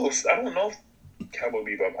don't know if Cowboy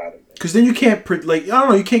Bebop had it. Because then you can't like, I don't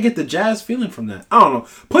know, you can't get the jazz feeling from that. I don't know.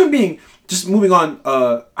 Point being, just moving on.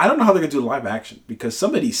 I don't know how they're gonna do live action because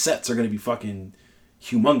some of these sets are gonna be fucking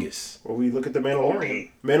humongous. Well, we look at the Mandalorian.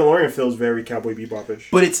 Mandalorian feels very Cowboy Bebop-ish.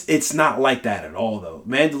 But it's not like that at all, though.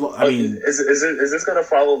 I mean, is this gonna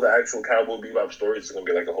follow the actual Cowboy Bebop story? It's gonna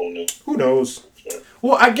be like a whole new. Who knows?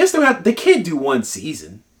 well, I guess they can't do one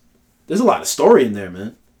season. There's a lot of story in there,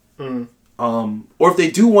 man. Mm. Or if they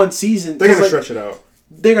do one season, They're gonna like, stretch it out.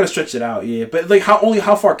 They're gonna stretch it out, yeah. But like,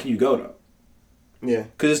 how far can you go though? Yeah,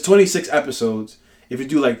 Because it's 26 episodes. If you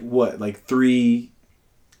do like what, like 3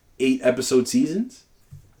 8-episode seasons,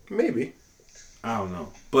 maybe. I don't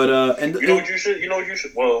know. But and You know what you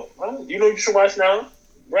should. Well, you know what you should watch now,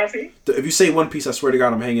 Rafi. if you say One Piece, I swear to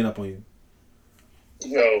God, I'm hanging up on you.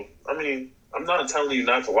 Yo, I mean, I'm not telling you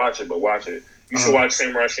not to watch it, but watch it. You should watch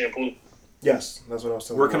Samurai Champloo. Yes, that's what I was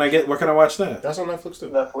telling Where you. can I watch that? That's on Netflix too.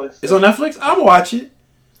 Netflix. It's on Netflix. I'm gonna watch it.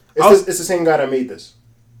 It's the same guy that made this.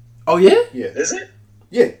 Oh yeah. Yeah. Is it?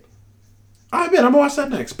 Yeah. I bet I'm gonna watch that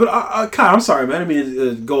next. But Kyle, I'm sorry, man. I didn't mean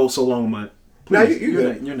to go so long on my. Now Please, you're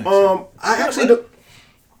good. You're next. I actually don't.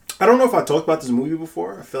 I don't know if I talked about this movie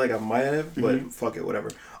before. I feel like I might have, but fuck it, whatever.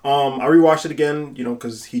 I rewatched it again,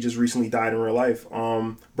 because he just recently died in real life.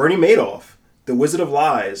 Bernie Madoff, The Wizard of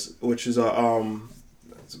Lies, which is the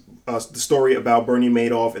story about Bernie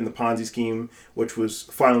Madoff and the Ponzi scheme, which was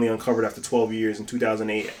finally uncovered after 12 years in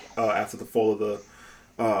 2008, after the fall of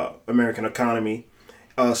the American economy,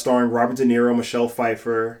 starring Robert De Niro, Michelle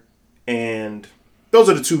Pfeiffer, and those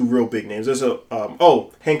are the two real big names. There's Hank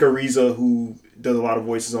Ariza, who does a lot of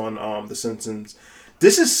voices on The Simpsons.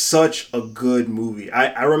 This is such a good movie.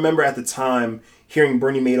 I remember at the time hearing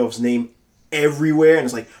Bernie Madoff's name everywhere, and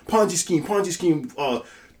it's like, Ponzi scheme,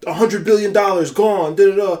 $100 billion gone,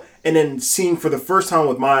 da-da-da. And then seeing for the first time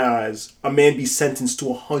with my eyes, a man be sentenced to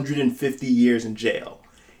 150 years in jail.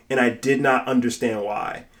 And I did not understand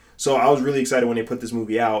why. So I was really excited when they put this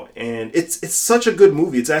movie out. And it's such a good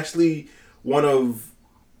movie. It's actually one of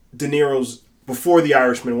De Niro's, before The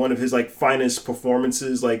Irishman, one of his like finest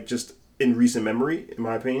performances, like just in recent memory, in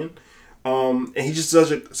my opinion. And he just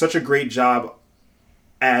does such a great job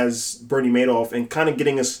as Bernie Madoff and kind of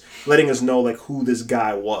letting us know like who this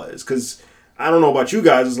guy was. Because I don't know about you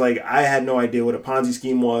guys, it's like I had no idea what a Ponzi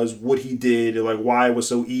scheme was, what he did, or like why it was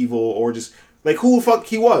so evil, or just like who the fuck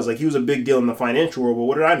he was. Like he was a big deal in the financial world, but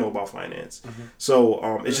what did I know about finance? Mm-hmm.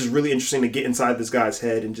 So it's just really interesting to get inside this guy's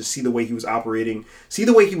head and just see the way he was operating, see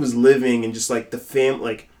the way he was living, and just like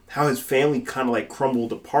like how his family kind of like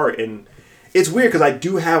crumbled apart. And it's weird because I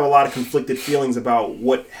do have a lot of conflicted feelings about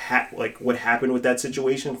what happened with that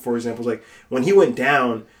situation. For example, like when he went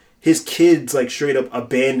down, his kids like straight up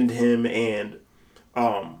abandoned him, and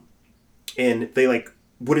they like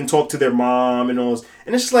wouldn't talk to their mom and all this.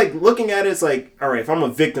 And it's just like looking at it, it's like, all right, if I'm a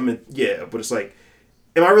victim, yeah, but it's like,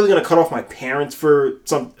 am I really gonna cut off my parents for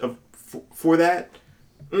that?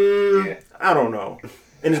 Yeah. I don't know.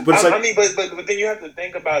 And but it's like, I mean, but then you have to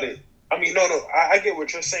think about it. I mean, no, I get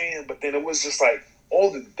what you're saying, but then it was just like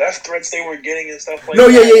all the death threats they were getting and stuff like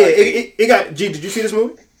that. Yeah. Like, it got. G, did you see this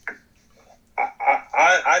movie?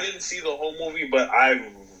 I didn't see the whole movie, but I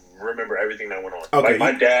remember everything that went on. Okay. Like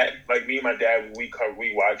my dad, like me and my dad, we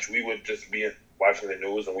would just be watching the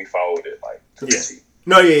news and we followed it like to the T.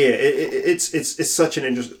 No, yeah. It's such an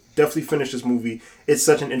interesting. Definitely finish this movie. It's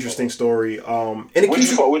such an interesting story. And it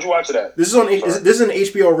Where'd you watch it at? This is on. This is an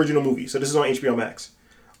HBO original movie, so this is on HBO Max.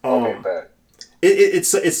 Okay, bad.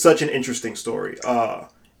 It's such an interesting story.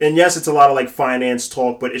 And yes, it's a lot of like finance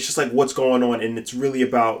talk, but it's just like what's going on, and it's really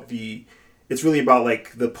about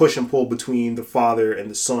like the push and pull between the father and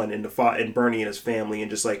the son, and and Bernie and his family, and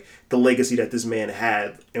just like the legacy that this man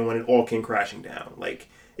had, and when it all came crashing down, like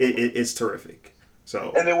it's terrific.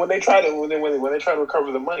 So and then when they try to when they try to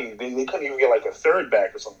recover the money, they couldn't even get like a third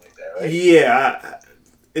back or something like that, right? Yeah.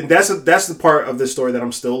 And that's the part of the story that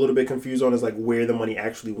I'm still a little bit confused on, is like where the money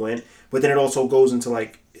actually went. But then it also goes into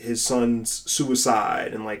like his son's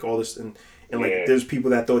suicide and like all this, and like there's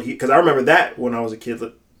people that thought because I remember that when I was a kid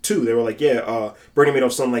too. They were like, Bernie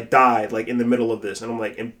Madoff's son like died like in the middle of this, and I'm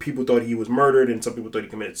like, and people thought he was murdered, and some people thought he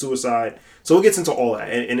committed suicide. So it gets into all that,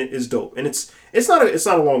 and it is dope. And it's not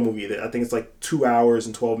a long movie either. I think it's like 2 hours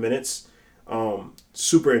and 12 minutes.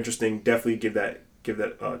 Super interesting. Definitely give that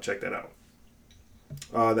check that out.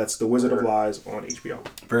 That's The Wizard of Lies on HBO.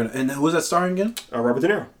 Very nice. And who was that starring again? Robert De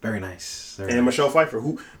Niro. Very nice. And Michelle Pfeiffer.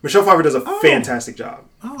 Michelle Pfeiffer does a fantastic job.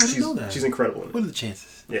 Oh, I didn't know that. She's incredible in it. What are the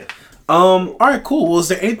chances? Yeah. All right, cool. Well, is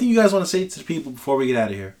there anything you guys want to say to the people before we get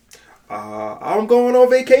out of here? I'm going on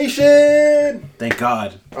vacation. Thank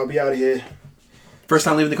God. I'll be out of here. First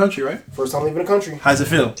time leaving the country, right? First time leaving the country. How's it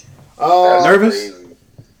feel? Nervous? Nervous?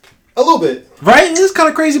 A little bit. Right? It's kind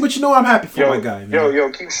of crazy, but you know I'm happy for my guy. Man. Yo,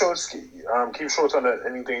 keep shorts on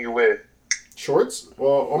anything you wear. Shorts?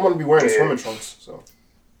 Well, I'm gonna be wearing swimming trunks, so.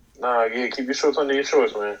 Nah, yeah, keep your shorts under your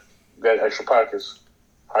shorts, man. You got extra pockets.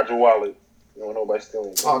 Hide your wallet. You don't want nobody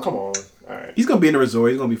stealing. Oh, come on. All right. He's gonna be in a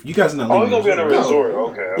resort. He's gonna be. You guys are not. Oh, he's leaving gonna be in a resort.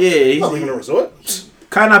 Okay. Yeah, he's not leaving a resort.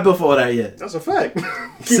 Kind of not built for all that yet. That's a fact.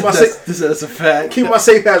 That's a fact. Keep my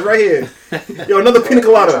safe pass right here. Yo, another pina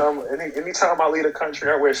colada. Anytime I leave the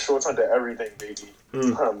country, I wear shorts under everything, baby.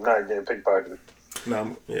 I'm not getting pickpocketed.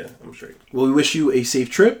 No, I'm straight. Well, we wish you a safe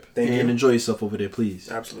trip Thank you. enjoy yourself over there,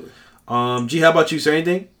 please. Absolutely. G, how about you? Is there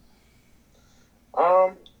anything?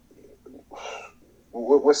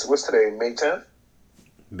 What's today? May 10th?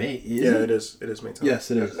 May? It is. It is May 10th.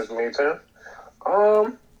 Yes, it is. It's May 10th.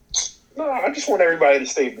 No, I just want everybody to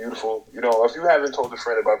stay beautiful. You know, if you haven't told a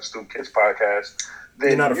friend about the Stoop Kids podcast,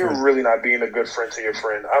 then you're really not being a good friend to your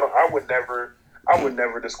friend. I would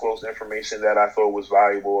never disclose information that I thought was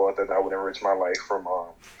valuable or that I would enrich my life from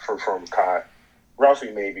Kai.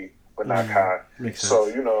 Ralphie maybe, but not Kai. Makes sense. So,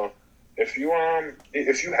 you know, if you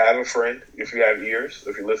have a friend, if you have ears,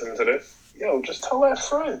 if you're listening to this, just tell that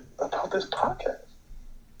friend about this podcast.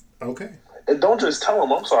 Okay. And don't just tell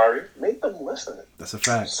them, I'm sorry. Make them listen. That's a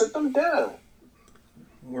fact. Sit them down.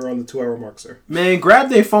 We're on the 2-hour mark, sir. Man, grab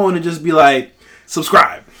their phone and just be like,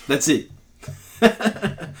 subscribe. That's it.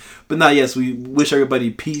 But now, yes, we wish everybody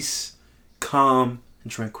peace, calm,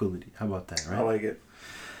 and tranquility. How about that, right? I like it.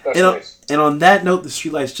 That's nice. And on that note, the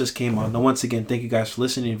Streetlights just came on. Now, once again, thank you guys for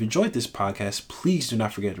listening. If you enjoyed this podcast, please do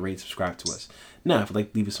not forget to rate and subscribe to us. Now, if you'd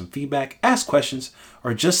like to leave us some feedback, ask questions,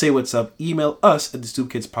 or just say what's up, email us at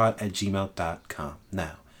thestoopkidspod@gmail.com.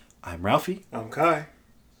 Now, I'm Ralphie. I'm Kai.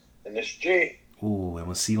 And this G. Ooh, and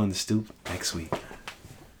we'll see you on the stoop next week.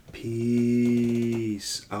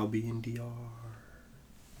 Peace. I'll be in DR.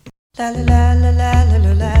 La la la la la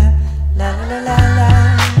la la la la la la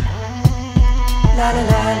la la la la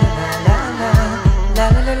la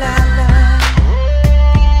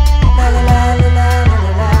la la la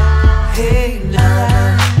la. Hey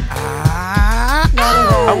now,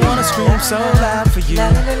 I wanna scream so loud for you,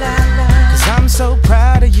 'cause I'm so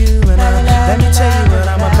proud of you, and let me tell you what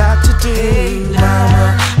I'm about to do,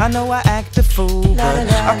 mama. I know I act a fool,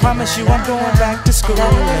 but I promise you I'm going back to school,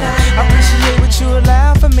 and I appreciate what you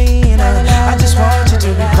allow for me, and I just want you to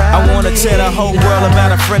be proud. I wanna tell the whole world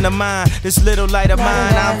about a friend of mine, this little light of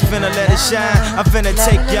mine. I'm finna let it shine. I'm finna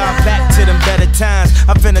take y'all back to them better times.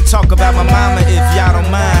 I'm finna talk about my mama if y'all don't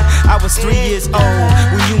mind. I was 3 years old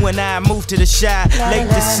when you and I moved to the Chi. Late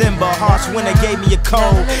December, harsh winter gave me a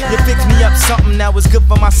cold. You fixed me up something that was good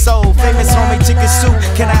for my soul. Famous homemade chicken soup,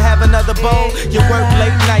 can I have another bowl? You work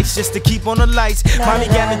late nights just to keep on the lights. Mommy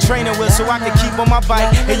got me training wheels so I could keep on my bike.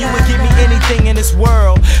 And you would give me anything in this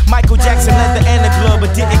world. Michael Jackson leather and the glove,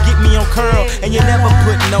 but didn't get me on curl. And you never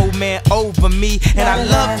put no man over me, and I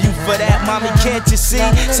love you for that, mommy, can't you see?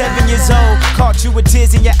 7 years old, caught you with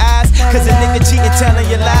tears in your eyes, 'cause a nigga cheating, telling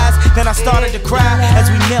you lies. Then I started to cry as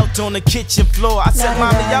we knelt on the kitchen floor. I said,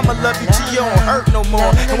 mommy, I'ma love you till you don't hurt no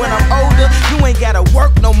more. And when I'm older, you ain't gotta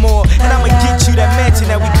work no more, and I'ma get you that mansion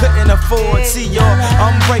that we couldn't afford. See, you're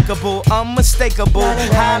unbreakable, unmistakable,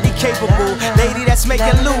 highly capable lady that's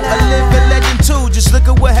making loot, a living legend too. Just look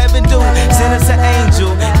at what heaven do, send us an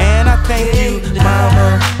angel, and I thank you,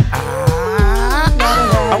 mama.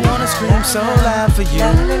 I wanna scream so loud for you,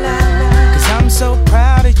 'cause I'm so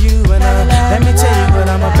proud of you, and let me tell you what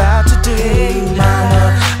I'm about to do,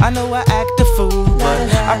 mama. I know I act a fool, but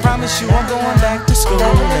I promise you I'm going back to school,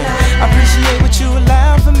 and I appreciate what you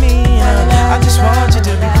allow for me, and I just want you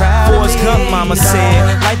to be proud of me. Forrest Gump, mama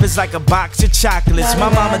said, life is like a box of chocolates. My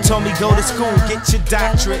mama told me go to school, get your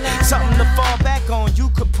doctorate, something to fall back on, you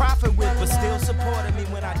could profit with, but still supported me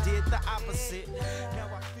when I did the opposite. Now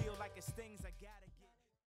I feel